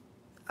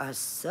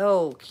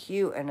so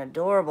cute and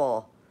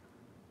adorable.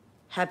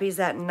 Happy's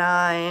at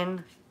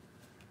 $9.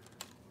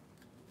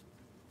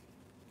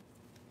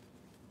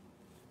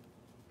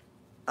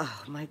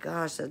 Oh my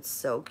gosh, that's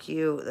so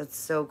cute. That's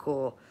so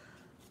cool.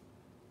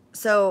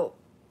 So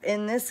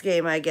in this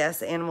game, I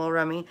guess, Animal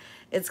Rummy,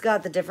 it's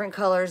got the different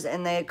colors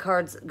and the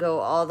cards go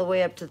all the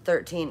way up to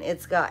 13.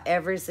 It's got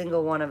every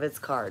single one of its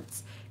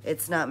cards.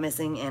 It's not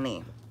missing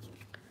any.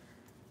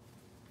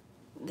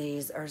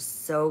 These are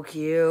so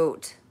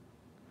cute.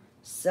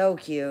 So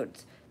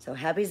cute. So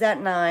Happy's at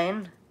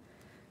 $9.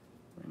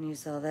 When you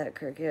saw that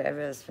cricket, I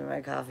better spit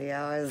my coffee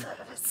out. I was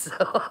so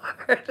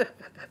hard.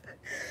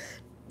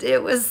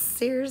 It was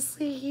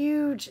seriously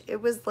huge.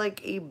 It was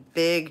like a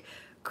big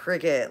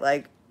cricket.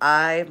 Like,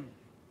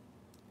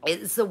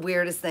 it's the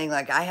weirdest thing.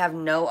 Like, I have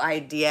no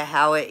idea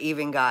how it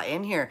even got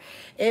in here.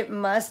 It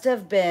must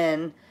have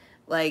been,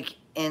 like,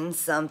 in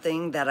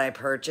something that I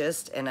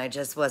purchased and I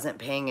just wasn't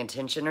paying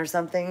attention or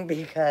something,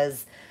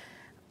 because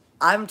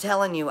I'm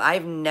telling you,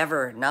 I've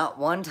never, not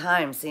one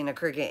time, seen a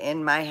cricket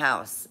in my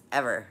house,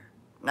 ever.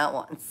 Not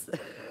once.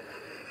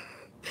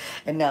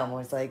 And now I'm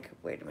always like,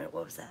 wait a minute,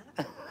 what was that?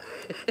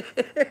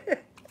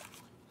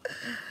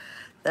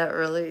 That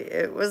really,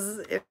 it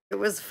was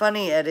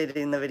funny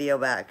editing the video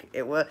back.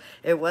 It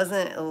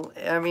wasn't,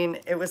 I mean,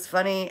 it was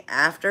funny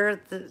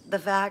after the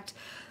fact.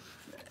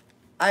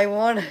 I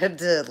wanted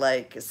to,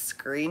 like,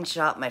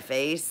 screenshot my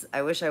face.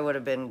 I wish I would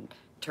have been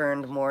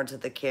turned more to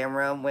the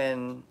camera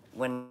when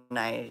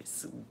I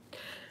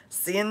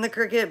seen the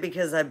cricket,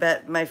 because I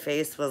bet my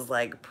face was,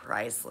 like,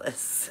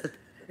 priceless.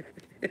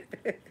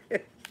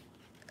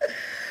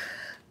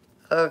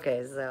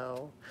 Okay,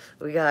 so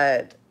we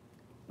got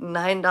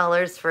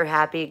 $9 for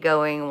happy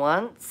going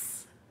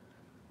once.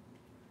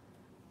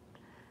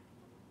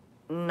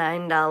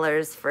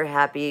 $9 for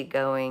happy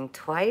going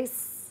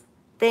twice.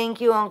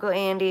 Thank you, Uncle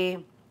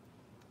Andy.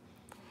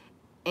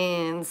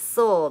 And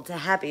sold to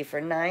Happy for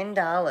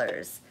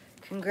 $9.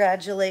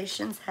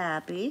 Congratulations,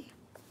 Happy.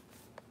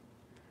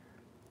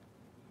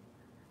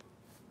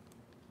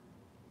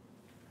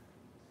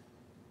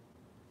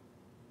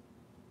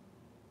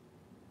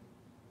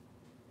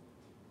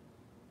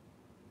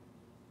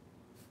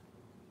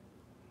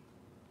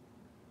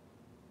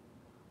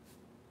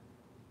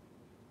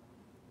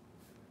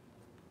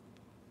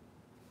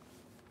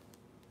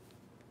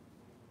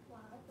 Wow,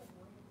 that's a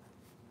wonderful.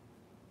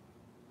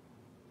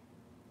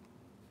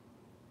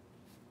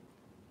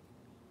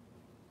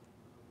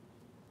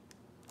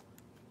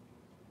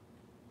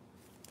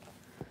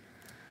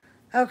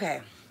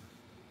 Okay.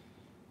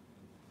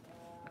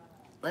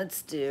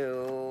 Let's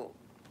do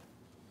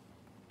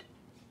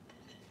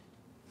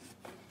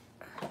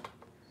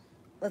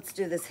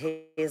this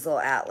Hazel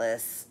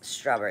Atlas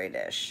strawberry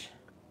dish.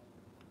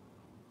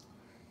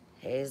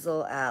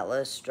 Hazel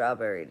Atlas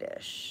strawberry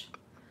dish.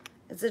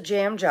 It's a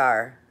jam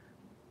jar.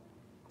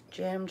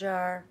 Jam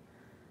jar,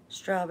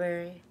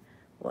 strawberry,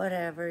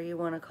 whatever you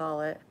want to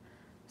call it.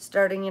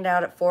 Starting it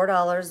out at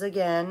 $4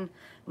 again.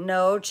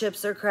 No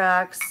chips or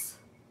cracks.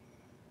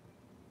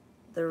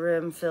 The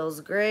rim feels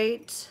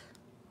great.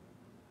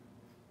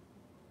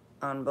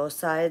 On both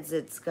sides,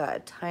 it's got a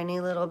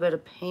tiny little bit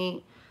of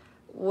paint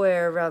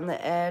wear around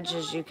the edge,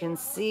 as you can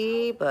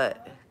see,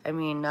 but I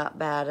mean, not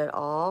bad at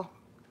all.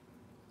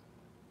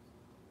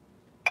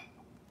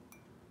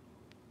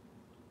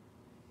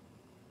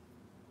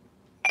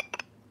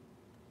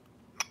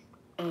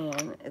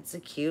 And it's a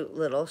cute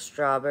little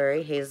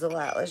strawberry Hazel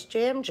Atlas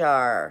jam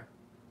jar.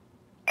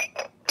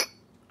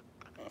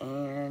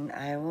 And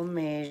I will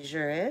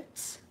measure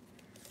it.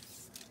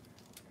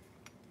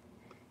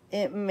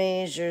 It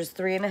measures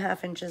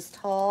 3.5 inches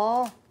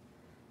tall,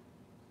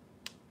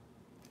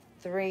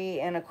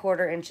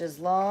 3¼ inches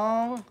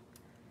long,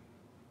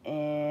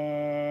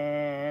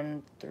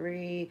 and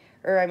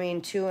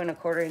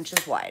 2¼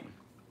 inches wide.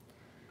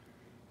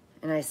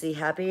 And I see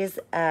Happy is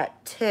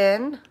at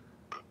 10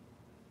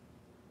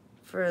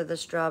 for the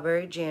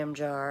strawberry jam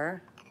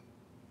jar.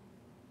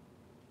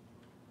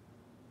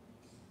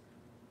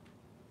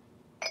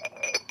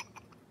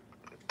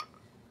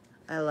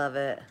 I love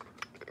it.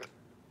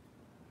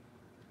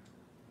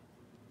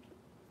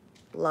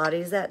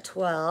 Lottie's at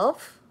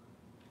 12.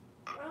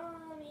 Yeah.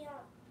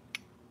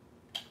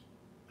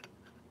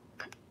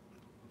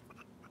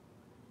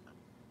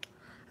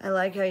 I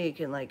like how you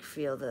can, like,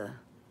 feel the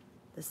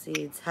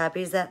seeds.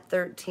 Happy's at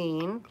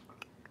 13.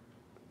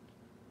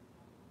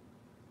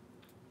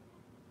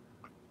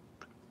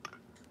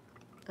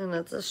 And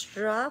it's a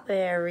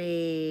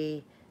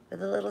strawberry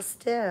with a little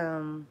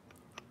stem.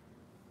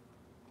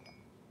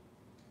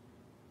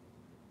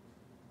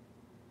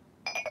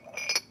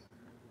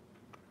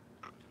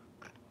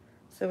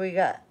 So we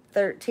got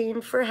 13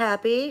 for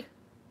Happy.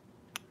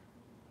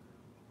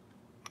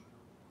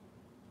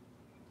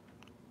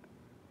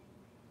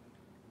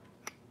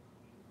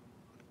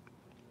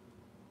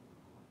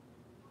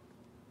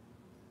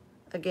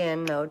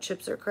 Again, no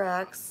chips or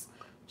cracks,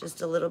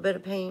 just a little bit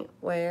of paint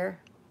wear.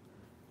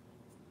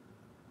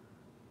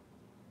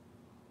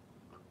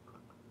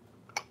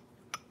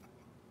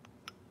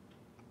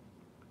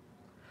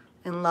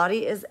 And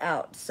Lottie is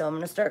out, so I'm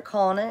gonna start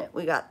calling it.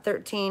 We got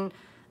 13.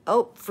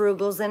 Oh,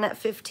 Frugal's in at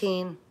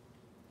 15.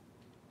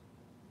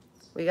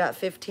 We got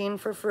 15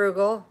 for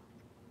Frugal.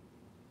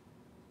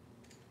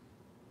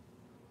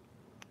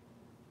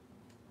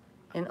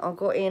 And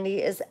Uncle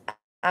Andy is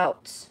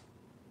out.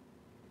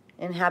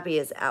 And Happy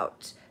is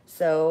out.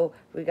 So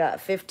we got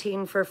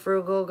 15 for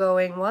Frugal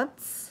going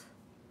once.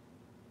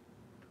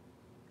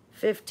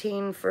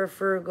 15 for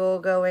Frugal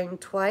going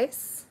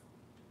twice.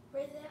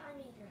 Where's it? I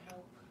need your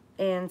help.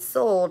 And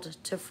sold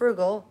to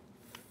Frugal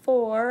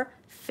for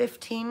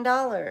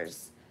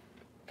 $15.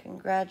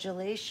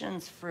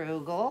 Congratulations,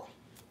 Frugal.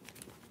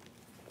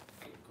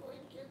 I'm going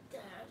to get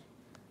Dad,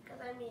 because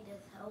I need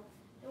his help.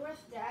 And where's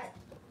Dad?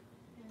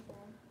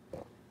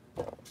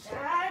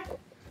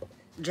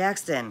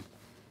 Jackson,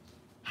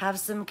 have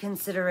some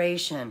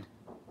consideration.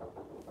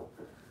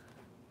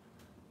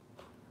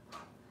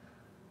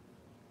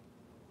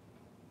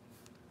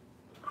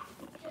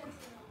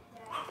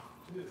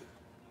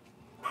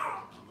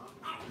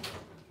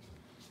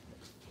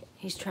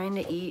 He's trying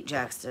to eat,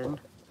 Jackson.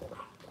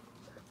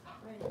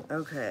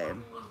 Okay.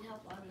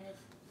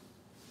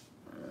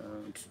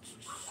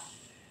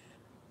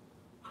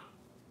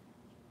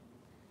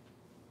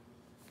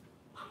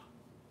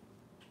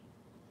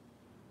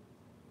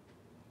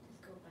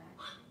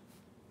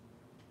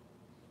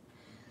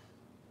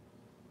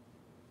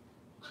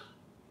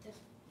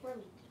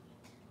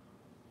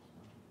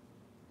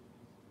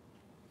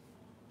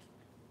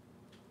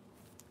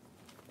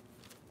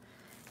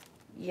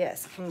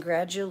 Yes,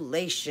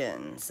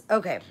 congratulations.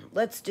 Okay,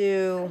 we'll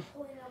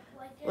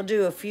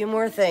do a few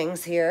more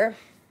things here.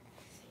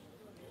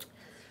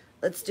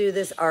 Let's do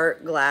this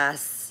art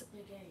glass.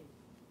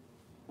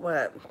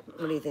 What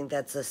do you think?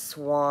 That's a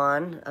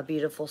swan, a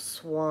beautiful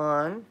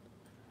swan.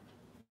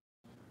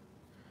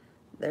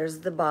 There's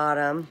the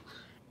bottom.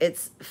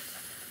 It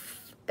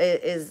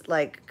is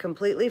like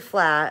completely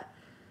flat.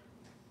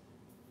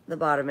 The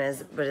bottom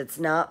is, but it's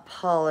not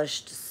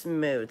polished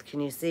smooth. Can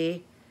you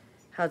see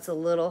how it's a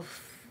little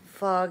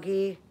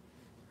foggy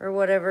or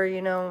whatever,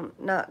 you know,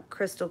 not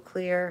crystal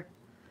clear?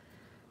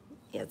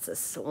 Yeah, it's a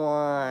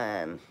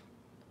swan.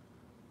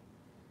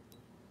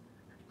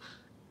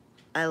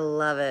 I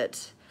love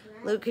it.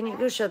 Luke, can you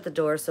go shut the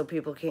door so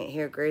people can't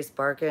hear Grace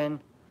barking?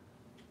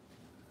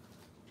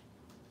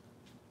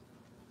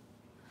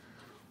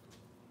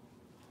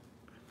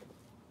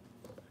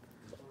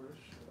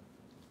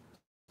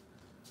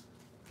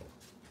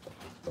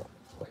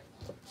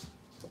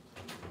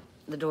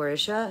 The door is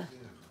shut?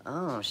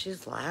 Oh,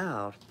 she's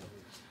loud.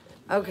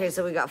 Okay,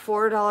 so we got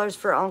 $4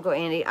 for Uncle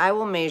Andy. I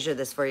will measure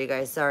this for you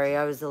guys. Sorry,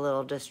 I was a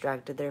little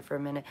distracted there for a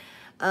minute.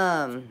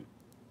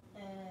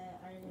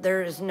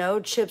 There is no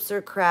chips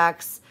or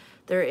cracks.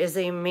 There is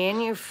a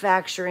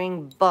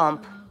manufacturing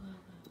bump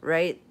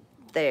right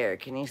there.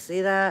 Can you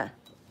see that?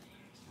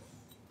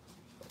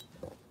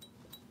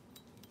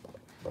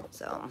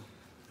 So,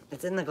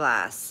 it's in the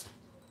glass.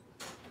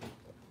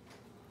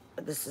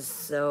 This is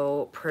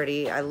so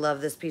pretty. I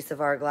love this piece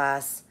of art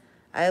glass.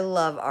 I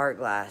love art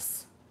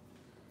glass.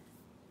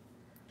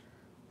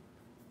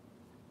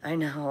 I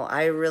know.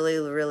 I really,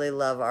 really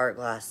love art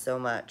glass so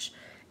much.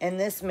 And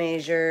this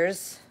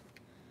measures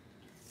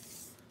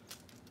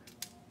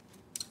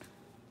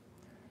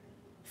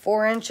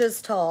 4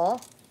 inches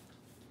tall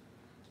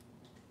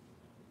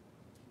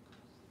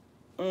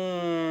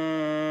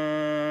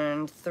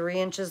and 3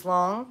 inches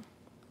long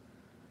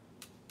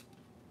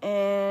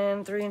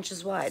and 3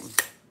 inches wide.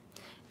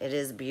 It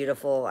is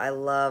beautiful. I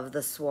love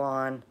the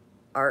swan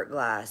art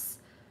glass.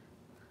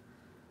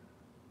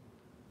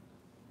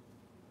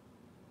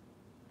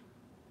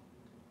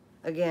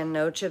 Again,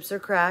 no chips or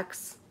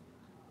cracks.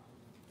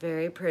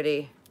 Very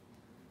pretty.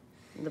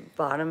 The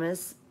bottom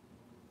is,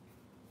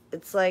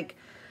 it's like,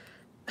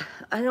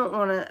 I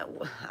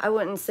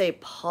wouldn't say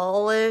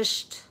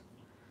polished.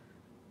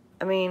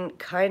 I mean,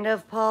 kind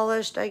of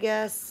polished, I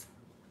guess.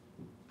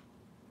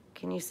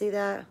 Can you see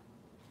that?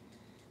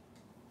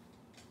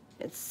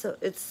 It's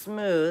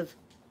smooth.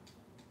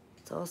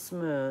 It's all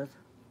smooth.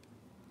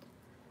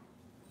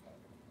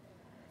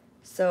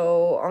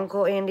 So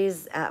Uncle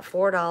Andy's at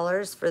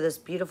 $4 for this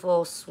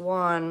beautiful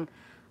swan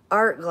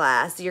art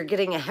glass. You're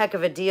getting a heck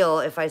of a deal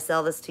if I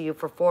sell this to you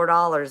for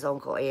 $4,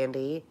 Uncle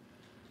Andy.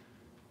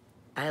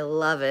 I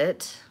love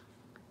it.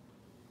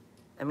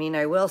 I mean,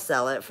 I will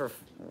sell it for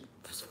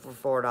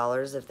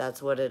 $4 if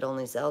that's what it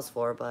only sells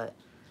for, but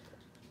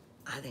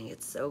I think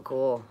it's so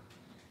cool.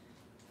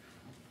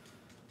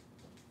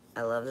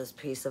 I love this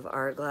piece of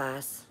art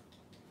glass.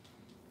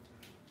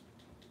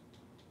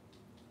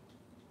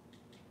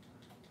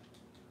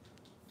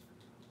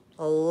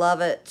 I love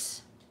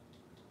it.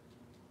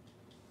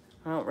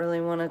 I don't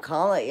really want to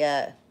call it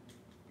yet,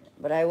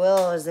 but I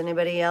will. Is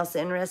anybody else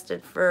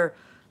interested for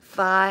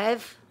 $5?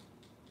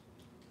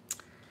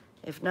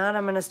 If not,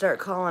 I'm going to start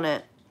calling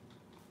it.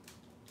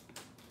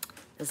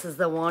 This is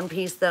the one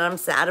piece that I'm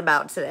sad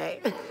about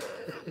today.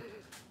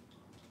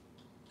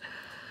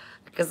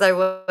 Because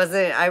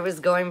I was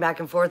going back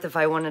and forth if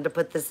I wanted to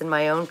put this in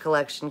my own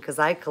collection because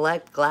I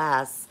collect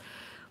glass.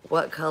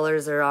 What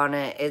colors are on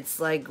it? It's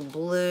like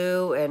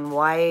blue and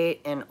white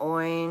and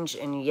orange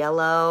and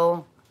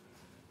yellow.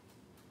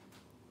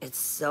 It's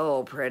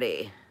so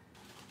pretty.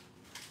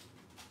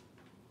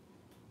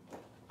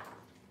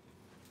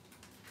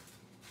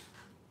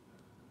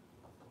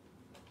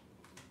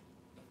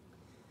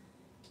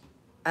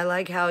 I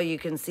like how you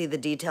can see the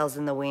details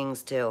in the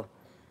wings too.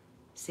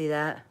 See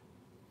that?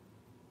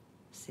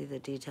 See the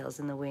details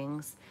in the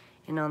wings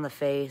and on the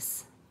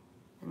face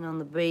and on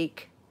the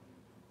beak.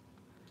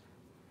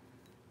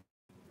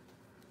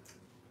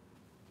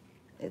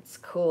 It's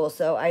cool.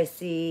 So I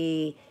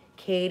see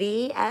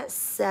Katie at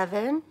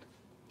 7.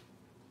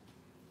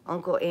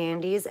 Uncle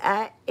Andy's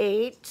at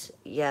 8.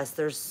 Yes,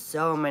 there's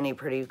so many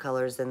pretty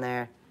colors in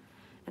there.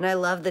 And I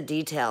love the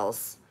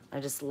details. I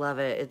just love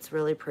it. It's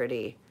really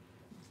pretty.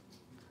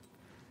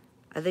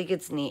 I think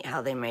it's neat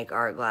how they make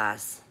art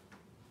glass.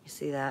 You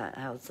see that?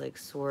 How it's like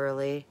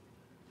swirly.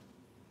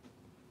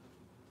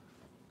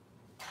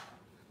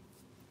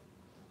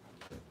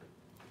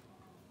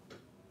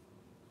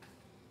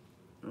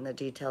 And the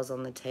details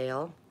on the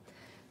tail.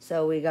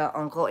 So we got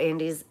Uncle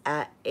Andy's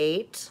at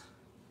 8.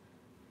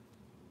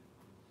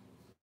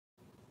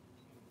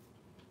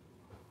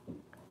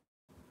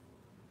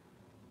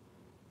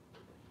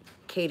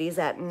 Katie's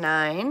at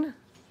 9.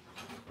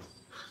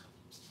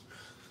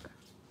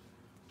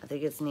 I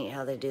think it's neat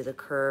how they do the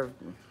curve.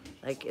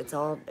 Like it's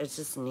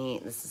just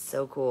neat. This is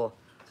so cool.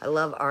 I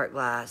love art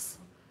glass.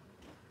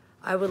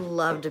 I would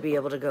love to be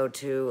able to go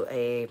to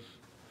a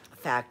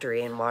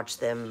factory and watch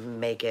them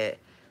make it.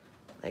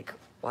 Like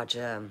watch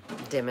a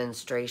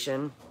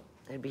demonstration.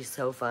 It'd be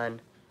so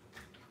fun.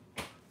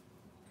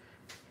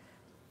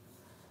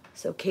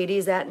 So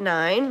Katie's at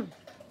 9.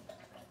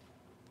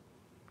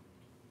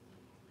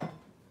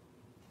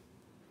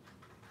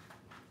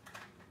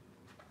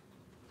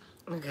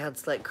 Look how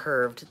it's like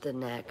curved at the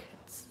neck.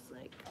 It's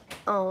like,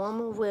 oh, I'm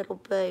a little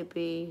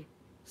baby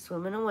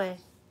swimming away.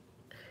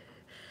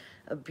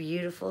 A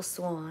beautiful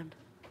swan.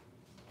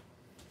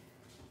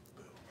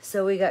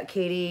 So we got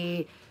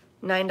Katie,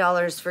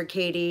 $9 for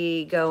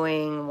Katie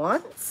going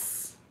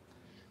once.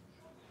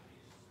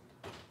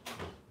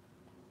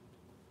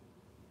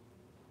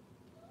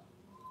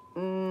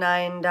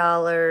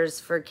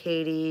 $9 for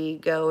Katie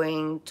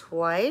going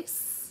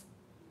twice.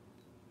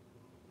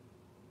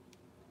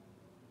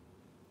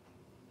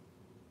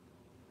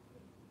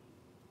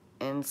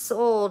 And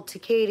sold to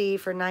Katie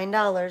for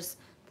 $9.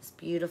 This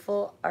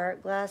beautiful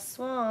art glass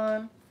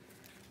swan.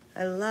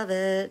 I love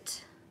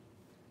it.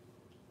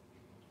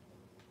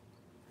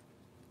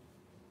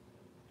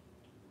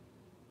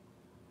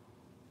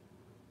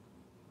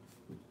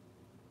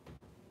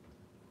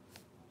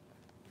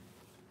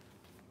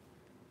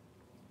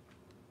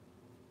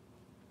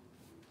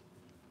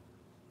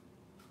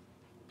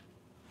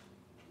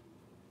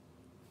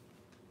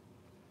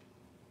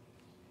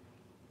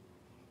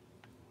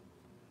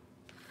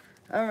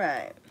 All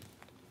right.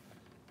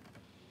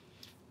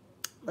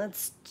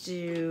 Let's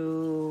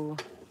do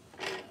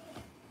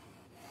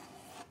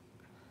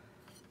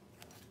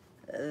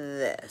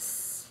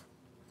this.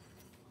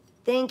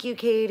 Thank you,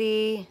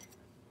 Katie.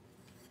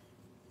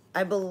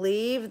 I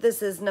believe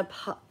this is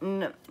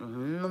Namaji,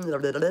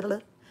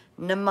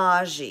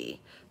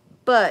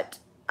 but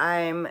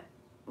I'm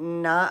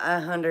not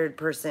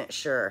 100%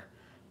 sure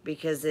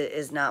because it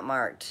is not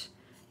marked.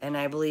 And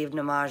I believe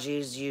Namaji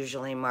is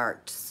usually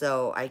marked,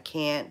 so I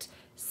can't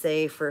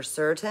say for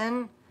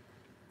certain.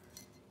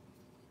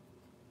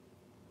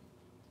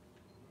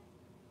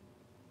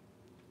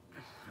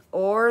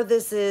 Or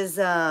this is,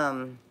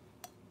 I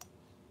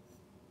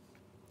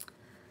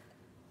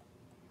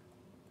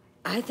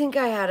think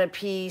I had a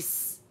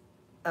piece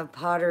of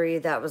pottery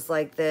that was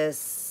like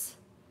this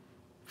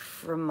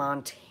from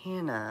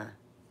Montana,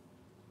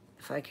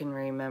 if I can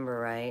remember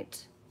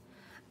right.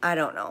 I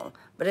don't know,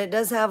 but it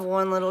does have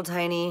one little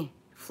tiny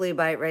flea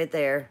bite right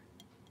there.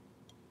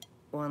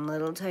 One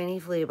little tiny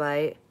flea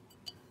bite.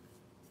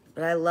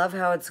 But I love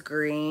how it's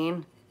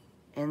green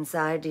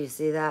inside. Do you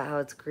see that? How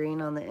it's green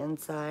on the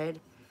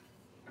inside?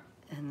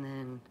 And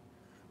then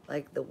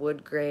like the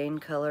wood grain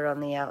color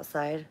on the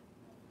outside.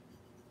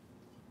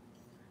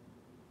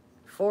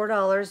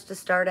 $4 to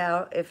start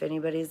out if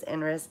anybody's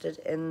interested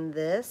in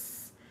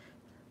this.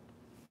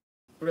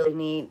 Really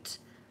neat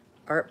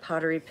art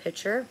pottery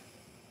pitcher.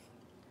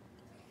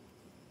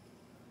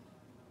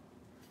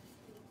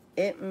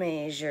 It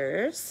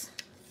measures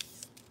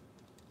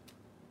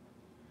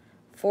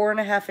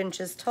 4.5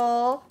 inches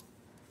tall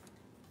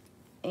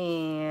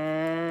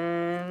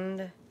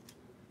and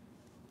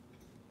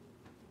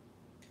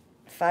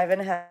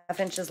 5.5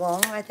 inches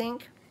long, I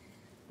think.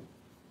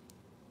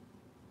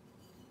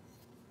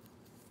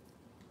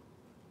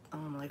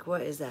 I'm like,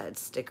 what is that?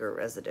 It's sticker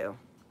residue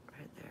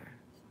right there.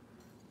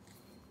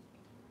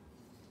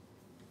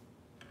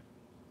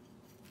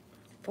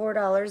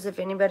 $4 if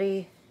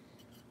anybody.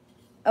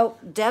 Oh,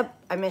 Deb,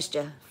 I missed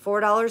you.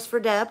 $4 for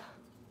Deb.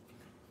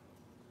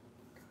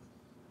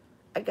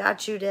 I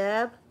got you,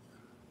 Deb.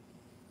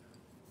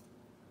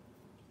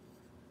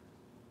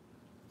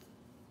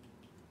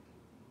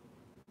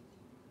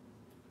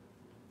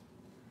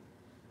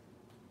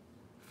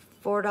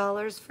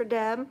 $4 for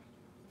Deb. I'm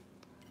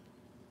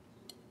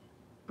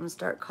gonna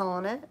start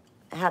calling it.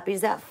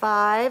 Happy's at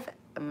 5.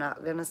 I'm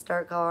not gonna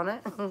start calling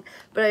it,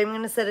 but I'm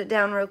gonna set it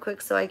down real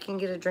quick so I can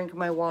get a drink of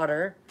my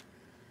water.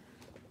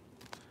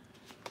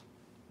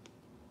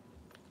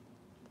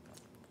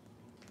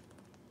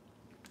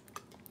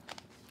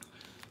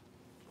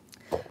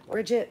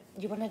 Bridget,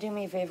 you want to do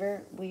me a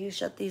favor? Will you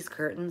shut these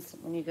curtains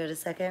when you go to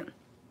second?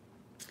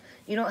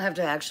 You don't have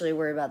to actually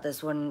worry about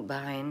this one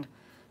behind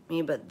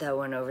me, but that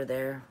one over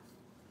there,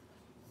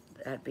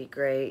 that'd be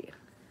great.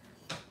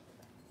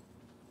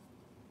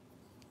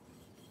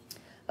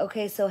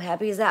 Okay, so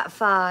Happy's at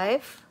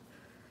 5.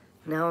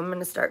 Now I'm going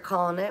to start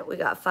calling it. We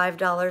got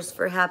 $5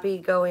 for Happy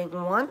going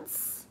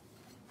once.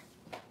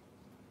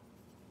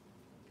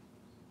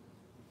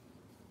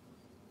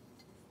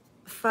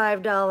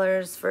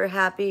 $5 for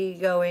Happy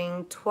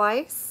Going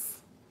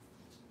Twice.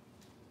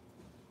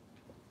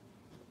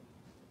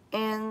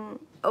 And,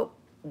 oh,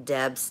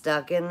 Deb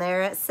stuck in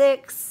there at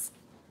 $6.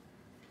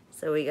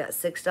 So we got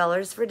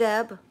 $6 for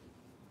Deb.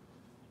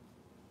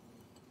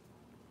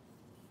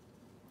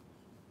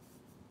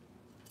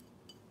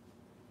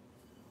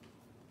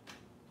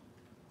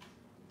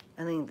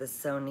 I think this is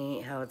so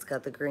neat how it's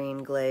got the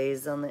green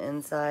glaze on the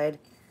inside.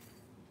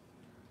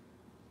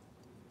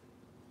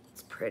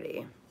 It's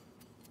pretty.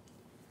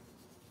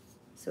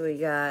 So we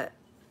got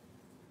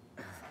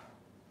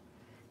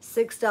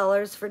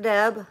 $6 for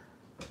Deb.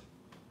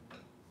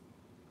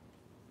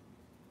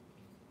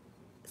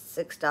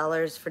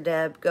 $6 for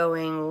Deb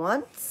going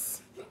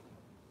once.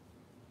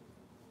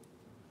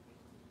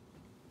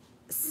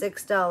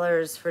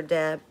 $6 for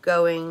Deb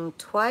going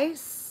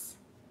twice.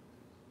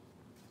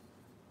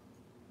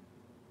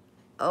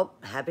 Oh,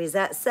 Happy's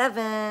at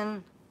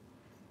 7.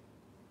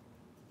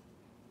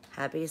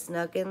 Happy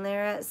snuck in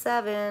there at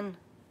 7.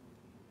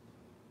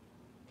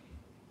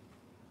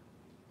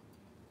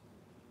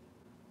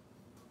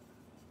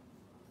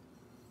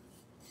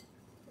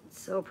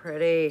 It's so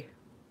pretty.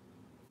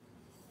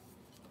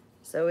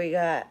 So we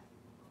got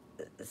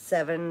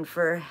 7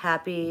 for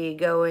Happy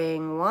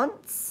going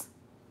once.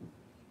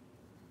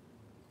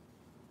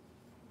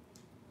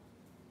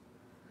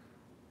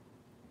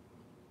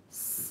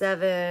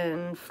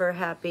 $7 for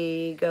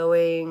Happy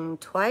going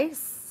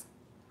twice.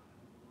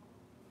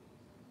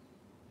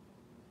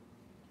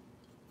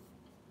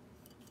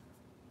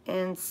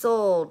 And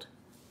sold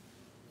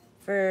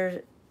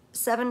for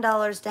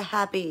 $7 to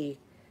Happy.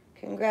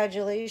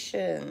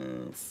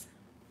 Congratulations.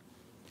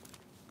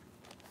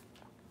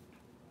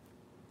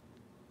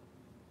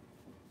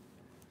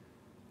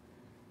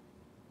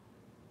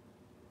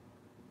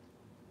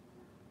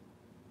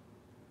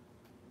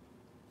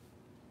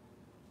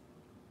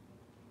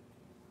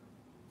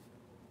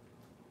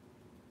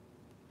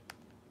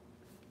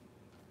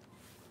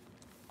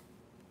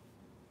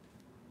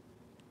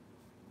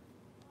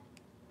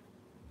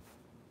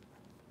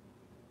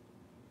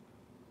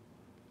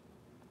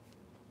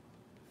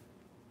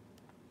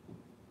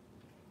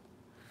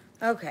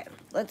 Okay,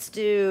 let's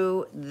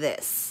do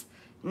this.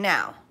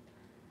 Now,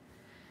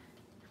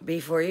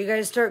 before you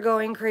guys start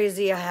going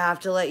crazy, I have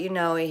to let you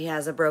know he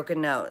has a broken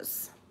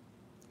nose.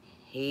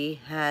 He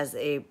has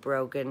a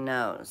broken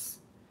nose.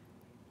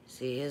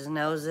 See, his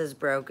nose is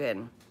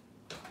broken.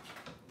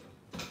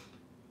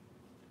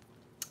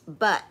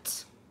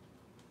 But,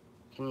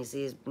 can you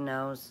see his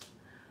nose?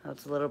 Oh,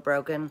 it's a little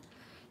broken.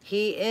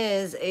 He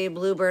is a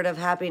Bluebird of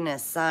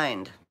Happiness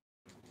signed.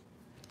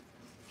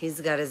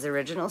 He's got his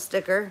original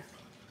sticker.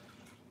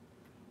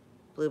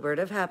 Bluebird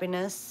of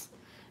Happiness,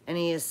 and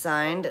he is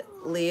signed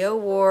Leo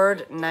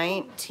Ward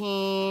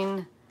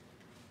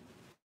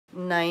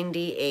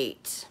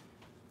 1998.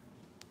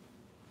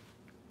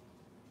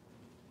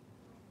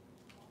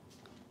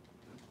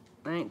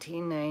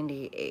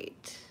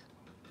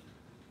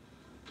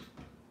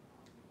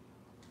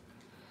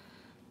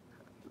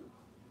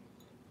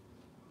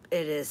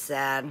 It is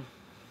sad.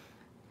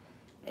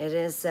 It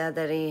is sad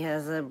that he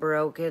has a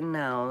broken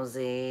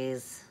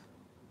nosies.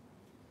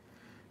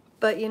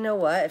 But you know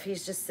what? If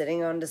he's just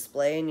sitting on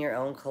display in your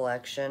own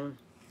collection,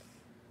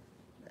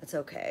 that's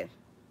okay.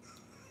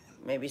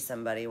 Maybe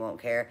somebody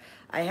won't care.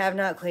 I have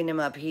not cleaned him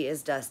up. He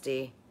is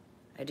dusty.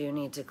 I do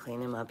need to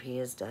clean him up. He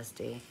is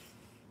dusty.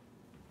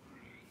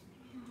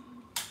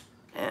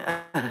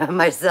 Am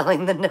I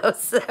selling the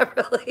nose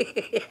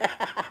separately?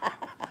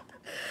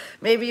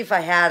 Maybe if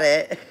I had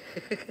it.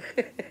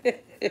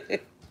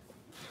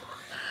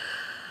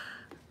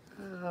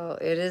 Oh,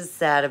 it is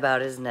sad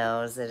about his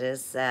nose. It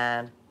is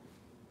sad.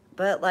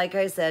 But like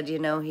I said, you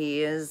know,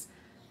 he is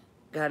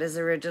got his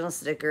original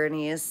sticker and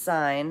he is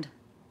signed.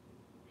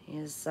 He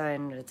is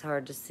signed. It's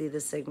hard to see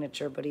the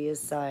signature, but he is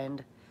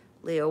signed.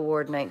 Leo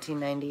Ward,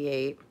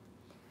 1998.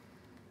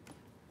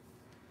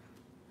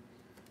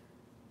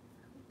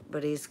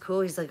 But he's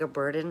cool. He's like a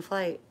bird in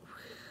flight.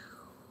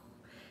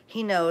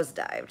 He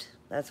nosedived.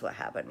 That's what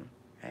happened,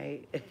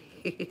 right?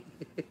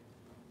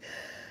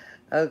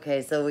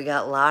 Okay, so we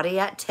got Lottie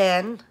at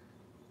 10.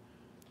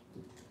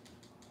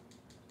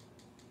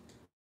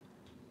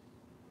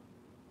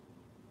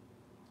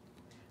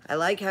 I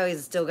like how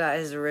he's still got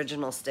his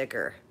original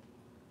sticker.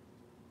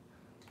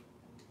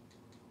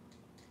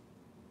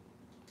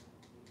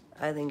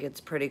 I think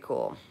it's pretty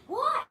cool.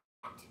 What?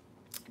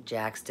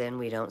 Jackson,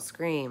 we don't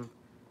scream.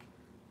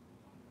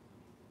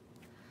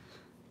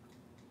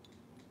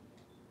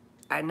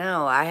 I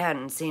know, I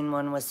hadn't seen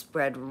one with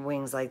spread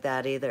wings like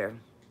that either.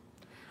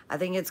 I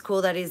think it's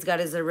cool that he's got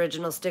his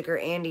original sticker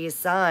and he's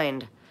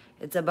signed.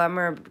 It's a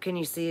bummer. Can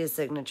you see his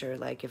signature,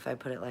 like, if I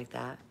put it like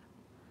that?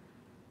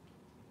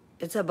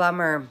 It's a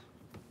bummer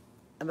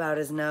about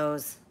his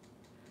nose.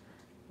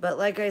 But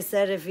like I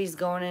said, if he's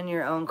going in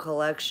your own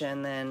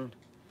collection, then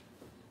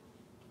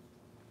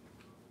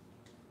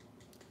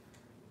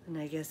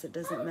I guess it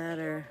doesn't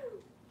matter.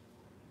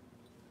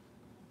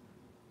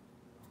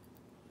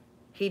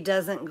 He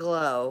doesn't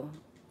glow,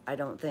 I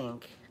don't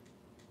think.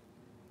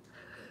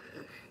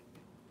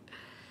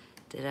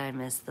 Did I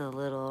miss the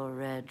little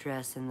red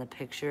dress in the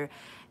picture?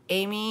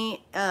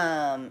 Amy,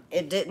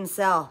 it didn't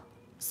sell.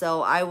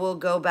 So I will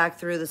go back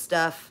through the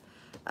stuff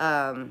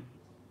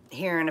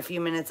here in a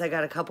few minutes. I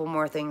got a couple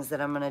more things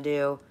that I'm going to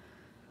do.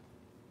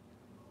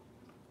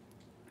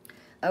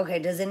 Okay,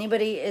 does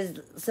anybody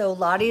so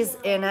Lottie's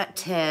in at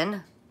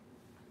 10.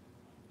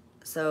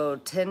 So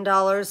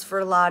 $10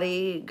 for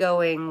Lottie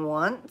going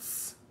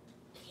once.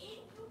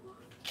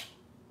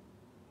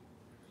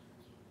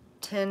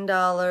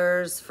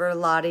 $10 for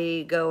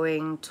Lottie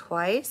going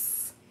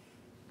twice.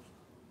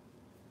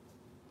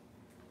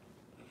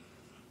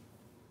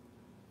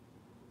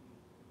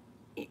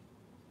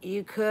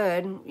 You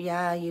could,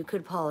 yeah, you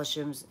could polish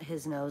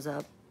his nose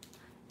up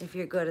if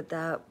you're good at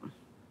that.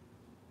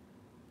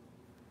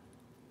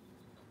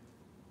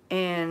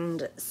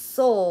 And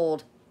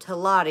sold to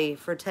Lottie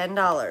for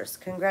 $10.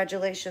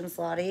 Congratulations,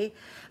 Lottie.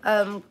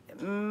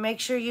 Make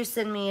sure you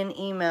send me an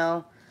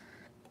email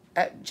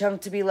at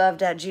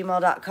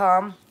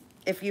junktobeloved@gmail.com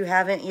if you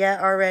haven't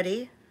yet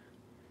already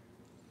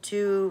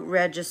to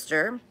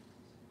register.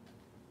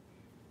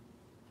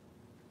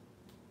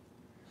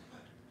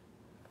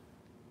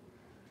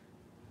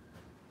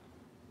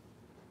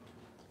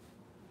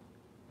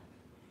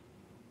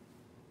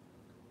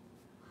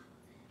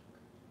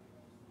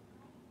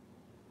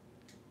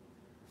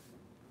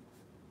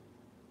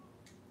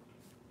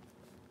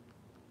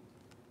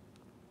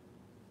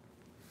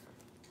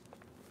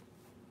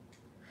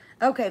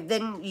 Okay,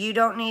 then you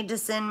don't need to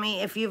send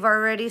me, if you've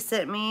already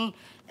sent me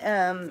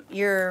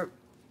your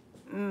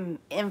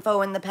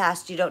info in the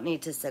past, you don't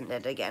need to send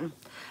it again.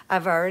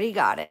 I've already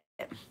got it.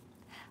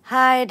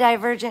 Hi,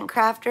 Divergent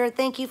Crafter.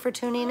 Thank you for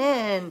tuning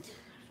in.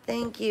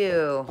 Thank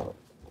you.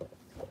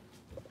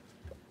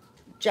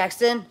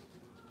 Jackson,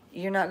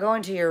 you're not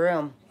going to your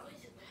room.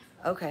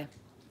 Okay.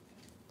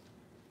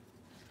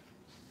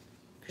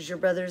 Because your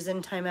brother's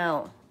in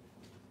timeout.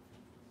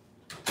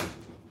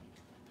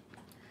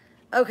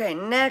 Okay,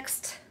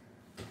 next.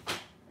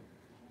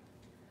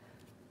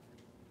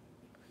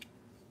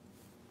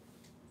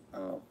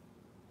 Oh.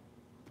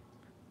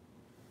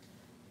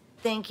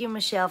 Thank you,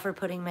 Michelle, for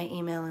putting my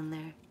email in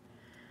there.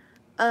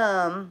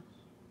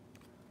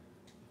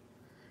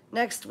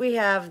 Next we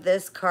have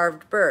this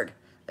carved bird.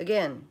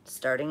 Again,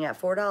 starting at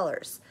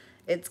 $4.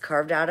 It's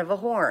carved out of a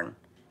horn.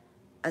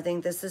 I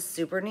think this is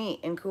super neat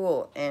and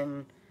cool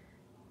and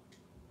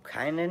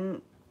kind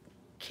of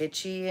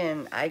kitschy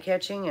and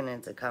eye-catching, and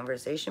it's a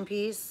conversation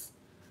piece.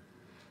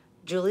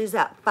 Julie's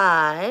at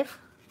 5.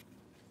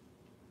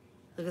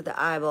 Look at the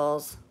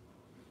eyeballs.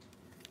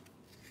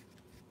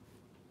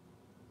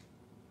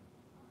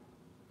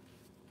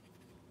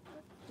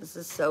 This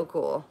is so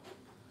cool.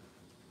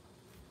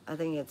 I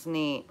think it's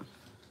neat.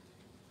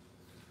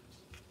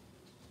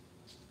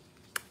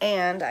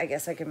 And I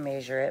guess I can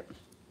measure it.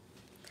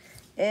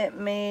 It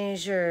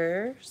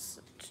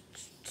measures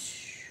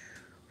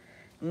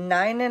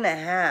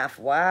 9.5.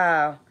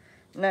 Wow.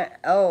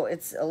 Oh,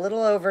 it's a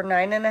little over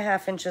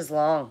 9.5 inches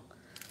long.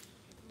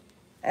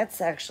 That's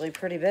actually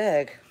pretty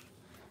big.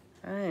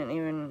 I didn't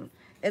even,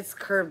 it's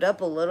curved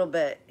up a little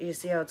bit. You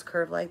see how it's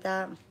curved like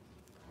that?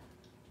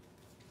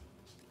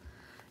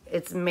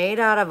 It's made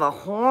out of a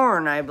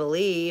horn, I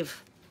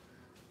believe.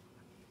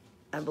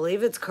 I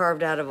believe it's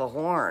carved out of a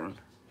horn.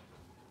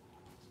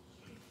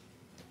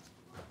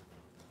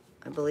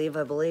 I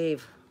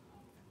believe.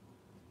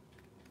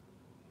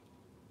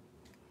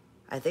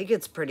 I think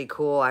it's pretty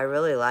cool. I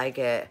really like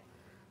it.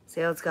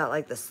 See how it's got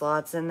like the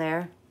slots in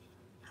there?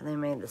 How they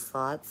made the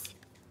slots?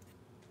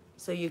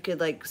 So you could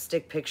like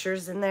stick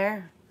pictures in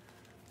there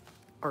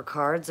or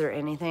cards or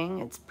anything.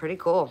 It's pretty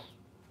cool.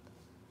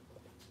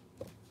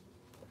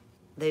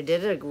 They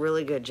did a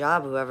really good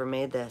job, whoever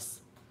made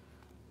this.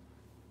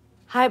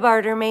 Hi,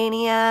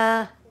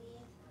 Bartermania.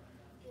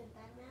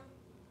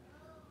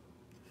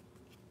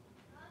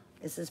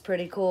 This is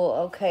pretty cool.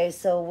 Okay,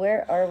 so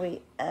where are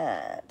we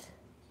at?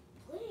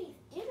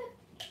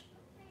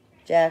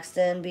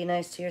 Jackson, be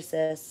nice to your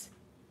sis.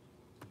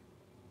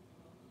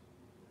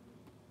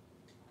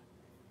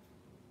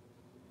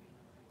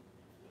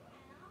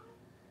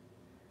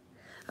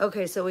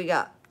 Okay, so we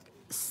got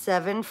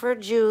 7 for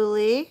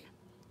Julie.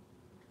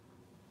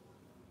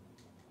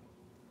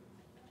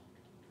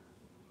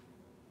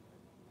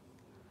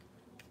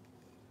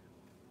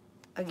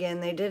 Again,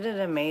 they did an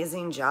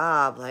amazing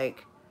job,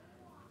 like,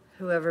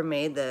 whoever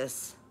made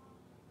this.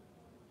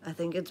 I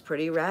think it's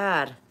pretty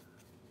rad.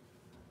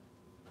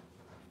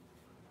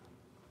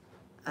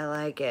 I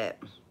like it.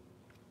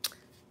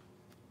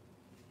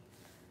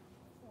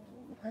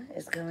 What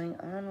is going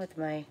on with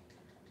my...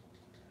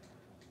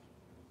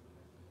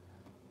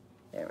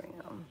 There we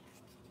go.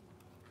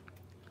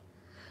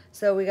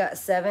 So we got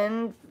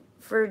 7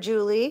 for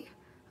Julie.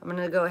 I'm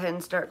going to go ahead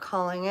and start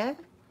calling it.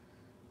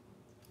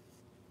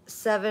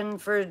 7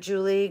 for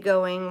Julie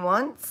going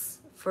once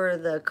for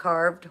the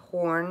carved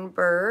horn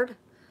bird.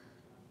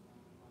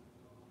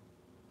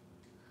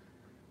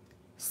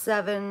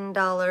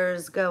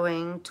 $7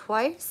 going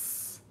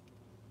twice.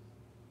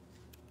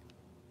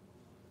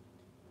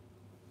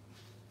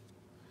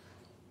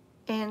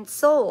 and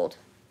sold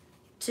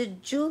to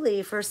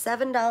Julie for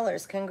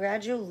 $7.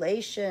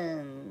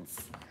 Congratulations.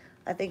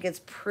 I think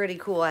it's pretty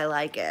cool. I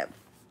like it.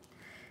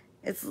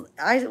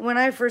 When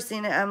I first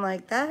seen it, I'm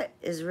like, that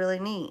is really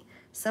neat.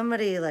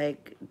 Somebody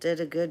like did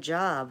a good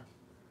job.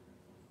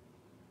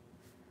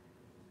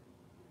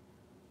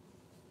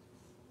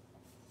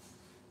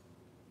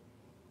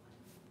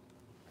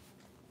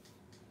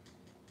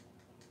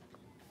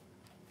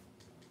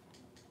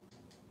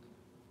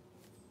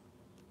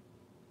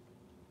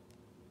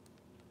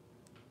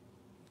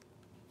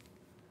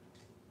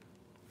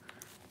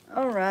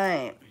 All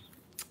right.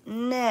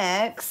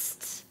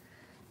 Next,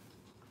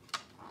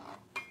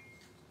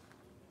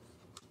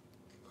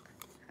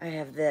 I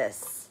have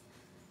this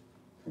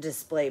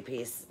display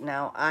piece.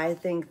 Now, I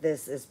think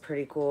this is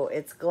pretty cool.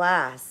 It's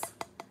glass.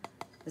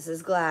 This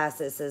is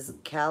glass. It says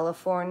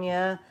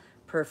California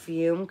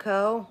Perfume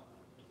Co.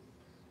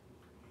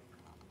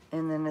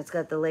 And then it's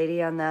got the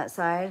lady on that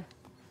side.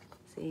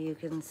 So you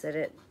can sit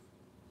it,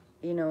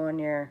 you know, on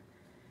your...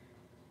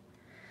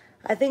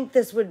 I think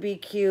this would be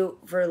cute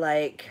for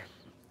like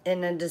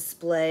in a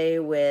display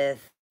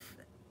with,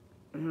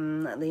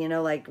 you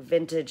know, like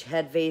vintage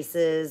head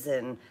vases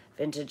and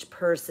vintage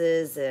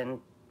purses and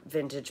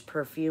vintage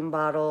perfume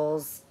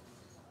bottles.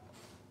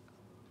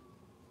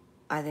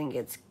 I think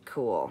it's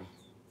cool.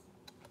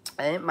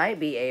 And it might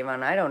be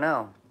Avon. I don't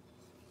know.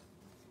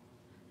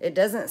 It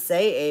doesn't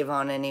say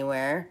Avon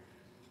anywhere.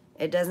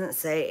 It doesn't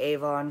say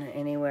Avon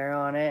anywhere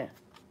on it.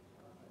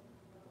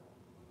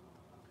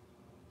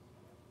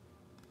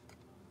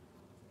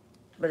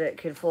 But it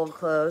could fold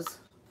close.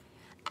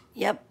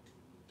 Yep.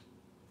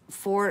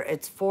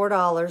 It's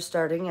 $4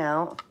 starting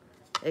out.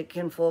 It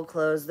can fold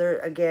close. There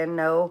again,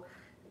 no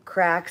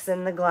cracks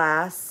in the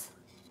glass.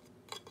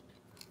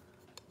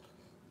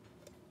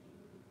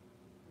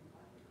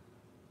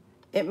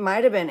 It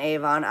might have been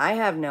Avon. I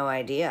have no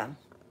idea.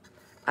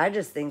 I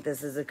just think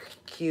this is a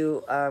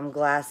cute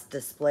glass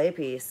display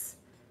piece.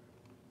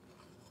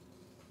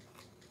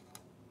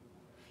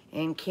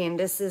 And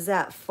Candace is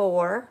at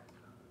 4.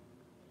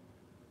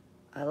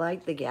 I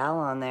like the gal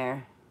on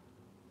there.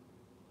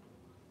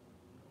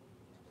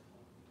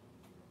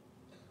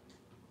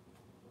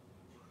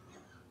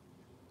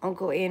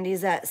 Uncle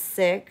Andy's at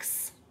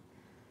 6.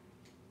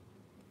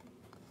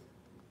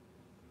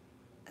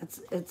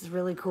 It's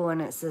really cool,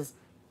 and it says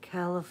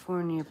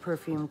California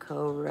Perfume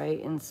Co. right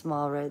in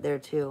small right there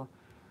too.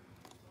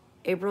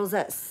 April's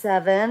at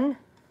 7.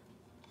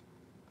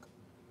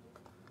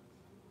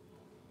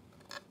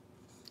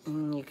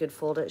 And you could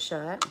fold it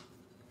shut.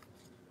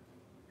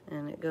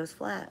 And it goes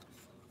flat.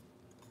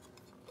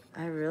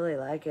 I really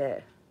like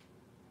it.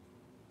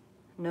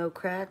 No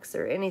cracks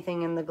or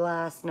anything in the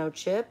glass. No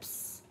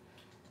chips.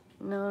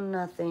 No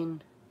nothing.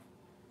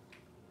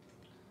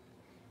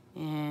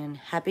 And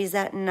Happy's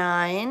at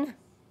 9.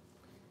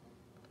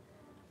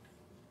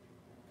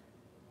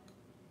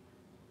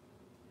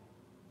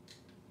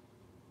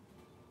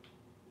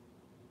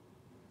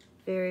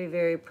 Very,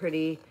 very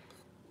pretty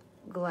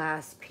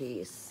glass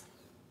piece.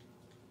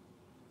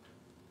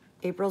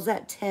 April's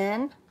at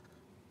 10.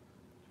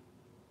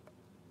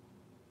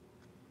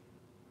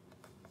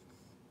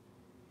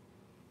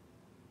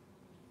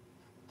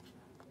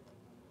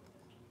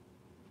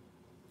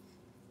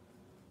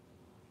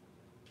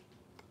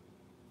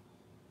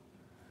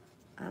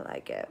 I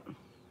like it.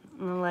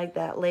 I like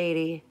that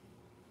lady.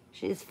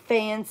 She's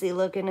fancy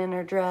looking in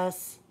her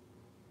dress.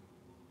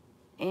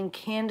 And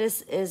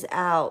Candace is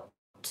out.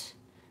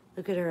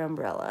 Look at her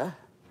umbrella.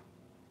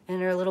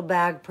 And her little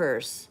bag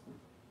purse.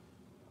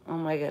 Oh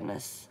my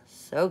goodness.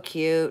 So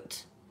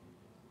cute.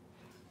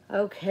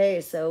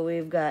 Okay, so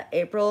we've got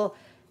April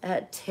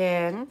at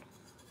 10.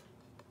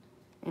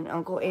 And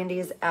Uncle Andy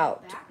is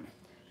out.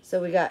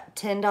 So we got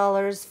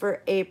 $10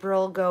 for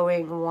April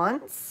going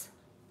once.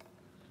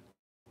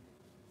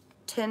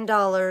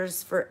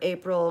 $10 for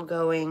April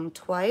going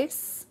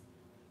twice.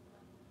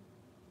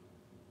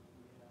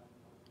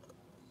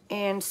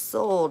 And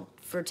sold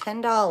for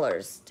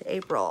 $10 to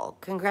April.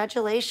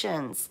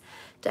 Congratulations,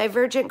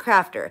 Divergent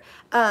Crafter.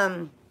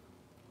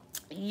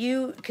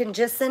 You can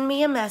just send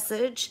me a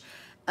message.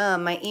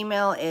 My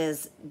email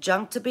is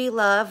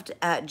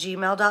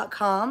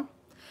junktobeloved@gmail.com.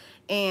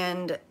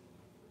 And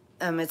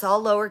it's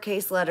all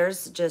lowercase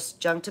letters, just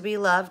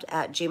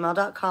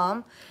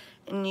junktobeloved@gmail.com.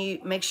 And you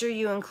make sure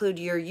you include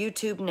your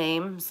YouTube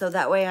name so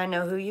that way I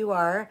know who you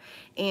are,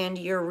 and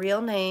your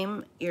real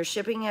name, your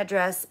shipping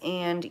address,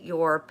 and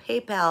your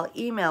PayPal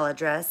email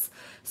address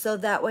so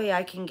that way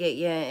I can get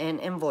you an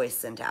invoice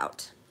sent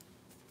out.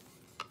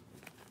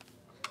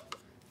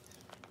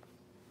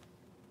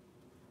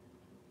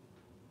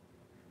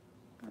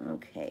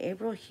 Okay,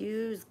 April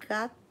Hughes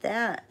got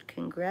that.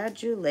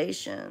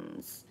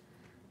 Congratulations.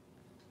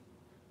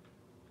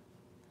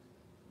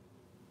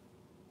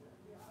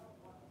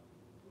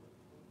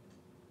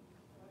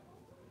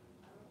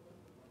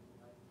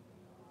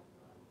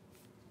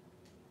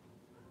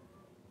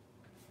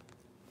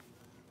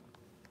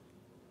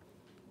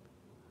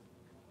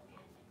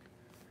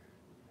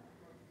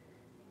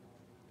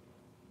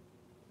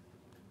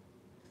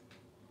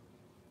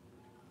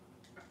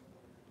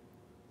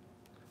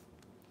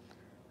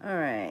 All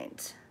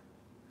right.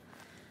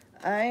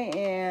 I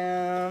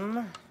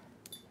am...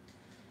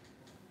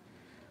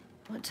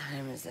 What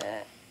time is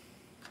it?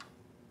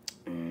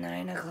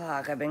 9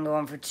 o'clock. I've been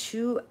going for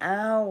 2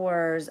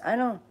 hours. I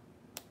don't...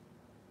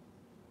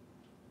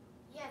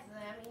 Yes,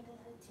 I mean, this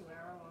is a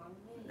 2-hour-long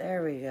video.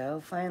 There we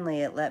go.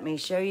 Finally, it let me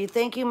show you.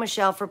 Thank you,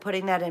 Michelle, for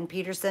putting that in,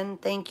 Peterson.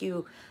 Thank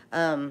you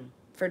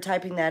for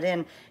typing that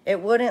in. It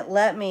wouldn't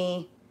let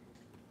me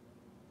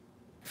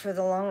for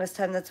the longest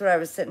time. That's what I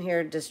was sitting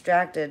here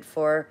distracted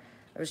for.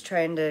 I was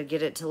trying to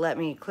get it to let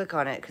me click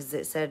on it because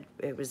it said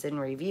it was in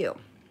review.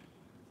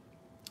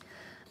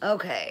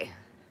 Okay.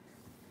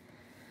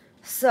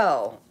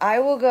 So, I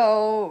will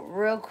go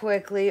real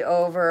quickly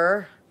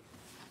over...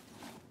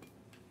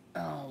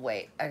 Oh,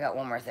 wait. I got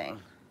one more thing.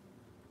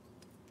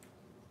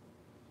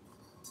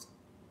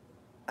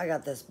 I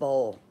got this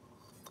bowl.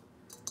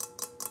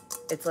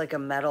 It's like a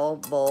metal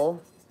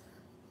bowl.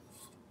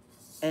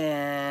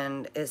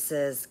 And it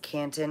says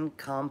Canton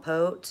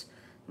Compote,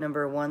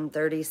 number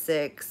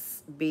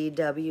 136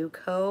 BW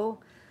Co.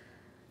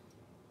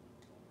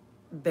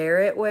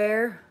 Barrett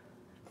ware.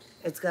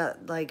 It's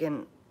got like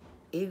an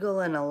eagle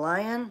and a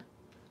lion.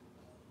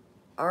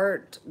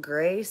 Art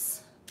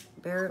Grace.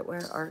 Barrett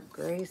ware Art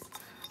Grace.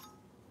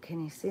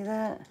 Can you see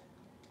that?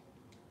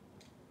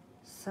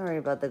 Sorry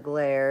about the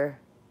glare.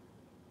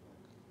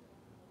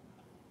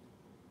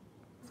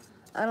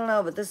 I don't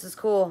know, but this is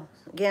cool.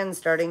 Again,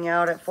 starting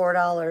out at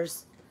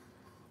 $4.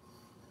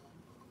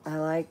 I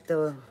like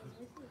the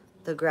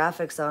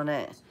graphics on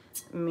it.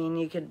 I mean,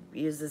 you could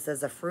use this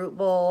as a fruit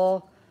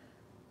bowl,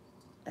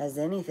 as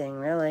anything,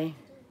 really.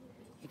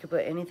 You could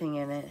put anything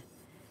in it.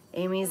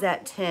 Amy's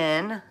at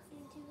 10,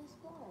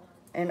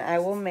 and I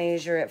will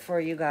measure it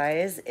for you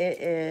guys.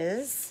 It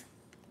is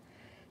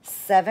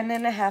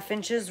 7.5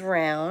 inches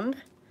round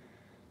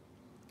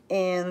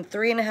and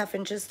 3.5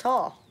 inches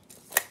tall.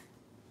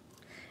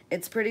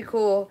 It's pretty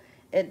cool.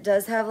 It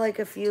does have like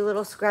a few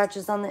little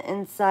scratches on the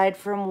inside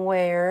from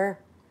wear,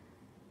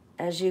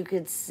 as you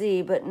could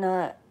see, but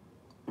not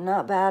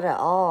bad at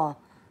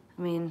all.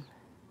 I mean,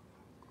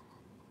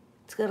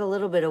 it's got a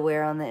little bit of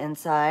wear on the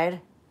inside.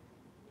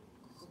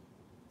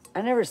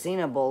 I've never seen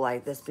a bowl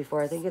like this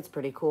before. I think it's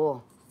pretty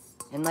cool.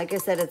 And like I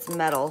said, it's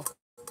metal.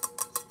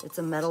 It's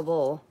a metal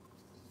bowl.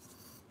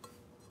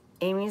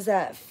 Amy's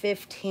at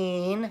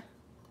 15.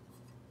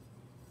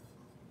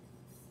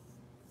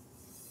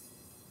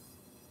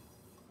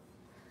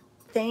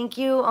 Thank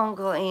you,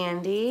 Uncle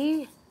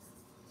Andy.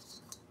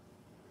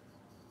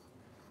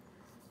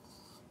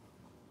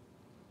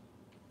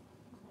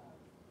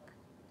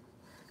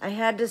 I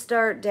had to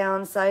start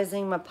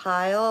downsizing my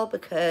pile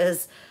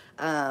because,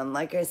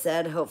 like I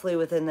said, hopefully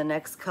within the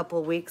next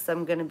couple weeks,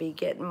 I'm going to be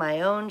getting my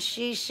own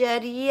she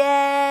shed.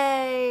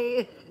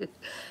 Yay!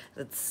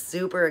 That's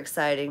super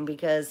exciting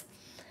because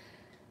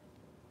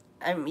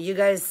you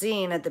guys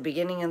seen at the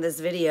beginning of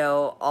this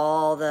video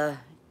all the...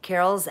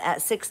 Carol's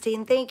at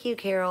 16. Thank you,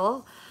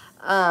 Carol.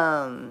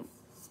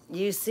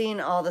 You've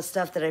seen all the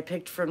stuff that I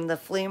picked from the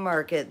flea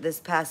market this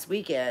past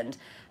weekend.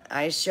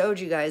 I showed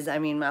you guys, I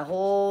mean, my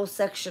whole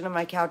section of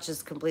my couch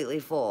is completely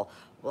full.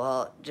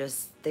 Well,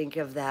 just think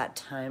of that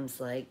times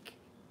like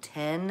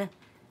 10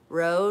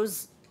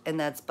 rows, and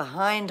that's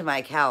behind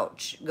my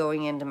couch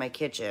going into my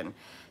kitchen.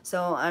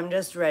 So I'm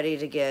just ready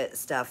to get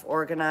stuff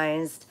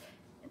organized.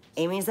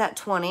 Amy's at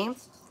 20.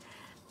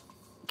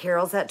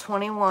 Carol's at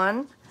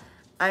 21.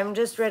 I'm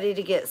just ready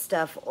to get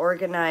stuff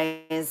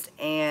organized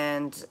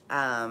and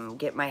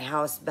get my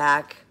house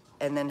back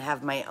and then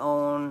have my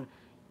own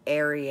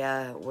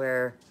area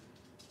where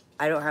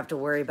I don't have to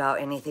worry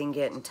about anything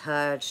getting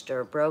touched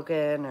or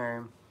broken.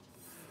 Or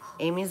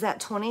Amy's at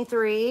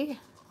 23.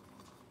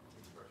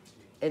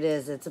 It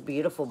is. It's a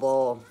beautiful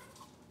bowl.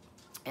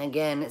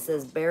 Again, it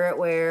says Barrett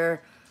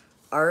ware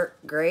Art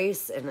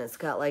Grace, and it's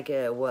got like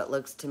what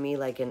looks to me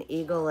like an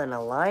eagle and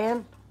a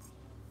lion.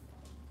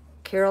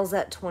 Carol's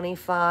at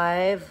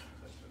 25.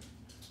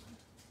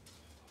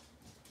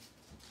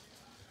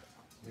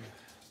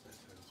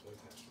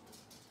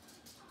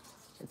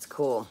 It's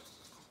cool.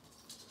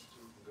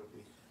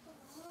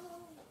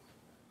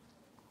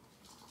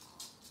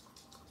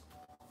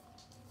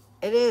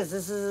 It is.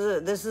 This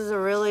is a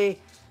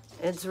really,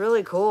 it's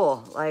really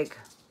cool. Like,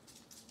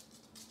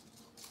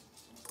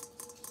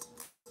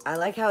 I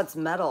like how it's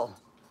metal.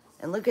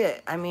 And look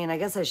at, I mean, I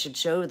guess I should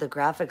show the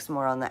graphics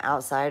more on the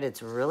outside.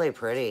 It's really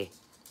pretty.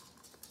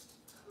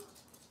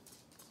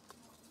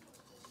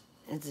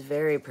 It's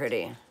very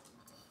pretty.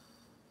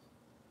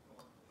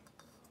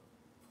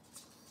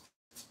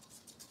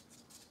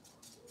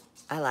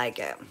 I like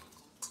it.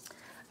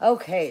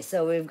 Okay,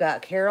 so we've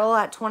got Carol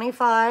at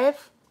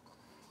 25.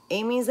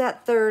 Amy's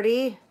at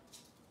 30.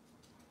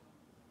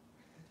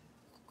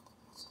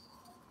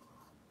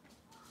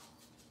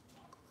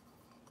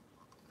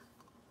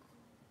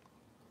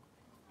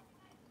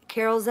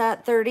 Carol's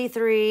at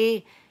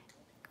 33.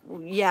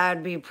 Yeah,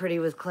 it'd be pretty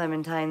with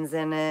clementines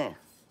in it.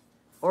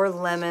 Or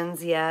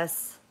lemons,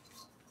 yes.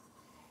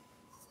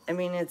 I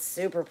mean, it's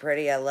super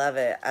pretty. I love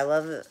it. I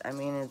love it. I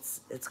mean,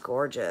 it's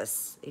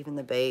gorgeous. Even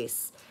the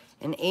base.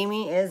 And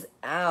Amy is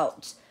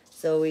out.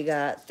 So we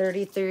got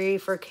 33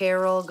 for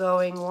Carol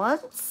going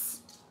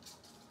once.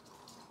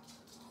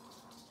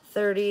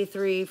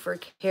 33 for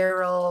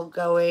Carol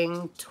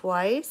going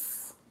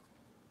twice.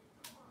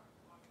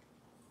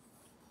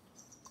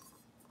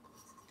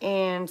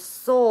 And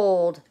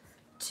sold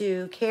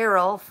to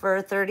Carol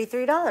for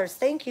 $33.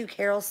 Thank you,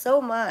 Carol, so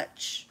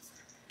much.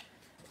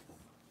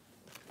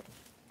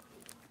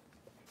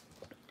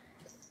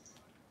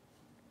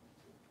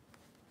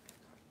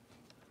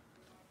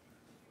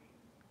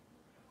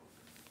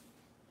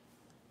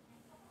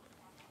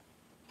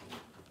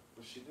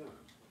 What's she doing?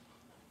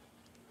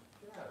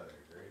 Get out of there,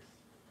 Grace.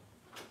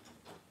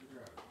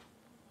 You're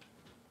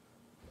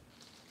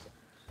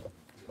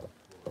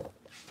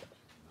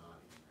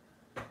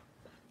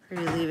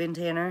out. Are you leaving,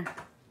 Tanner?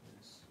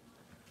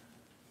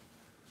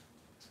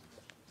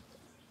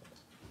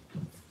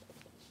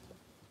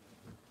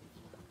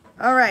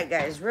 All right,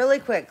 guys, really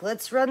quick,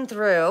 let's run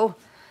through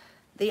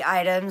the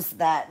items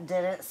that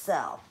didn't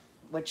sell,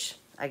 which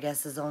I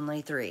guess is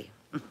only 3.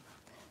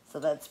 So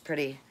that's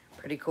pretty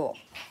cool.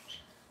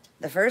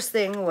 The first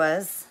thing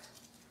was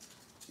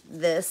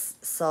this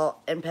salt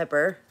and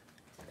pepper,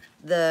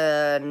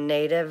 the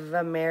Native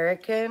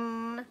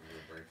American,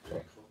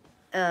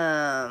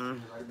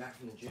 Right back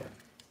from the gym.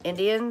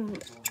 Indian,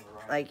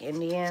 like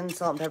Indian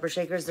salt and pepper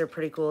shakers. They're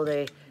pretty cool.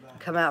 They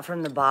come out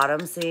from the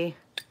bottom, see?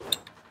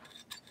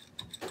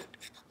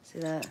 See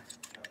that?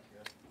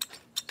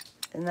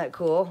 Isn't that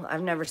cool?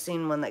 I've never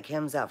seen one that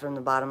comes out from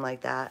the bottom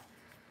like that.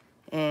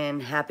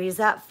 And Happy's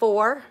at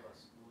 4.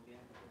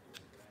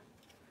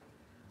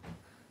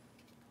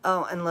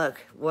 Oh, and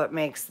look what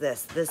makes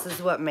this. This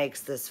is what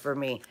makes this for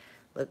me.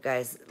 Look,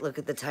 guys, look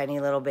at the tiny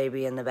little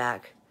baby in the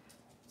back.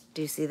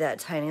 Do you see that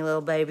tiny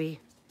little baby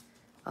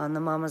on the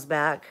mama's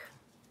back?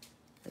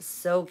 It's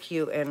so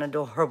cute and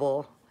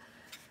adorable.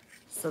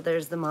 So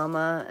there's the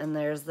mama and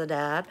there's the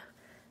dad.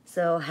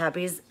 So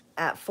Happy's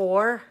at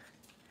 4.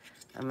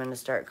 I'm gonna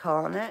start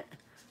calling it.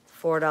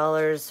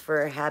 $4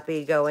 for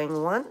Happy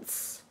going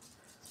once.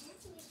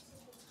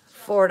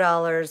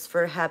 $4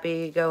 for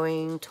Happy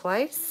going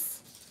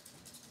twice.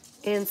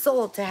 And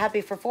sold to Happy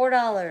for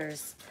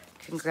 $4.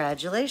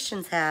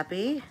 Congratulations,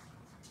 Happy.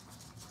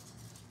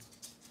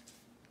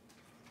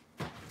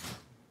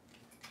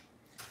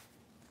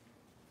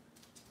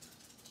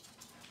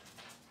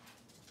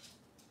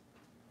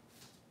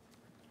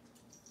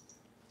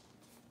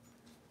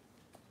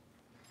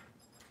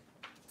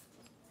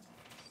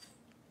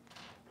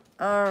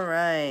 All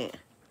right.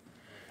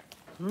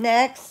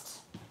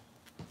 Next,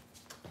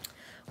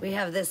 we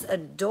have this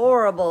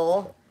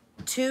adorable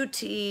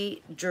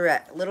 2T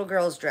dress, little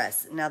girl's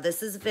dress. Now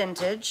this is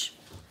vintage.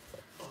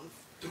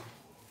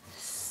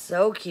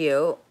 So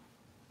cute.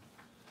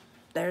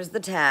 There's the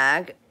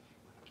tag.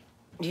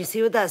 Do you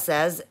see what that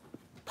says?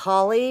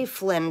 Polly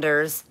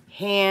Flinders,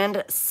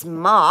 hand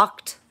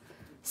smocked,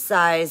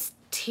 size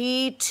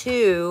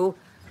T2.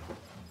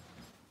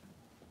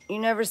 You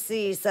never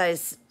see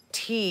size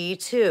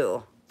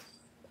T2.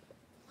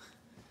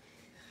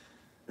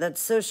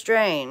 That's so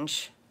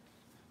strange.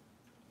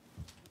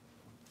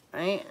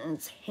 Right? And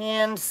it's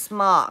hand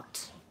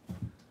smocked.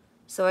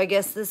 So I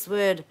guess this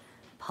would,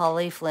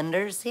 Polly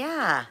Flinders,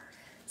 yeah.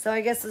 So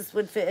I guess this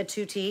would fit a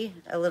 2T,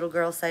 a little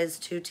girl size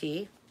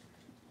 2T.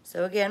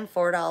 So again,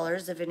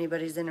 $4 if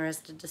anybody's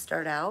interested to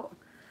start out.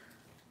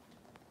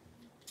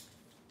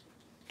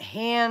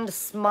 Hand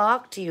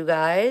smocked, you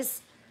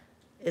guys.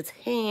 It's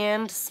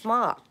hand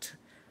smocked.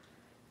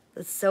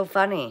 That's so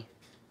funny.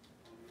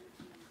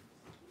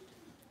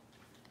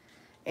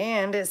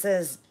 And it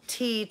says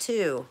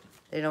T2.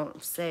 They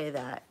don't say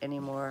that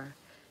anymore.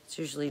 It's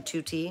usually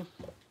 2T.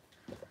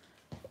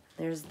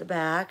 There's the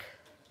back.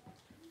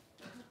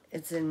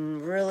 It's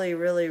in really,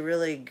 really,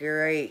 really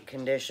great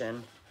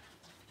condition.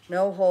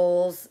 No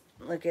holes.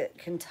 Look, it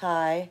can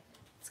tie.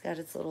 It's got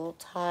its little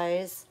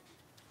ties.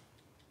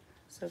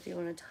 So if you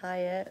want to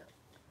tie it.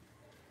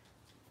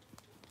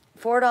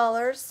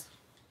 $4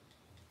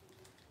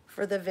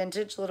 for the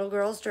vintage little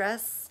girl's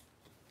dress.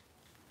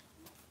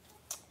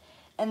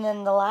 And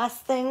then the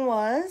last thing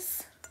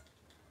was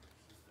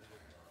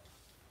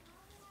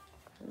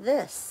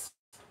this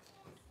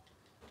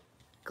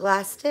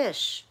glass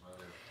dish.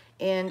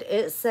 And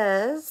it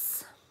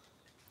says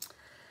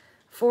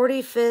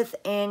 45th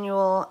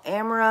Annual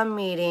AMRA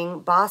Meeting,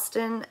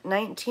 Boston,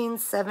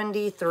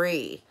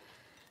 1973.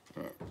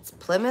 And it's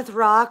Plymouth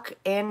Rock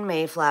and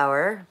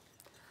Mayflower.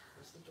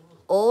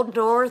 Old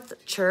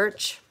North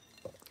Church,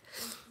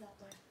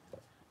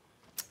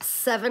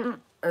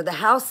 the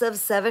House of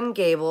Seven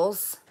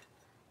Gables,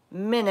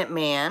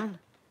 Minuteman,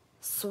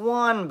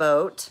 Swan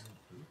Boat,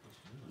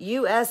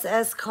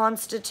 USS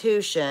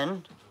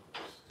Constitution,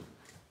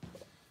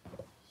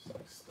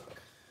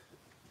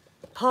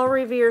 Paul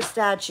Revere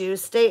statue,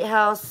 State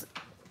House,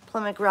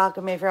 Plymouth Rock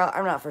and Mayflower.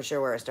 I'm not for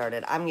sure where I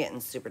started. I'm getting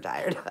super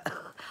tired,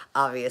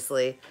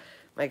 obviously.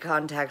 My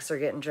contacts are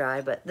getting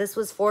dry, but this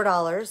was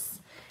 $4.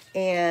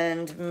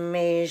 And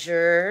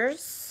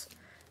measures,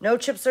 no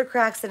chips or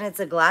cracks, and it's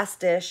a glass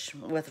dish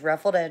with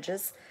ruffled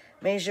edges,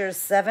 Measures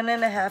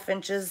 7.5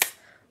 inches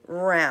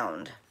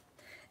round.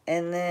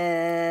 And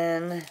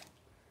then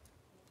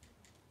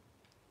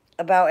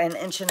about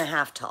 1.5 inches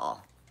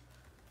tall.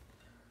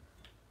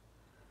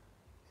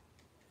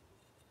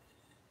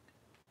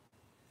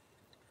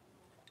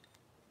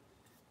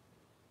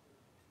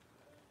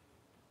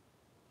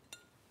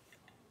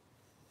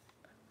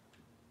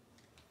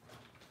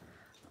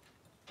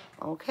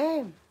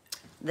 Okay,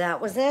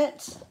 that was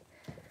it.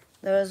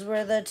 Those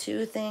were the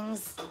 2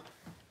 things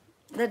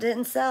that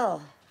didn't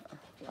sell.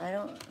 I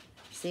don't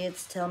see,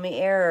 it's tell me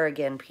error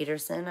again,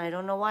 Peterson. I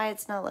don't know why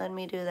it's not letting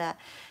me do that.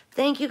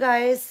 Thank you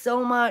guys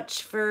so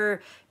much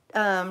for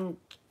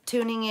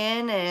tuning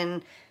in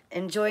and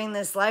enjoying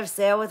this live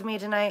sale with me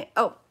tonight.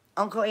 Oh,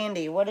 Uncle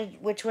Andy,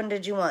 which one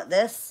did you want?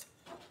 This?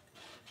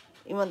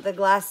 You want the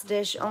glass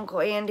dish,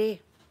 Uncle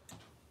Andy?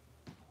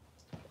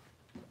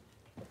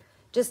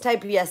 Just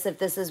type yes if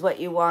this is what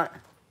you want,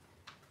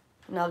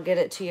 and I'll get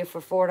it to you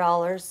for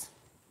 $4.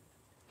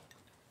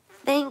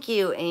 Thank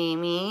you,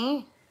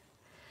 Amy.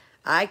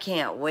 I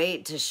can't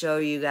wait to show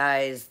you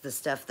guys the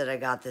stuff that I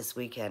got this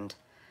weekend.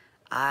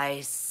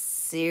 I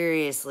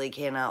seriously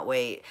cannot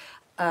wait.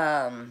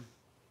 I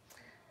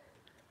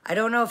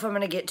don't know if I'm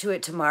going to get to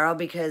it tomorrow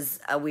because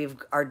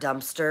our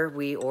dumpster,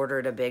 we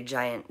ordered a big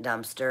giant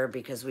dumpster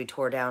because we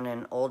tore down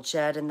an old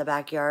shed in the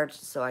backyard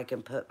so I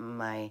can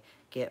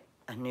get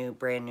a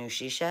brand new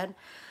she shed.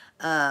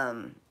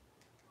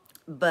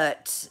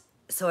 But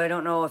so I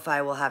don't know if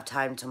I will have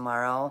time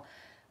tomorrow,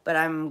 but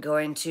I'm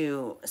going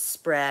to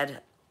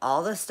spread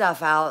all the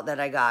stuff out that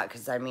I got,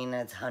 because I mean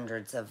it's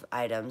hundreds of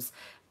items,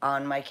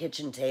 on my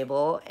kitchen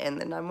table, and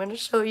then I'm going to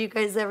show you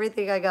guys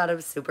everything I got. I'm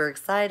super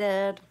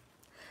excited.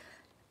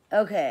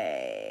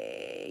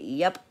 Okay,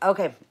 yep,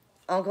 okay.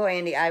 Uncle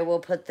Andy, I will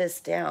put this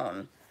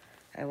down.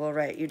 I will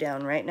write you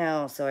down right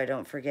now so I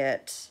don't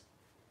forget.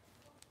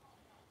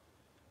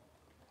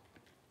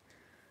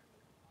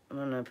 I'm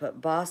going to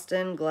put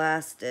Boston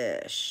glass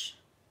dish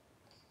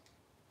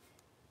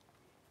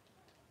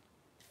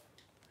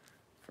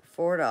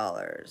for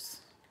 $4.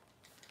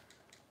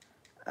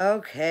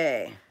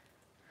 Okay.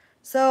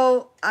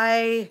 So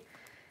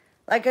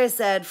like I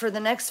said, for the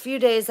next few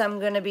days, I'm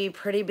going to be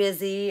pretty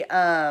busy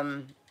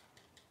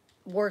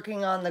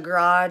working on the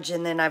garage,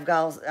 and then I've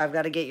got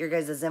to get your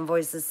guys'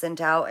 invoices sent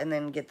out and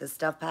then get the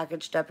stuff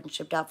packaged up and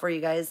shipped out for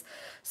you guys.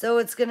 So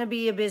it's going to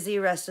be a busy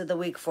rest of the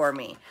week for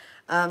me.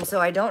 So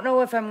I don't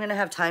know if I'm going to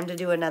have time to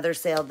do another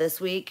sale this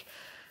week,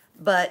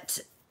 but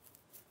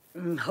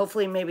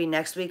hopefully maybe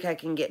next week I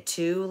can get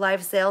 2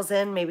 live sales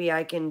in. Maybe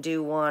I can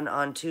do one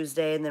on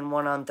Tuesday and then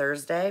one on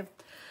Thursday.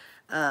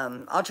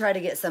 I'll try to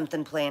get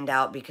something planned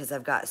out because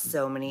I've got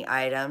so many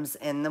items,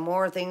 and the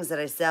more things that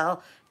I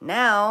sell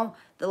now,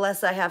 the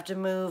less I have to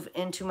move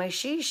into my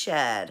she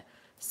shed.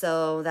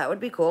 So that would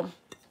be cool.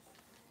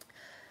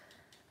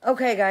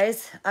 Okay,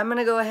 guys, I'm going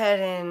to go ahead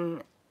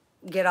and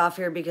get off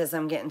here because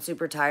I'm getting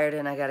super tired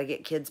and I got to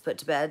get kids put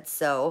to bed.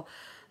 So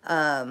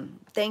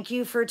thank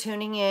you for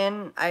tuning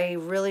in. I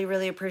really,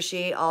 really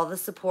appreciate all the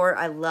support.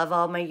 I love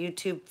all my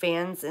YouTube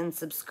fans and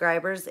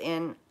subscribers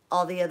and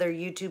all the other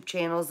YouTube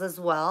channels as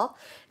well.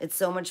 It's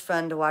so much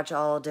fun to watch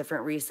all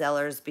different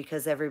resellers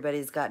because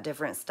everybody's got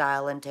different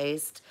style and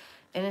taste,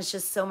 and it's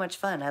just so much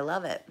fun. I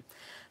love it.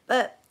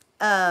 But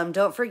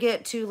don't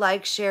forget to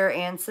like, share,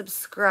 and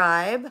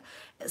subscribe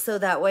so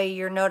that way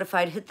you're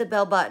notified. Hit the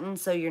bell button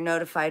so you're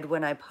notified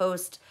when I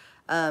post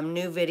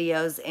new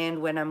videos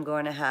and when I'm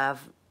going to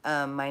have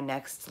my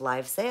next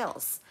live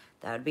sales.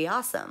 That would be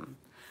awesome.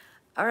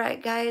 All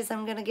right, guys,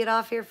 I'm going to get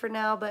off here for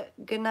now, but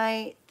good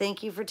night.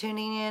 Thank you for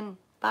tuning in.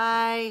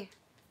 Bye.